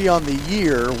 3-3 on the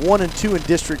year, 1-2 in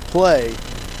district play.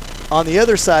 On the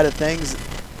other side of things,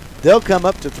 they'll come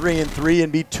up to 3-3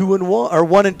 and be 2-1 or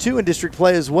 1-2 in district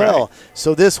play as well. Right.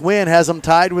 So this win has them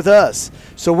tied with us.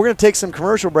 So we're going to take some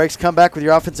commercial breaks, come back with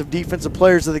your offensive, defensive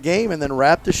players of the game, and then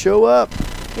wrap the show up.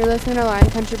 You're listening to Lion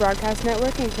Country Broadcast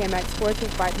Network and KMX Sports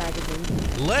with Vype Magazine.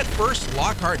 Let First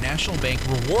Lockhart National Bank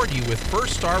reward you with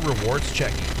First Star Rewards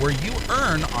Checking, where you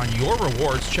earn on your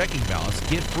rewards checking balance,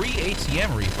 get free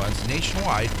ATM refunds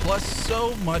nationwide, plus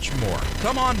so much more.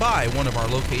 Come on by one of our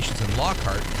locations in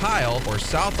Lockhart, Kyle, or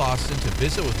South Austin to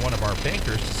visit with one of our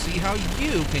bankers to see how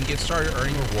you can get started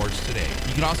earning rewards today.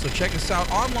 You can also check us out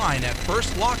online at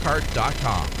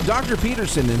firstlockhart.com. Dr.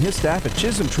 Peterson and his staff at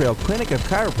Chisholm Trail Clinic of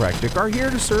Chiropractic are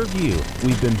here to serve you.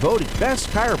 We've been voted Best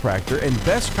Chiropractor and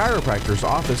Best Chiropractor's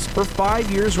Office for 5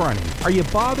 years running. Are you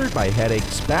bothered by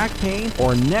headaches, back pain,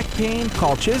 or neck pain?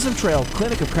 Call Chisholm Trail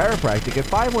Clinic of Chiropractic at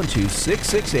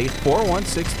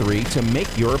 512-668-4163 to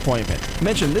make your appointment.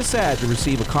 Mention this ad to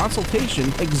receive a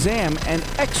consultation, exam, and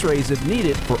x-rays if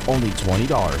needed for only $20.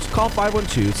 Call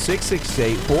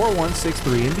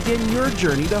 512-668-4163 and begin your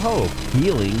journey to hope,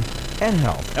 healing, and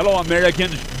health. Hello,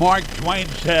 Americans. Mark Twain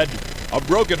said, "A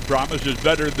broken promise is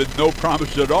better than no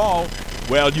promise at all."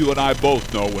 Well, you and I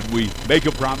both know when we make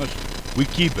a promise, we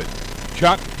keep it.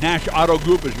 Chuck Nash Auto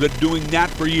Group has been doing that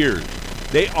for years.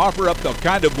 They offer up the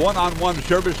kind of one-on-one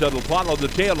service that'll follow the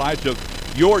taillights of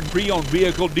your pre-owned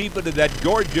vehicle deep into that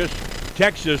gorgeous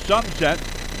Texas sunset.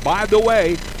 By the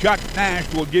way, Chuck Nash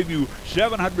will give you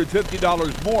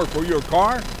 $750 more for your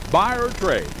car, buy or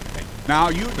trade. And now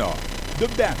you know the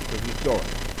best of the story.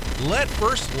 Let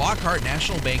First Lockhart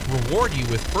National Bank reward you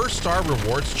with First Star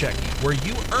Rewards Checking, where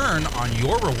you earn on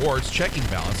your rewards checking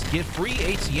balance, get free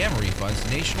ATM refunds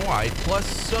nationwide, plus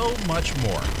so much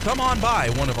more. Come on by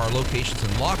one of our locations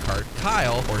in Lockhart,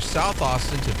 Kyle, or South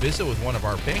Austin to visit with one of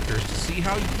our bankers to see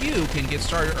how you can get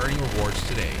started earning rewards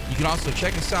today. You can also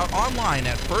check us out online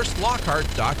at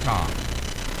firstlockhart.com.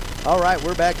 All right,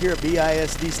 we're back here at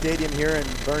BISD Stadium here in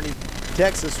Boerne,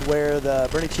 Texas, where the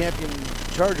Boerne-Champion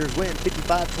Chargers win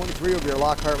 55-23 over your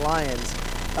Lockhart Lions.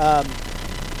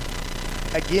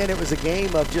 Again, it was a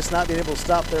game of just not being able to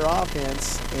stop their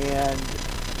offense and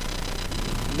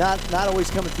not always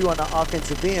coming through on the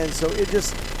offensive end. So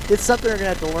it's something they're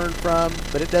going to have to learn from,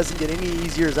 but it doesn't get any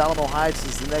easier as Alamo Heights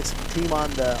is the next team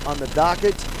on the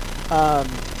docket.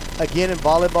 Again, in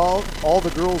volleyball, all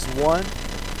the girls won.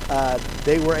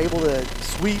 They were able to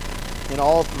sweep in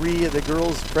all three of the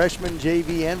girls, freshman,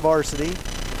 JV, and varsity.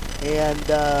 And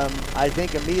I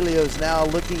think Emilio's now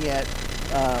looking at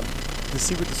to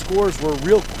see what the scores were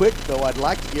real quick, though. I'd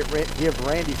like to give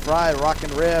Randy Fry, Rock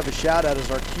and Rev, a shout-out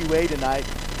as our QA tonight.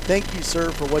 Thank you,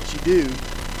 sir, for what you do.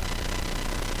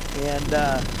 And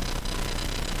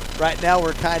right now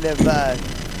we're kind of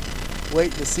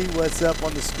waiting to see what's up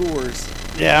on the scores.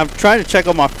 Yeah, I'm trying to check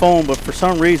on my phone, but for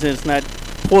some reason it's not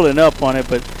pulling up on it.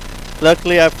 But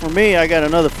luckily for me, I got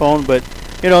another phone. But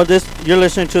you know, you're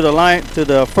listening to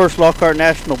the First Lockhart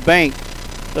National Bank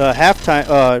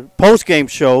halftime post-game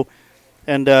show,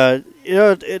 and you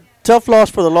know, tough loss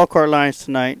for the Lockhart Lions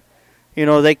tonight. You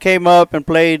know, they came up and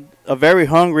played a very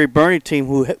hungry Boerne team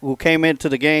who came into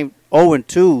the game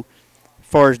 0-2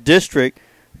 for his district.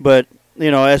 But you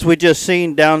know, as we just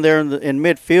seen down there in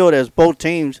midfield, as both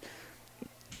teams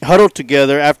huddled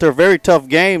together after a very tough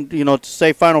game, you know, to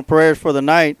say final prayers for the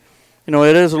night. You know,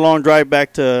 it is a long drive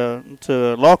back to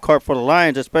Lockhart for the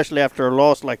Lions, especially after a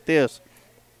loss like this.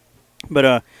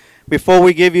 But before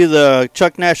we give you the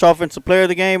Chuck Nash Offensive Player of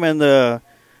the Game and the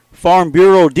Farm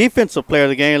Bureau Defensive Player of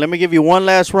the Game, let me give you one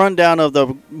last rundown of the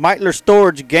Meitler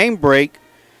Storage game break,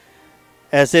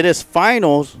 as it is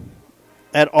finals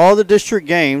at all the district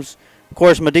games. Of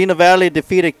course, Medina Valley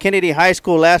defeated Kennedy High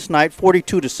School last night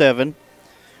 42-7.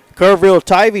 Kerrville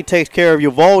Tivy takes care of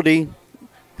Uvalde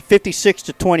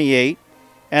 56-28,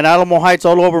 and Alamo Heights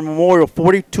all over Memorial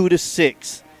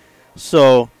 42-6.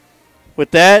 So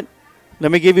with that,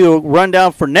 let me give you a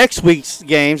rundown for next week's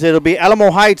games. It'll be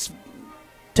Alamo Heights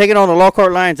taking on the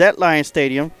Lockhart Lions at Lions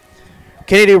Stadium.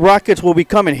 Kennedy Rockets will be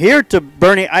coming here to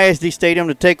Boerne ISD Stadium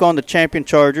to take on the Champion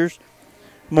Chargers.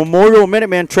 Memorial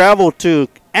Minutemen travel to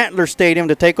Antler Stadium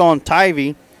to take on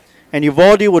Tivy. And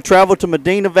Uvalde will travel to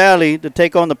Medina Valley to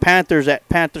take on the Panthers at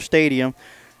Panther Stadium.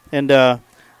 And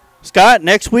Scott,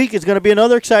 next week is going to be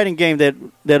another exciting game that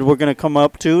we're going to come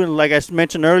up to. And like I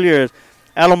mentioned earlier,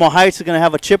 Alamo Heights is going to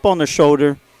have a chip on their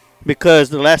shoulder because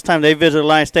the last time they visited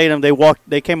Lions Stadium,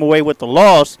 they came away with the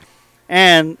loss.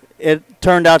 And it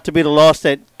turned out to be the loss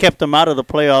that kept them out of the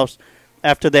playoffs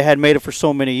after they had made it for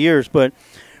so many years. But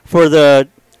I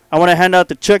want to hand out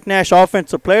the Chuck Nash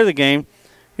Offensive Player of the Game.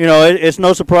 You know, it's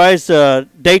no surprise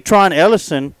Datron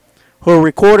Ellison, who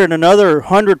recorded another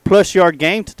 100-plus yard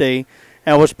game today,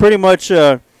 and was pretty much,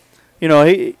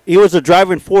 he was a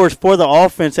driving force for the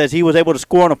offense as he was able to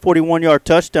score on a 41-yard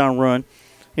touchdown run.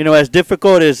 You know, as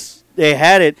difficult as they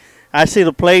had it, I see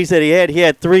the plays that he had. He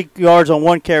had 3 yards on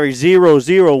 1 carry, 0,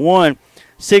 0, 1,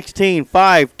 16,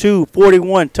 5, 2,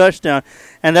 41 touchdown.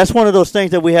 And that's one of those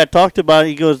things that we had talked about.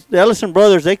 He goes, the Ellison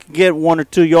brothers, they can get 1 or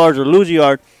 2 yards or lose a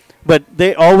yard, but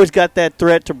they always got that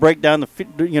threat to break down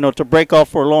to break off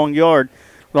for long yards.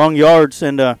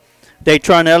 And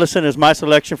Datron Ellison is my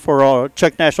selection for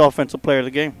Chuck Nash Offensive Player of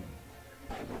the Game.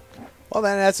 Well,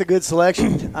 then that's a good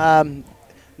selection. Not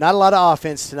a lot of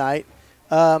offense tonight.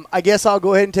 I guess I'll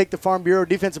go ahead and take the Farm Bureau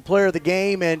Defensive Player of the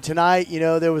Game. And tonight,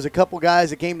 there was a couple guys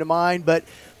that came to mind, but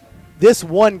this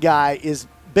one guy is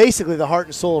basically the heart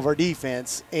and soul of our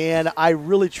defense. And I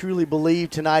really, truly believe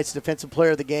tonight's Defensive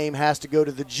Player of the Game has to go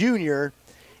to the junior,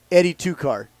 Eddie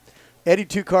Tukar. Eddie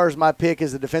Tukar is my pick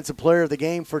as the Defensive Player of the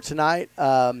Game for tonight.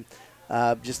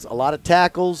 Just a lot of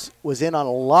tackles, was in on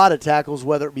a lot of tackles,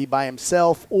 whether it be by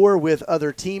himself or with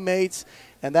other teammates,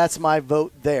 and that's my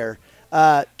vote there.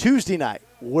 Tuesday night,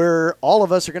 where all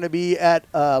of us are going to be at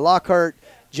Lockhart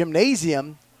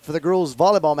Gymnasium for the girls'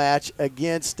 volleyball match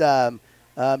against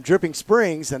Dripping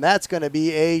Springs, and that's going to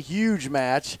be a huge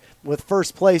match with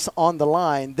first place on the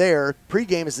line there.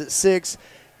 Pregame is at 6,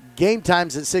 game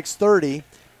time's at 6:30.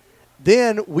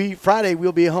 Then Friday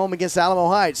we'll be home against Alamo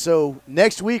Heights. So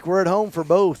next week we're at home for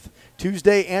both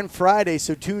Tuesday and Friday.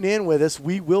 So tune in with us.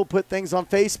 We will put things on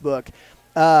Facebook.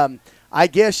 I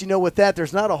guess, with that,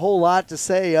 there's not a whole lot to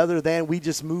say other than we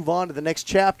just move on to the next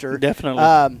chapter.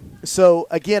 Definitely. So,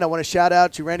 again, I want to shout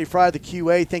out to Randy Fryer, the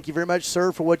QA. Thank you very much,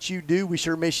 sir, for what you do. We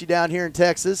sure miss you down here in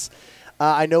Texas.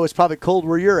 I know it's probably cold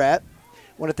where you're at.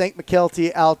 I want to thank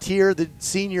McKelty Altier, the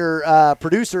senior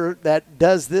producer that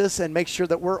does this and makes sure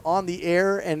that we're on the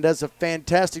air and does a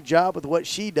fantastic job with what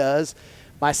she does.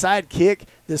 My sidekick,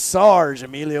 the Sarge,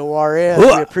 Emilio Juarez.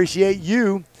 We appreciate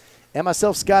you. And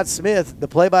myself, Scott Smith, the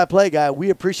play-by-play guy. We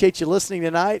appreciate you listening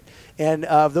tonight. And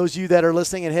those of you that are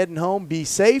listening and heading home, be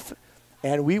safe.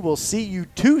 And we will see you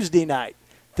Tuesday night.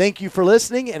 Thank you for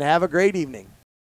listening, and have a great evening.